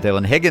 Thanks to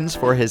Dylan Higgins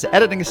for his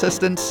editing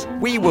assistance.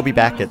 We will be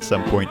back at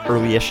some point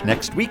early-ish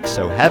next week,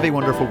 so have a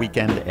wonderful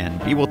weekend,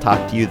 and we will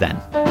talk to you then.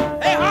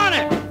 Hey,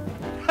 honey!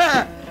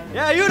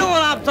 Yeah, you the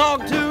one I'm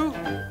talking to.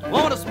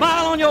 Want a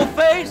smile on your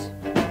face?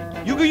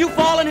 You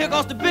fall in here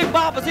cause the Big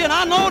Bopper's here, and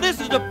I know this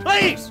is the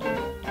place.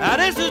 Now,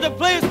 this is the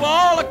place where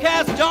all the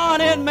cats join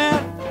in,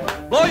 man.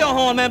 Blow your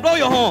horn, man, blow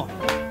your horn.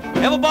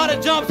 Everybody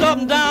jumps up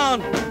and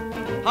down.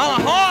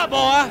 Holla hard,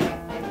 boy.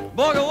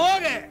 Boogie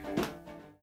woogie.